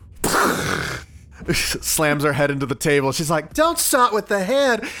 slams her head into the table. She's like, don't start with the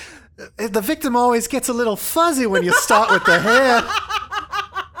head. The victim always gets a little fuzzy when you start with the head.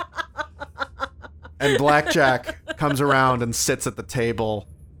 And Blackjack comes around and sits at the table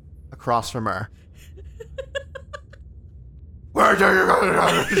across from her. Where's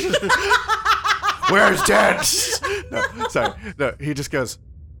Dad? No, sorry. No, he just goes,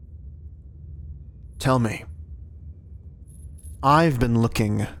 tell me. I've been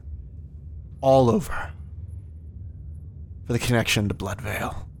looking all over for the connection to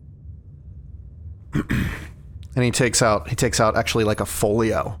Bloodvale. And he takes out actually like a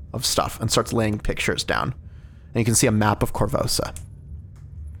folio of stuff and starts laying pictures down. And you can see a map of Korvosa.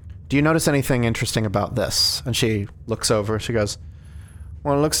 Do you notice anything interesting about this? And she looks over. She goes,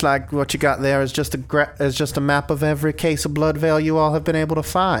 well, it looks like what you got there is just a map of every case of Bloodvale you all have been able to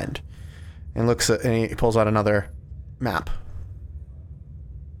find. And he pulls out another map,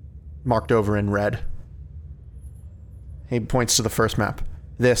 marked over in red. He points to the first map.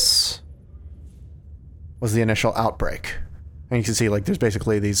 This was the initial outbreak. And you can see, like, there's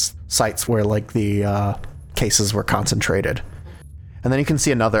basically these sites where, like, the cases were concentrated. And then you can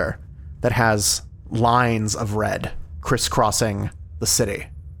see another that has lines of red crisscrossing the city.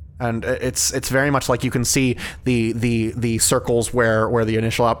 And it's very much like you can see the circles where the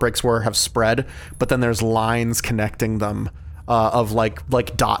initial outbreaks were have spread, but then there's lines connecting them of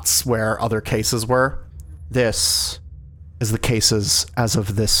like dots where other cases were. This is the cases as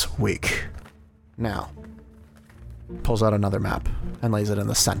of this week. Now, pulls out another map and lays it in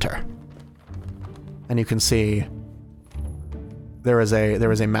the center. And you can see there is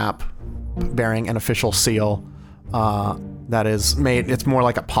a map bearing an official seal that is made, it's more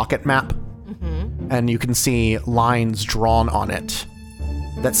like a pocket map. Mm-hmm. And you can see lines drawn on it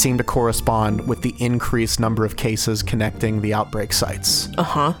that seem to correspond with the increased number of cases connecting the outbreak sites.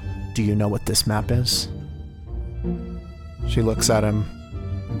 Uh-huh. Do you know what this map is? She looks at him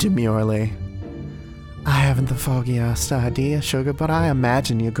demurely. I haven't the foggiest idea, sugar, but I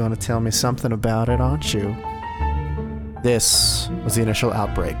imagine you're going to tell me something about it, aren't you? This was the initial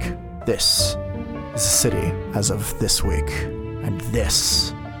outbreak. This is the city as of this week. And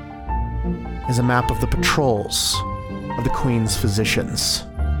this is a map of the patrols of the Queen's Physicians.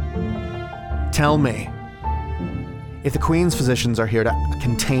 Tell me, if the Queen's Physicians are here to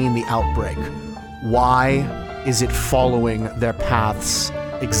contain the outbreak, why is it following their paths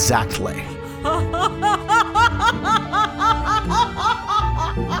exactly? Oh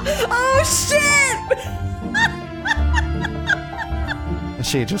shit!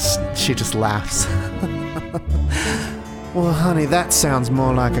 She just laughs. Well, honey, that sounds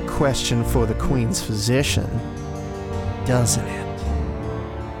more like a question for the Queen's Physician, doesn't it?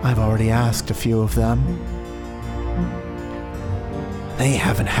 I've already asked a few of them. They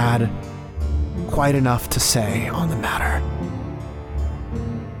haven't had quite enough to say on the matter.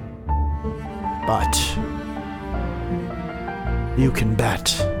 But you can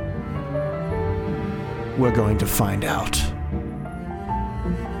bet we're going to find out.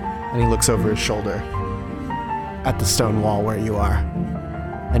 And he looks over his shoulder at the stone wall where you are,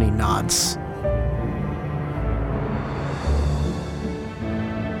 and he nods.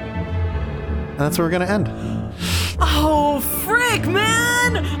 And that's where we're gonna end. Oh, frick,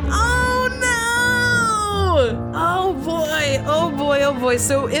 man! Oh, no! Oh, boy. Oh, boy. Oh, boy.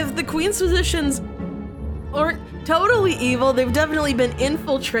 So if the Queen's Physicians aren't totally evil. They've definitely been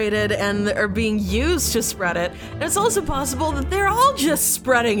infiltrated and are being used to spread it. And it's also possible that they're all just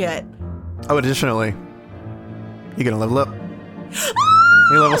spreading it. Oh, additionally, you're gonna level up.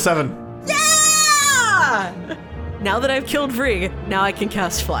 You're level 7. Yeah! Now that I've killed Vrieg, now I can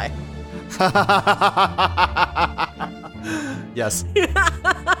cast Fly. Yes.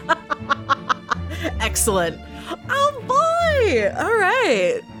 Excellent. Oh boy! All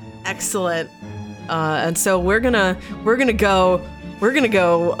right. Excellent. And so we're gonna go.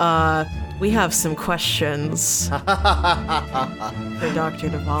 We have some questions for Dr.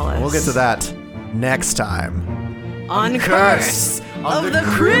 Davalos. We'll get to that next time on Curse of the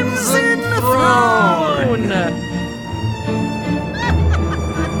Crimson Throne.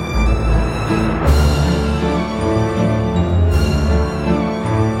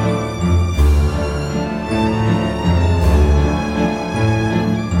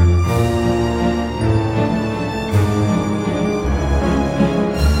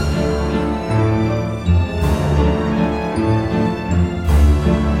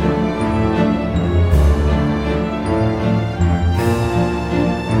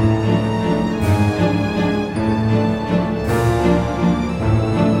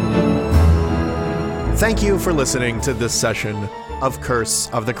 Thank you for listening to this session of Curse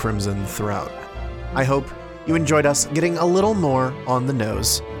of the Crimson Throne. I hope you enjoyed us getting a little more on the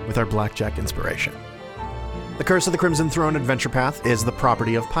nose with our blackjack inspiration. The Curse of the Crimson Throne adventure path is the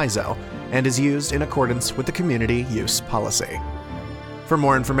property of Paizo and is used in accordance with the community use policy. For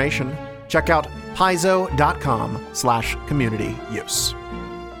more information, check out paizo.com/community use.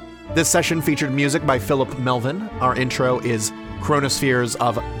 This session featured music by Philip Melvin. Our intro is Chronospheres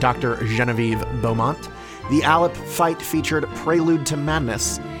of Dr. Genevieve Beaumont. The Alep fight featured Prelude to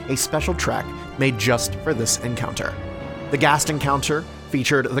Madness, a special track made just for this encounter. The Ghast encounter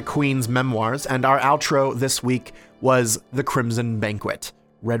featured the Queen's Memoirs, and our outro this week was The Crimson Banquet,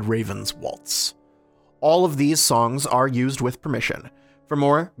 Red Raven's Waltz. All of these songs are used with permission. For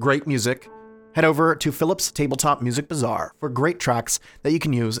more great music, head over to Philip's Tabletop Music Bazaar for great tracks that you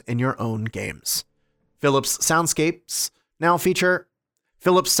can use in your own games. Philip's Soundscapes now feature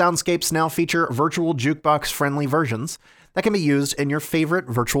virtual jukebox-friendly versions that can be used in your favorite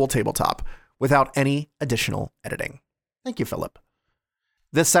virtual tabletop without any additional editing. Thank you, Philip.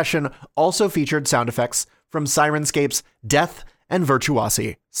 This session also featured sound effects from Syrinscape's Death and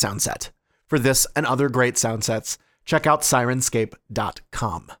Virtuosi sound set. For this and other great sound sets, check out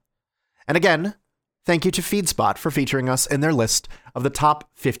Syrinscape.com. And again, thank you to FeedSpot for featuring us in their list of the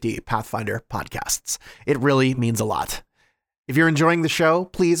top 50 Pathfinder podcasts. It really means a lot. If you're enjoying the show,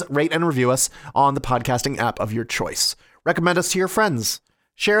 please rate and review us on the podcasting app of your choice. Recommend us to your friends.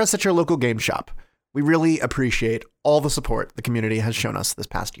 Share us at your local game shop. We really appreciate all the support the community has shown us this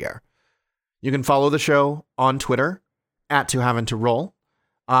past year. You can follow the show on Twitter at To Have and To Roll.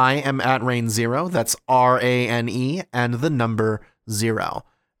 I am at Rain0. That's RANE and the number 0.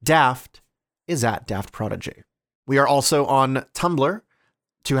 Daft is at Daft Prodigy. We are also on Tumblr,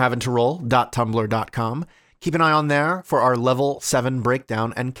 tohaveandtoroll.tumblr.com. Keep an eye on there for our level 7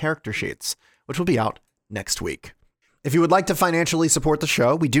 breakdown and character sheets, which will be out next week. If you would like to financially support the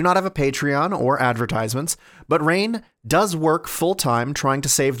show, we do not have a Patreon or advertisements, but Rain does work full-time trying to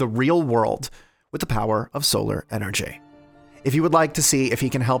save the real world with the power of solar energy. If you would like to see if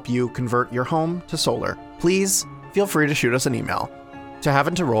he can help you convert your home to solar, please feel free to shoot us an email to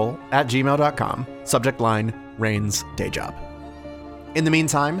haveandtoroll@gmail.com, subject line Rain's Day Job. In the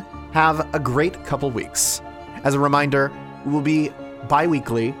meantime, have a great couple weeks. As a reminder, we will be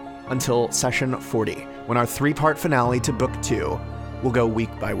bi-weekly until session 40, when our 3-part finale to book 2 will go week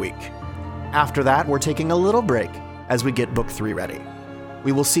by week. After that, we're taking a little break as we get book 3 ready.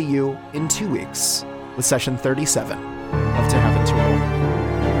 We will see you in 2 weeks with session 37 of To Have and To Roll.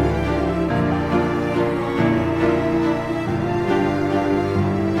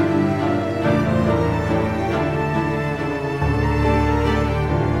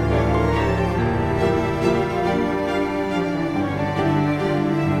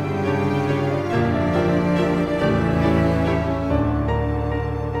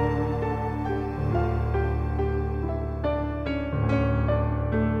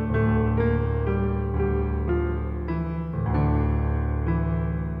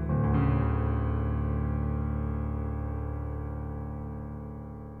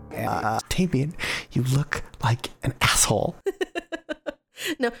 Damien, you look like an asshole.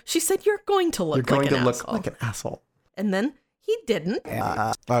 No, she said you're going to look like an asshole. Look like an asshole. And then he didn't.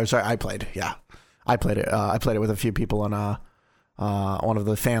 Oh, sorry, I played. Yeah, I played it. I played it with a few people on one of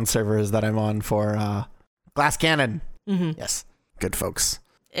the fan servers that I'm on for Glass Cannon. Mm-hmm. Yes, good folks.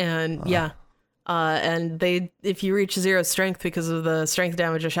 And yeah, And if you reach 0 strength because of the strength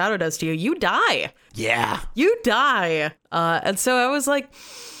damage a shadow does to you, you die. Yeah. You die. And so I was like,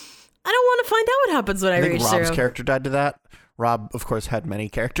 I don't want to find out what happens when I think reach Rob's 0. character died to that. Rob, of course, had many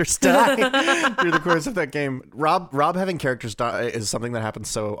characters die through the course of that game. Rob having characters die is something that happens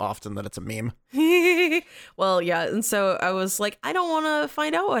so often that it's a meme. Well, yeah. And so I was like, I don't want to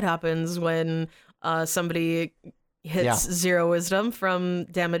find out what happens when somebody hits 0 wisdom from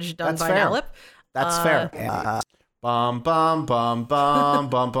damage done by fair. Nalip. That's fair. Bum bum bum bum bum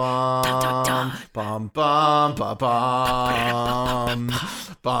bum bum bum bum bum bum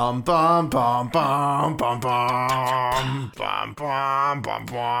bum bum bum bum bum bum bum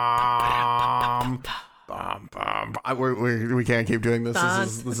bum bum. We can't keep doing this.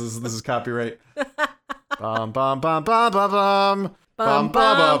 This is copyright. Bum bum bum bum bum bum bum bum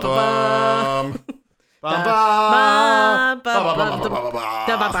bum bum.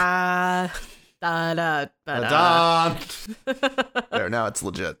 There, now it's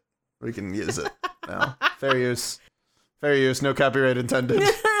legit. We can use it now. Fair use. No copyright intended.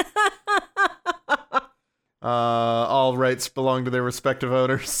 All rights belong to their respective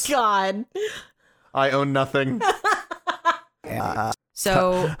owners. God. I own nothing.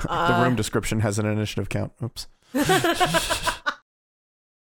 So the room description has an initiative count. Oops.